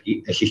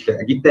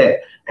assistant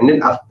architect. And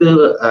then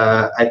after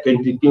I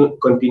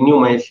continue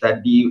my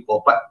study for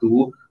part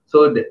 2.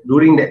 So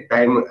during that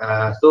time,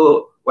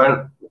 so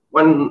one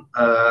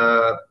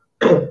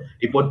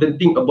important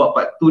thing about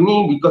part 2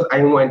 ni, because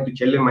I want to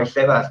challenge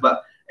myself lah, sebab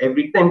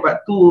every time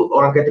part 2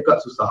 orang kata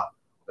cakap susah.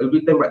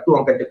 Every time part 2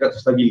 orang kata cakap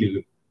susah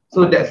gila.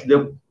 So that's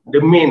the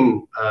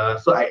main,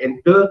 so I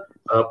enter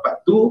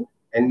part 2,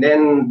 and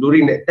then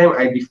during that time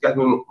I discuss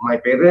with my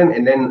parent,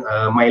 and then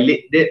my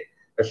late dad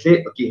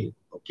said, okay,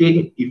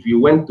 if you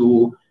want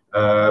to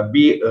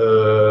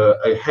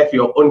have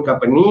your own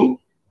company,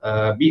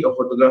 be a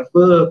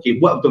photographer, okay,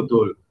 buat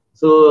betul-betul.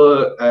 So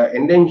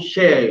and then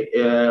share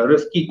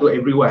rezeki to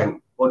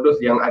everyone, for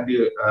those yang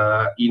ada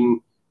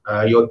in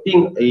your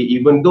team,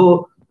 even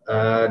though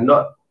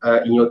not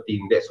in your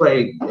team. That's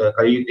why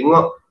kalau you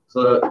tengok,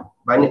 so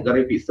banyak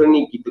graphic design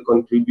ni kita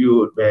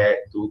contribute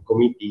back to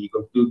community,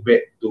 contribute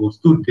back to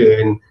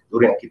student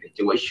during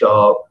architecture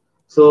workshop.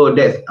 So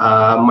that's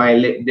my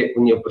late dad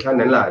punya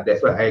pesanan lah.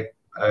 That's why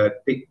I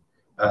take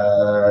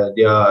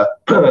dia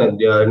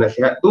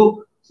nasihat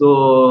tu.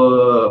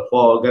 So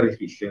for garis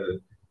besar,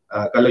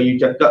 kalau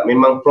you cakap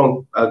memang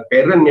from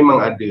parent,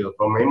 memang ada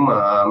from my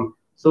mom.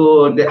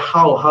 So that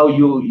how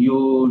you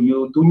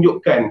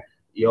tunjukkan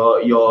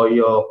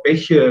your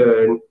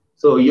passion.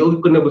 So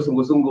you kena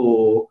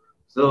bersungguh-sungguh.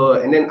 So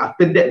and then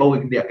after that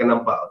baru dia akan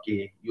nampak,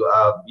 okay, you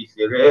are be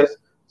serious.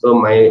 So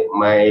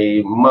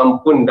my mum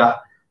pun dah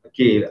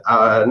okay,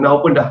 now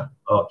pun dah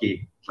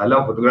okay,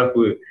 Salam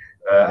fotografer,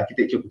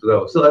 architecture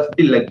fotografer. So I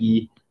still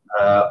lagi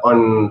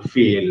on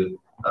field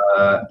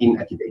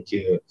in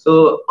architecture.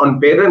 So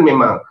on parent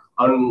memang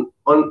on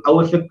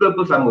our circle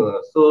pun sama.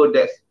 So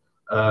that's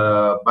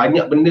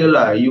banyak benda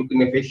lah you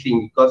kena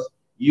facing because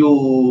you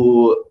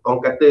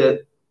orang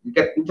kata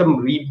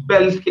macam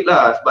rebel sikit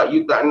lah sebab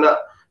you tak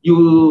nak,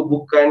 you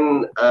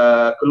bukan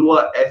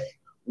keluar as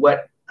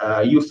what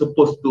you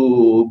supposed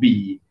to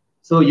be.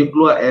 So you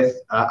keluar as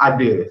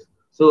others.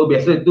 So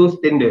biasa tu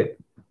standard.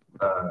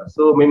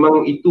 So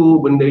memang itu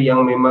benda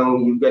yang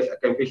memang you guys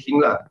akan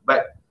facing lah.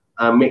 But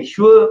make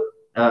sure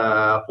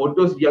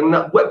photos yang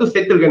nak buat tu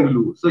settlekan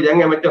dulu. So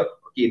jangan macam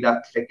okay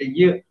dah second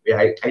year,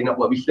 I nak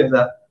buat business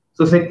lah.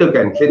 So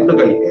settlekan.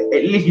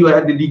 At least you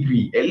have the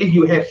degree. At least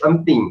you have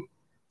something.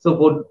 So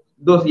for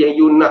those yang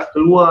you nak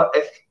keluar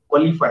as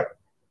qualified.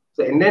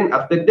 So and then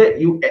after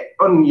that you add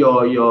on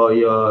your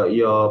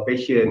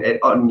passion, add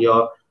on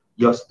your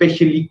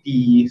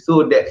speciality,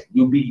 so that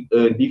you be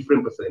a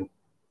different person.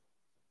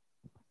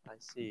 I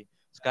see.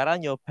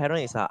 Sekarang your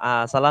parent is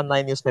Salam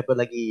 9 newspaper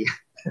lagi.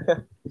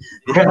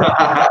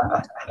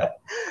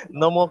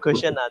 No more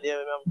question lah. Dia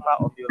memang proud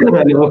of you.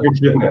 No more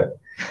question lah.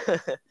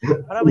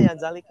 What about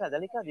yang Zalika?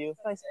 Zalika, do you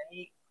face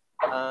any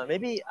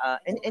maybe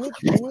any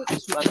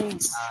issue? I mean,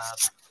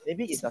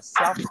 maybe it's a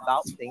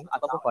self-doubt thing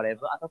ataupun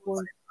whatever,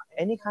 ataupun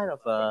any kind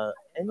of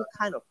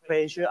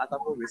pressure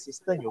ataupun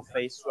resistance you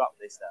face throughout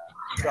this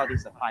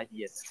 5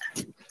 years.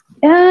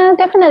 Yeah,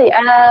 definitely.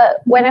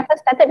 When I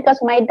first started,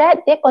 because my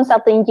dad, dia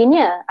consultant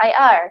engineer,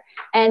 IR,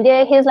 and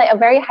he's like a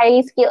very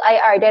highly skilled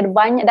IR. Dia ada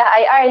banyak dah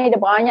IR ni,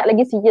 dia banyak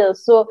lagi skill.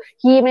 So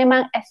he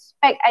memang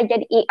expect I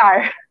jadi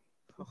AR.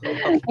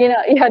 You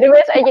know, yeah, the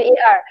rest I jadi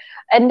AR.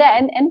 And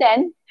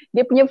then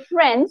dia punya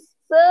friends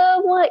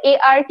semua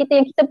AR kita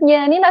yang kita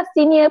punya ni lah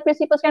senior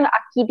principal sekarang,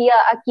 dia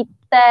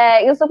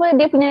arkitek, semua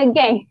dia punya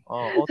gang.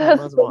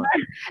 Semua.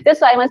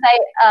 That's why masa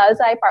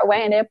saya part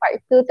 1 and then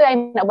part 2 tu I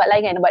nak buat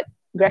lain kan, nak buat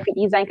graphic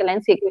design ke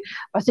landscape.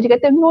 Lepas tu dia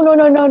kata no.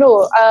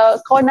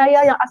 Kawan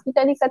Naya yang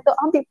arkitek ni kata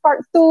ambil part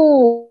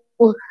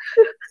 2.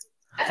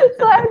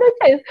 So I have no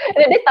choice.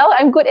 And dia tahu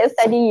I'm good at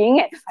studying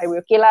kan. I will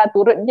okay lah,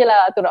 turut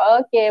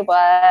okay,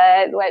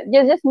 but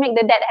just make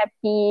the dad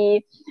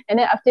happy.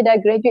 And then after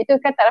dah graduate tu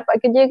kan tak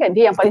dapat kerja kan,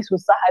 dia yang paling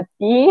susah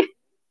hati.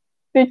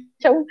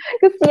 Macam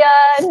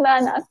kesian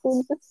lah anak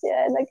aku,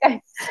 kesian lah kan.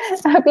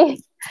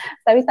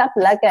 Tapi tak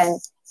apalah kan.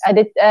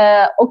 Ada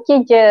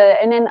okay je.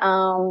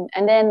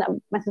 And then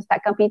masa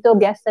start company tu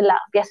biasalah.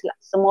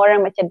 Semua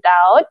orang macam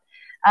doubt,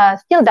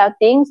 still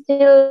doubting,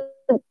 still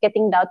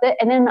getting doubted.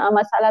 And then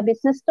masalah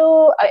business tu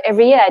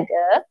every year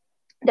ada.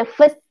 The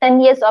first 10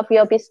 years of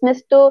your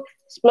business tu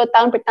 10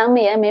 tahun pertama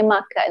ya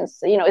memang akan,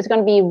 you know, it's going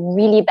to be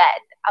really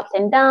bad, ups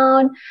and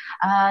down,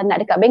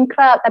 nak dekat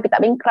bankrupt tapi tak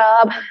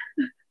bankrupt.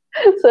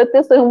 So itu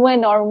semua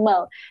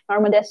normal.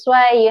 That's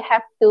why you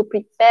have to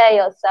prepare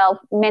yourself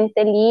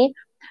mentally,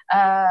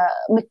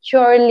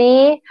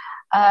 maturely,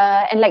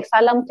 and like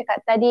Salam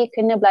cakap tadi,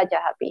 kena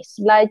belajar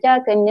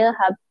kena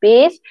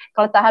habis.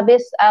 Kalau tak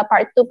habis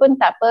part 2 pun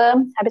tak apa,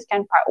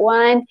 habiskan part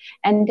 1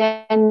 and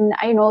then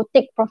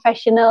take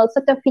professional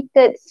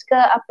certificates ke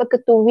apa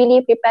ke to really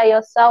prepare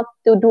yourself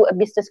to do a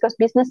business, because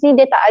business ni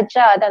dia tak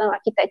ajar dalam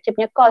architecture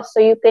punya course. So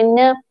you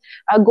kena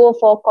go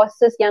for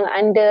courses yang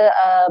under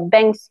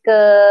banks ke,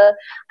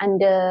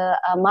 under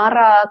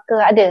Mara ke,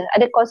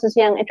 ada courses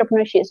yang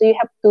entrepreneurship, so you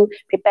have to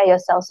prepare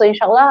yourself. So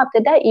insyaAllah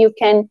after that you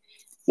can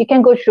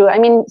go through. I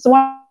mean,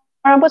 semua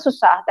orang pun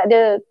susah. Tak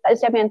ada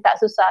siapa yang tak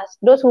susah.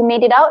 Those who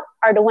made it out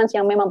are the ones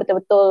yang memang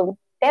betul-betul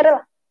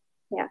terror lah.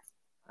 Yeah.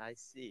 I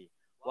see.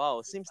 Wow,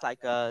 seems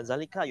like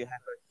Zalika, you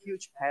have a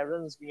huge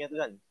parents punya tu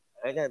kan.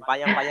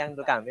 Bayang-bayang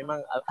tu kan.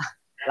 Memang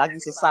lagi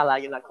susah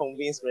lagi nak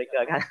convince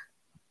mereka kan.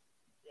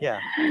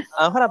 Yeah.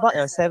 What about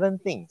yang 17?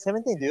 17,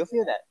 do you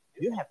feel that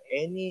you have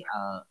any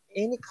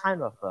kind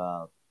of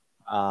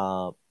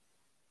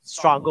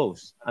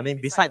struggles? I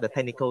mean, beside the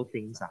technical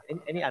things,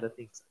 any other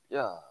things?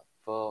 Yeah,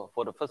 for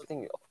the first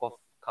thing, of course,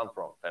 come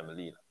from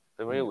family.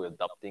 Family will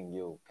adopting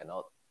you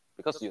cannot,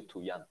 because you're too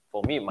young.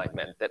 For me, my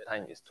that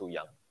time is too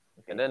young.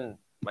 Okay. And then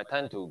my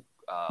time to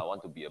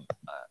want to be a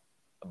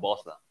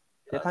boss lah.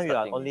 That time you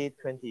are only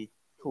 22.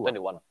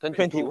 21,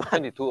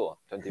 or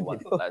 21,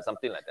 like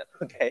something like that.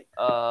 Okay.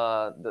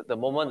 The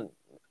moment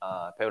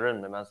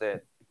parent memang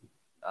said,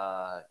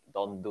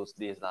 don't do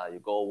this lah,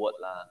 you go work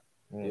lah.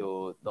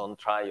 You don't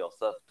try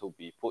yourself to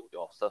put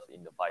yourself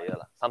in the fire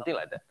lah, something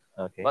like that.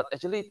 Okay. But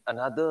actually,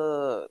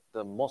 the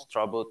most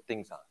trouble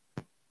things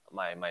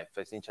my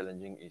facing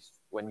challenging is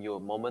when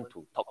your moment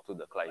to talk to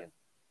the client.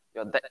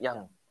 You're that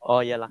young.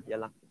 Oh yeah lah.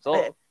 So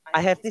I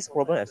have this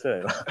problem as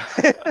well.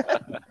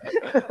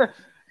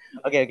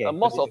 Okay.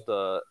 Most of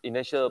the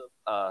initial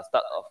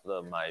start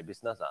of my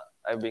business,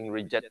 I've been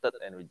rejected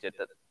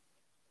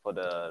for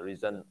the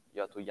reason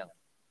you're too young.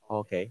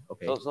 Okay.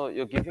 So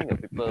you're giving the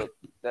people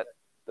that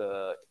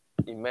the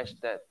image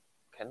that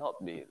cannot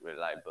be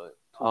reliable.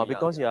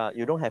 Because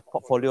you don't have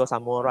portfolio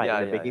somewhere,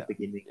 right? In the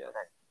beginning. Yeah.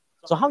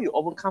 So how you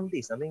overcome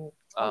this? I mean,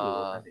 how you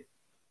overcome it?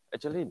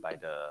 Actually, by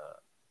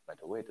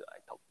the way that I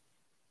talk,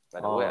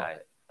 by the way I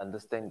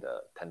understand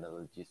the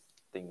technologies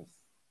things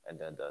and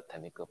then the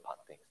technical part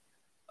things.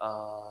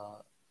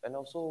 And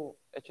also,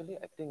 actually,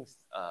 I think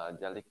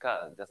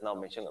Jalika just now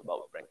mentioned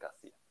about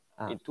bankruptcy.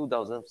 In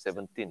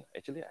 2017,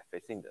 actually, I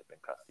facing the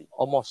bankruptcy.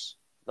 Almost.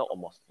 Not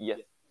almost. Yes.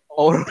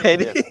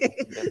 Already. Yes.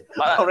 Yes.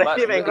 But,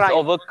 Already but it's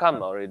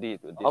overcome already.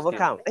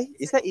 Overcome.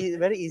 Is that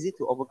very easy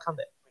to overcome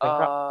that?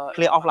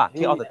 Clear off lah.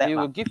 Clear off the debt. He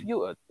will give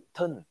you a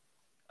turn.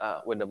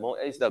 When the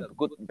it's the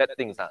good bad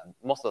things.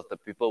 Most of the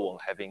people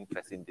won't having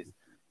facing this.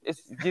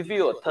 It's give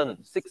you a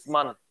turn 6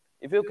 months.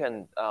 If you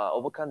can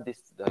overcome this,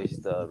 is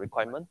the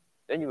requirement,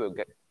 then you will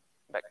get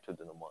back to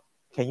the normal.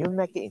 Can you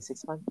make it in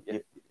 6 months?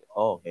 Yes.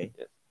 Oh, okay.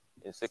 Yes.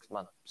 In 6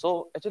 months.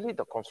 So actually,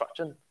 the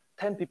construction,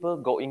 10 people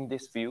go in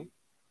this field.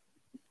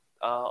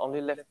 Only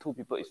left 2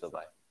 people is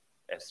survive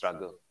and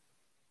struggle.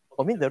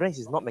 I mean, the rest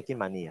is not making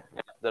money.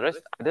 Yeah. The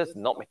rest either is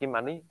not making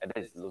money, and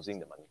is losing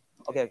the money.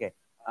 Okay.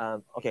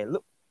 Okay.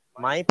 Look,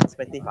 my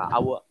perspective,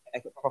 our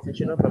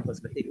professional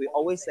perspective, we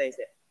always say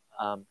that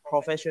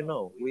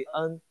professional, we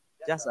earn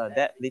just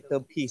that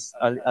little piece,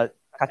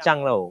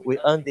 kacang low. We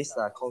earn this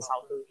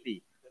consultant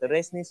fee. The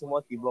rest needs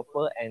more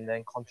developer and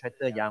then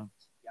contractor yang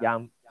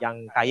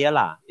kaya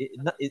lah.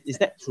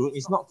 Is that true?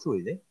 It's not true,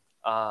 is it?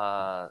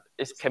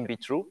 It can be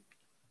true,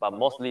 but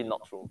mostly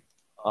not true.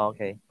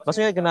 Okay.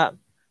 Maksudnya kena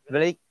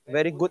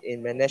very good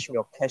in manage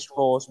your cash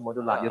flows,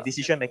 modular, your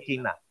decision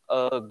making lah.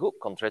 A good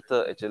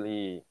contractor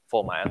actually,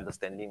 for my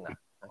understanding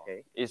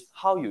okay, is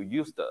how you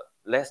use the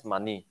less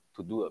money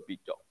to do a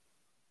big job.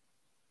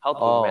 How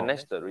to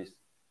manage the risk.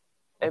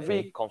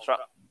 Every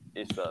construct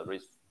is a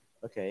risk.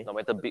 Okay. No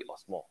matter big or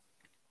small.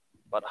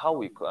 But how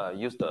we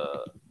use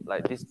the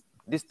like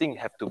this thing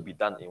have to be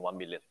done in 1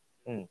 million.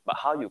 But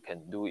how you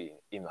can do it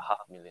in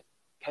 500,000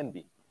 can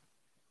be.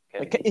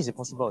 Is it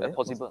possible?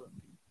 Possible.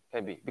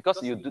 Can be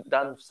because you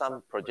done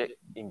some project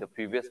in the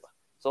previous.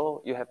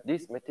 So you have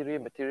this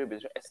material.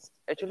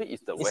 Actually,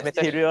 it's the wastage.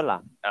 Material lah.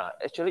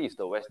 Actually, it's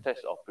the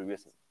wastage of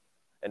previous,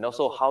 and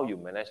also how you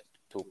manage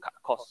to cut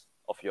costs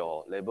of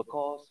your labor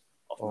costs,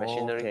 of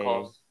machinery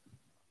costs,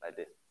 like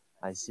this.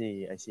 I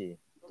see.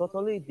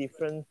 Totally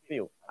different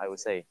field, I would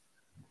say,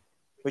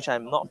 which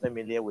I'm not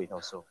familiar with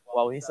also.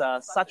 Well, he's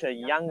such a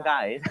young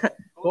guy,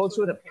 go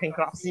through the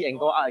bankruptcy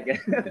and go out again.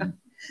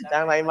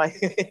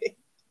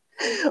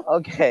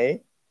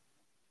 Okay.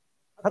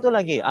 Satu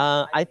lagi,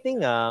 I think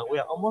we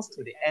are almost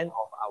to the end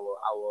of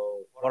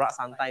our Borak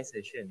Santai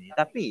session ni.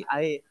 Tapi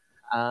I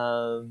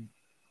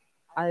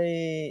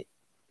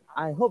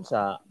hope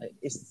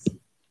it's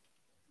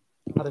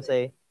how to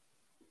say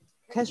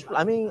cash flow.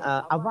 I mean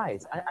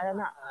advice. I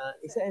nak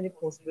is there any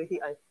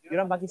possibility? You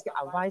orang bagi sikit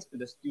advice to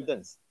the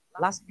students.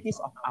 Last piece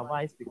of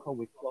advice before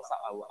we close up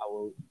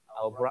our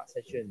Borak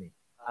session ni.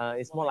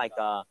 It's more like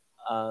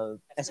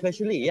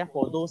especially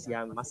for those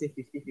yang masih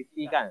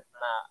 50-50 kan,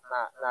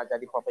 nak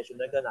jadi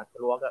profesional ke, nak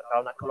keluar ke,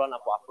 kalau nak keluar nak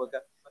buat apa ke,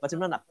 macam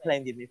mana nak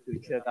plan di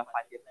future ke,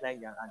 5-year plan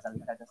yang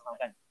Jalika just now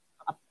kan.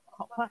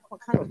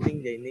 What kind of thing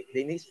they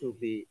need to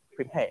be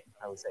prepared,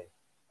 I would say.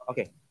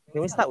 Okay,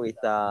 can we start with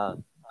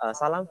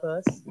Salam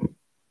first?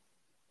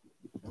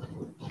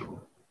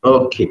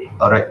 Okay,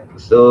 alright.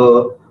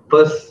 So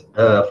first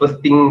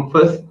thing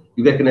first,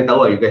 you guys kena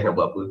tahu you guys nak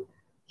buat apa.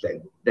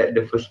 Like that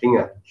the first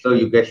thing So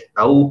you guys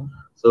tahu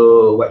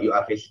so what you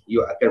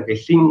akan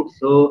facing,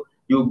 so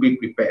you be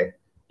prepared.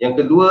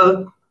 Yang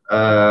kedua,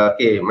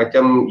 okay,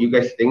 macam you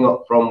guys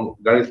tengok from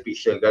Garis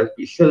Pixel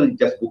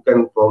just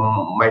bukan from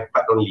my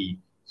part only.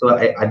 So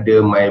I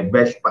ada my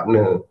best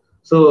partner.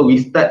 So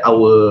we start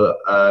our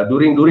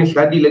during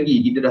study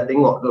lagi kita dah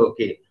tengok tu,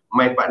 okay,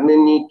 my partner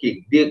ni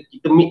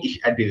kita meet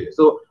each other.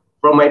 So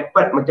from my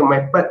part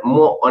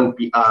more on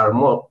PR,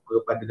 more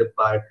kepada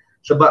depan,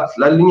 sebab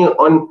selalunya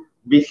on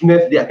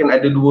business dia akan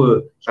ada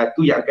 2,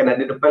 satu yang akan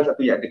ada depan,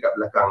 satu yang dekat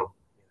belakang.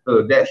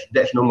 So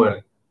that's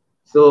normal.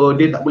 So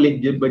dia tak boleh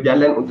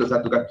berjalan untuk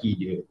satu kaki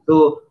je.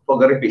 So for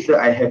Garis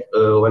Pixel, I have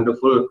a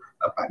wonderful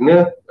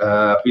partner,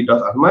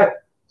 Firdaus Ahmad.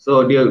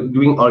 So dia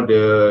doing all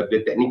the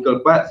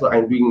technical part, so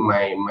I'm doing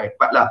my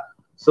part lah.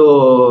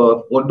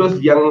 So for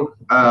those yang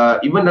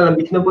even dalam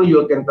business pun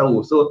you akan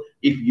tahu. So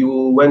if you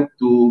want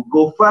to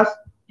go fast,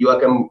 you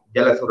akan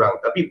jalan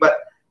seorang. Tapi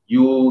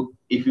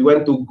if you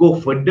want to go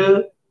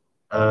further,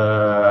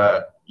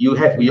 you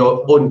have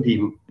your own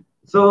team.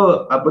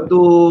 So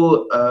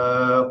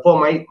for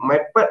my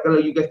part, kalau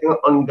you guys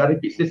tengok on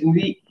Garis Pixel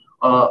sendiri,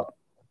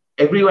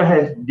 everyone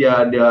has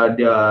their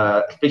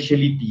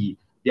speciality,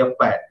 their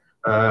part.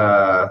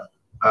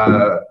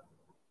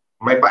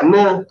 My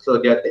partner,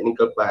 so their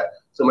technical part.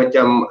 So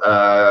macam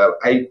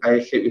I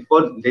said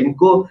before,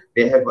 Zenko,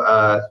 they have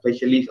a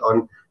specialist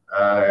on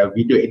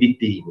video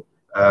editing.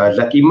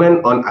 Zakiman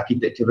on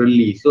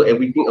architecturally. So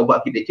everything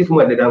about architecture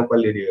semua ada dalam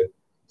kepala dia.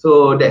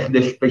 So that's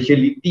the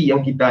speciality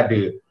yang kita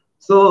ada.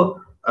 So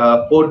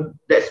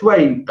that's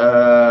why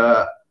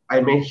I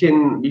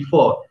mentioned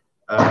before,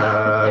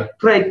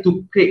 try to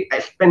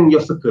expand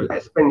your circle.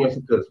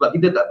 Sebab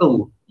kita tak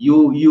tahu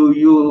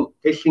you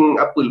facing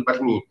apa lepas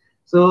ni.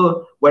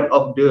 So one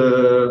of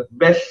the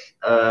best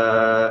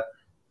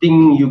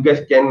thing you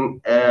guys can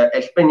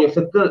expand your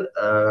circle,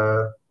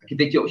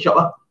 architecture workshop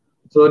lah.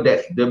 So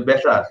that's the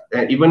best lah.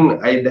 And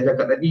even I dah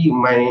cakap tadi,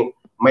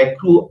 my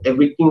crew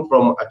everything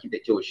from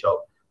architecture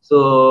workshop.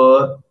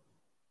 So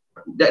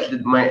that's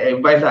my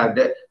advice lah.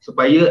 That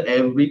supaya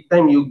every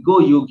time you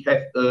go, you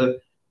have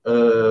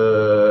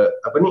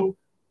apa ni?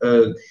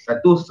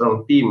 Satu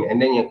strong team, and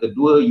then yang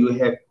kedua you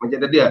have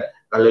macam tadi lah.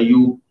 Kalau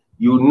you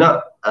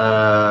nak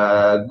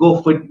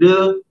go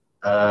further,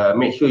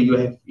 make sure you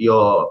have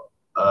your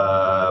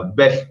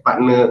best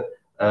partner.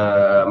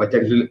 Macam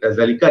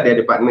Zalika dia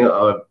ada partner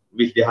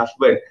with the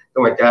husband. So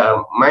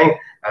macam mine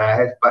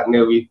has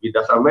partner with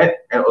Ahmed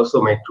and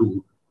also my crew.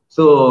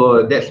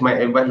 So that's my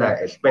advice lah.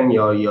 Expand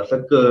your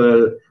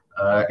circle,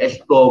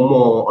 explore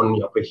more on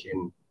your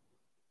passion.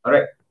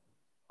 Alright.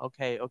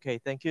 Okay.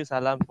 Thank you,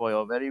 Salam, for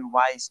your very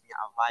wise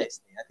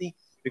advice. I think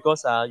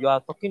because you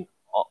are talking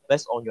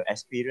based on your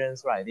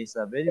experience, right? It's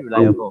very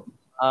reliable.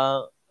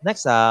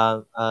 Next,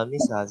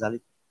 Miss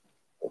Zalika.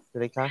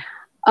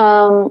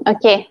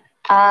 Okay.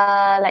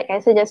 Like I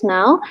said just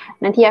now,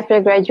 nanti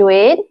after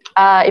graduate,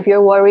 if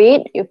you're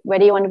worried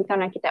whether you want to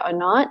become an architect or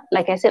not,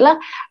 like I said lah,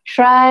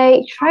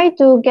 try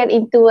to get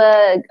into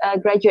a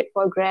graduate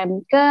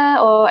program ke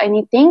or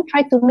anything.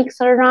 Try to mix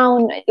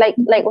around, like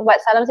what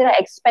Salam said,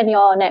 expand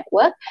your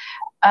network.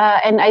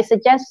 And I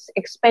suggest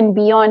expand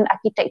beyond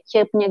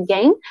architecture punya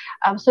gang,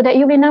 so that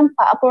you boleh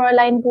nampak apa orang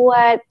lain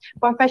buat.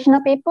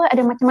 Professional paper ada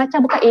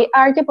macam-macam, bukan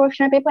AR je.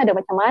 Professional paper ada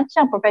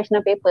macam-macam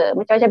professional paper,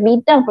 macam-macam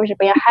bidang professional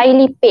paper yang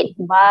highly paid,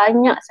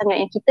 banyak sangat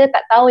yang kita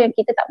tak tahu, yang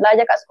kita tak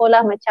belajar kat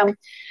sekolah, macam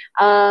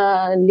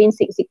Lean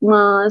Six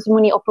Sigma,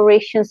 semua ni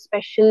operations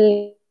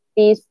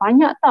specialist,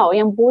 banyak tau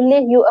yang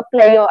boleh you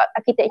apply your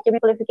architecture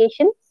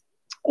qualification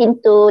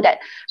into that.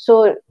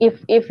 So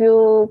if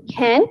you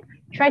can,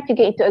 try to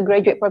get into a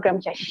graduate program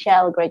macam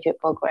Shell graduate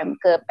program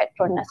ke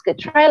Petronas ke,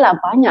 try lah.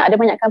 Ada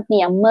banyak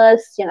company yang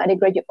MERS yang ada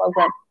graduate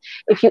program.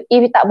 If you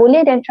tak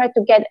boleh, then try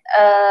to get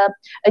a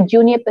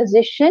junior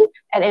position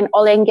at an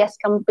oil and gas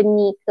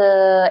company ke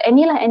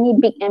any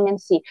big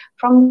MNC.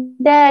 From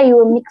there you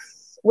will mix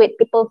with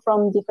people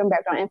from different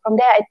background, and from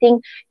there I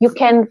think you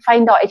can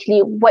find out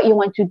actually what you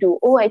want to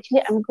do. Oh,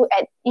 actually I'm good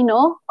at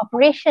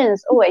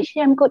operations. Oh,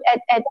 actually I'm good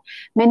at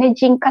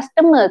managing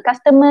customer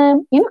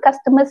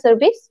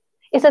service.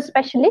 Is a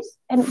specialist,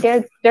 and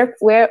they're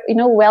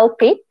well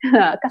paid.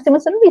 Customer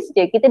service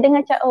je. Kita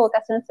dengar macam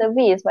customer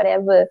service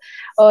whatever.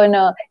 Oh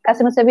no,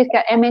 customer service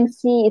kat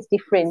MNC is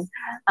different.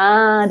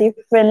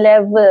 Different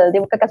level.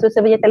 Dia bukan customer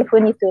service yang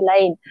telefon itu,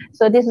 lain.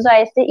 So this is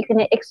why I say you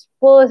kena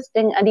expose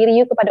diri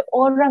you kepada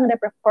orang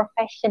daripada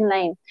profession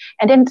lain.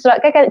 And then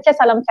sebab kan macam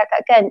Salam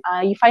cakap kan,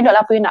 you find out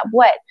lah apa you nak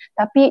buat.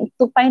 Tapi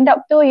to find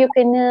out tu you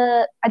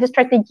kena ada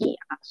strategi.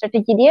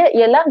 Strategi dia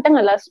ialah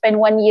janganlah spend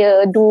 1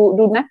 year do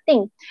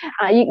nothing.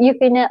 You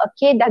kena,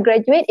 okay, dah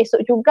graduate,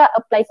 esok juga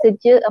apply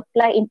kerja,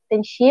 apply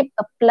internship,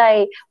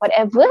 apply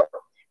whatever,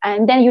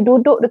 and then you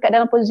duduk dekat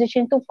dalam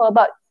position tu for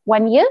about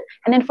 1 year,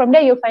 and then from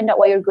there you'll find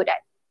out what you're good at.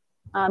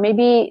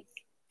 Maybe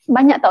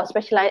banyak tau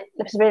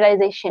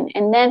specialization,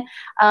 and then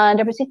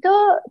dari situ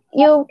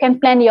you can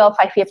plan your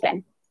 5-year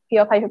plan.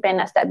 Your 5-year plan,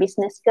 nak start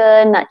business ke,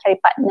 nak cari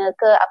partner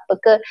ke, apa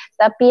ke,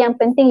 tapi yang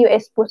penting you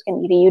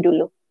exposekan diri you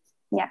dulu.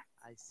 Yeah.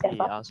 I see.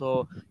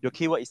 So your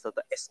keyword is the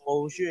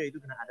exposure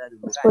itu kena ada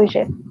dulu.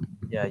 Exposure.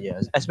 Yeah.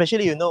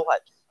 Especially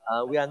what?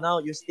 We are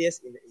now UCTS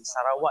in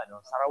Sarawak.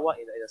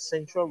 Sarawak in the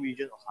central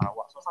region of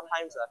Sarawak. So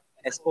sometimes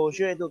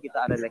exposure itu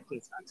kita ada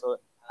lacking. So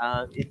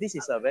this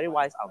is a very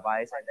wise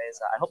advice, and then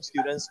I hope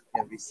students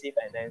can receive,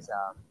 and then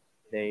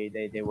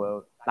they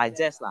will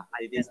digest lah.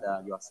 This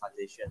your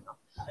suggestion.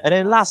 And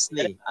then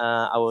lastly,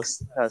 our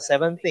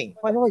seventh thing.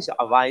 What is your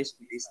advice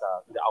to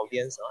the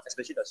audience,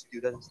 especially the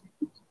students,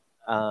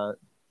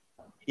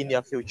 in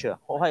their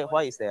future?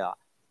 Why is there?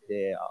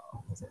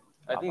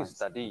 I think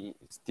study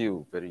is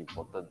still very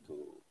important to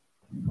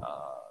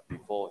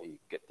before he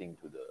getting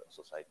to the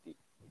society.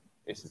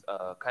 It's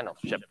kind of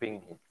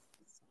shaping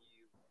his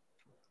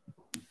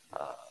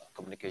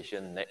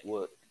communication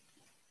network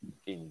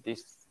in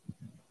this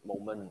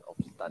moment of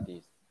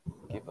studies.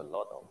 Give a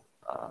lot of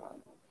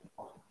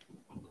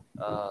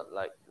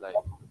like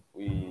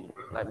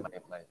my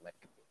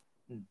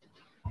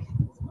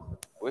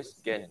always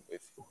again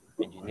with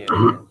engineers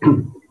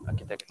and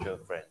architecture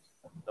friends.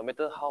 No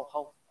matter how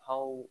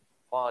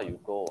far you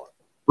go,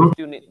 you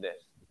still need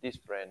this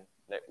friend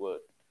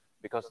network,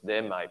 because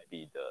there might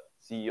be the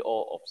CEO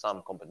of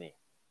some company,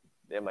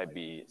 there might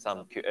be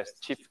some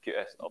chief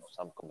QS of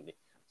some company.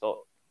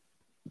 So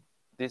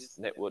this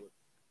network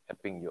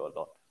helping you a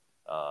lot,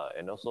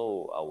 and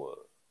also our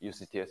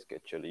UCTS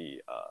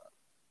actually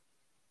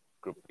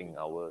grouping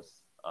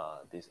ours,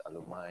 this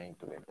alumni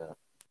together,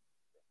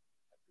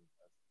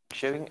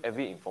 sharing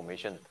every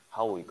information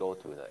how we go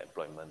to the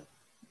employment,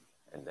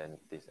 and then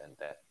this and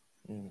that.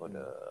 For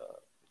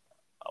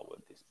our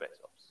dispatch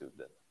of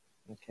students.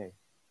 Okay.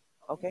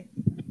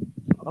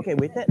 Okay,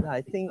 with that,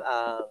 I think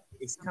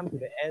it's come to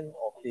the end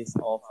of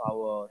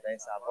our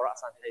Borak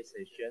Santai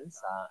sessions.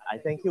 I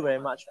thank you very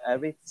much,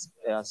 every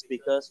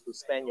speakers, to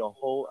spend your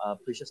whole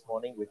precious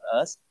morning with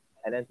us,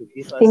 and then to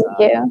give us Thank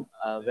you.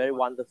 a very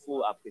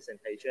wonderful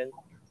presentation.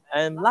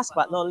 And last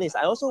but not least,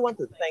 I also want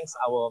to thank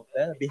our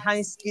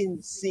behind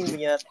scene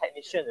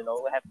technician. You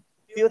know, we have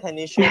few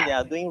technicians. They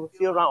are doing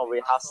few round of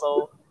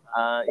rehearsal.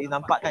 You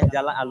nampak kan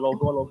jalan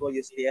logo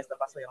UCTS,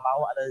 lepas tu yang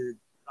bawah ada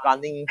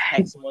running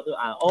text semua tu,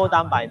 all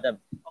done by them.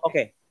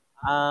 Okay.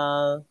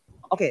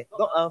 Okay.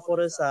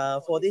 For this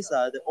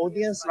the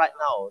audience right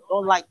now,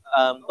 don't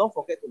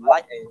forget to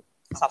like and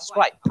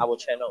subscribe our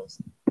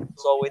channels.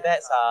 So with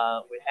that,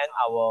 we end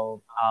our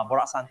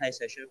Borak Santai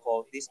session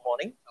for this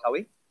morning, shall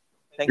we?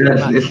 Thank you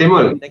very much.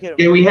 Simul, Thank you.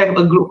 can we have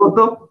a group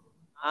photo?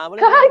 Boleh.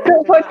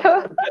 Group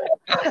photo.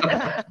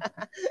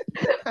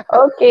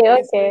 Okay.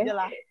 Okay.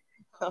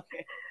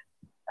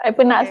 I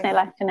pun nak snap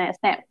lah. Macam nak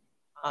snap.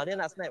 Dia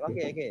nak snap.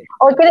 Okay.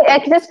 Oh,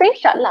 kita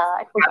screenshot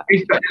lah. I forgot.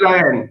 Screenshot je lah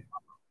kan.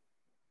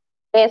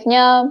 Okay,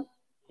 senyum.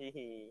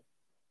 Okay.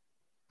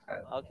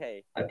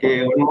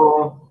 Okay, one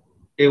more.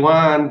 Okay,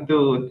 1,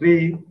 2,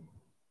 3.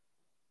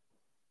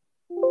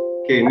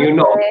 Okay, new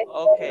note.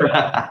 Okay.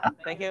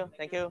 Thank you.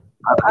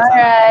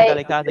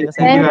 Alright. Thank you.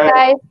 Thanks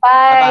guys.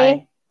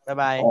 Bye.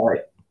 Bye.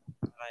 Alright.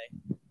 Bye.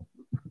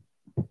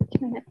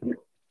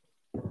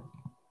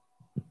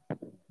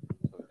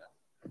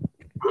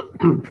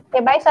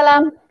 Okay, bye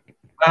salam.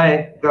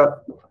 Bye.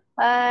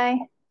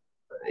 Bye.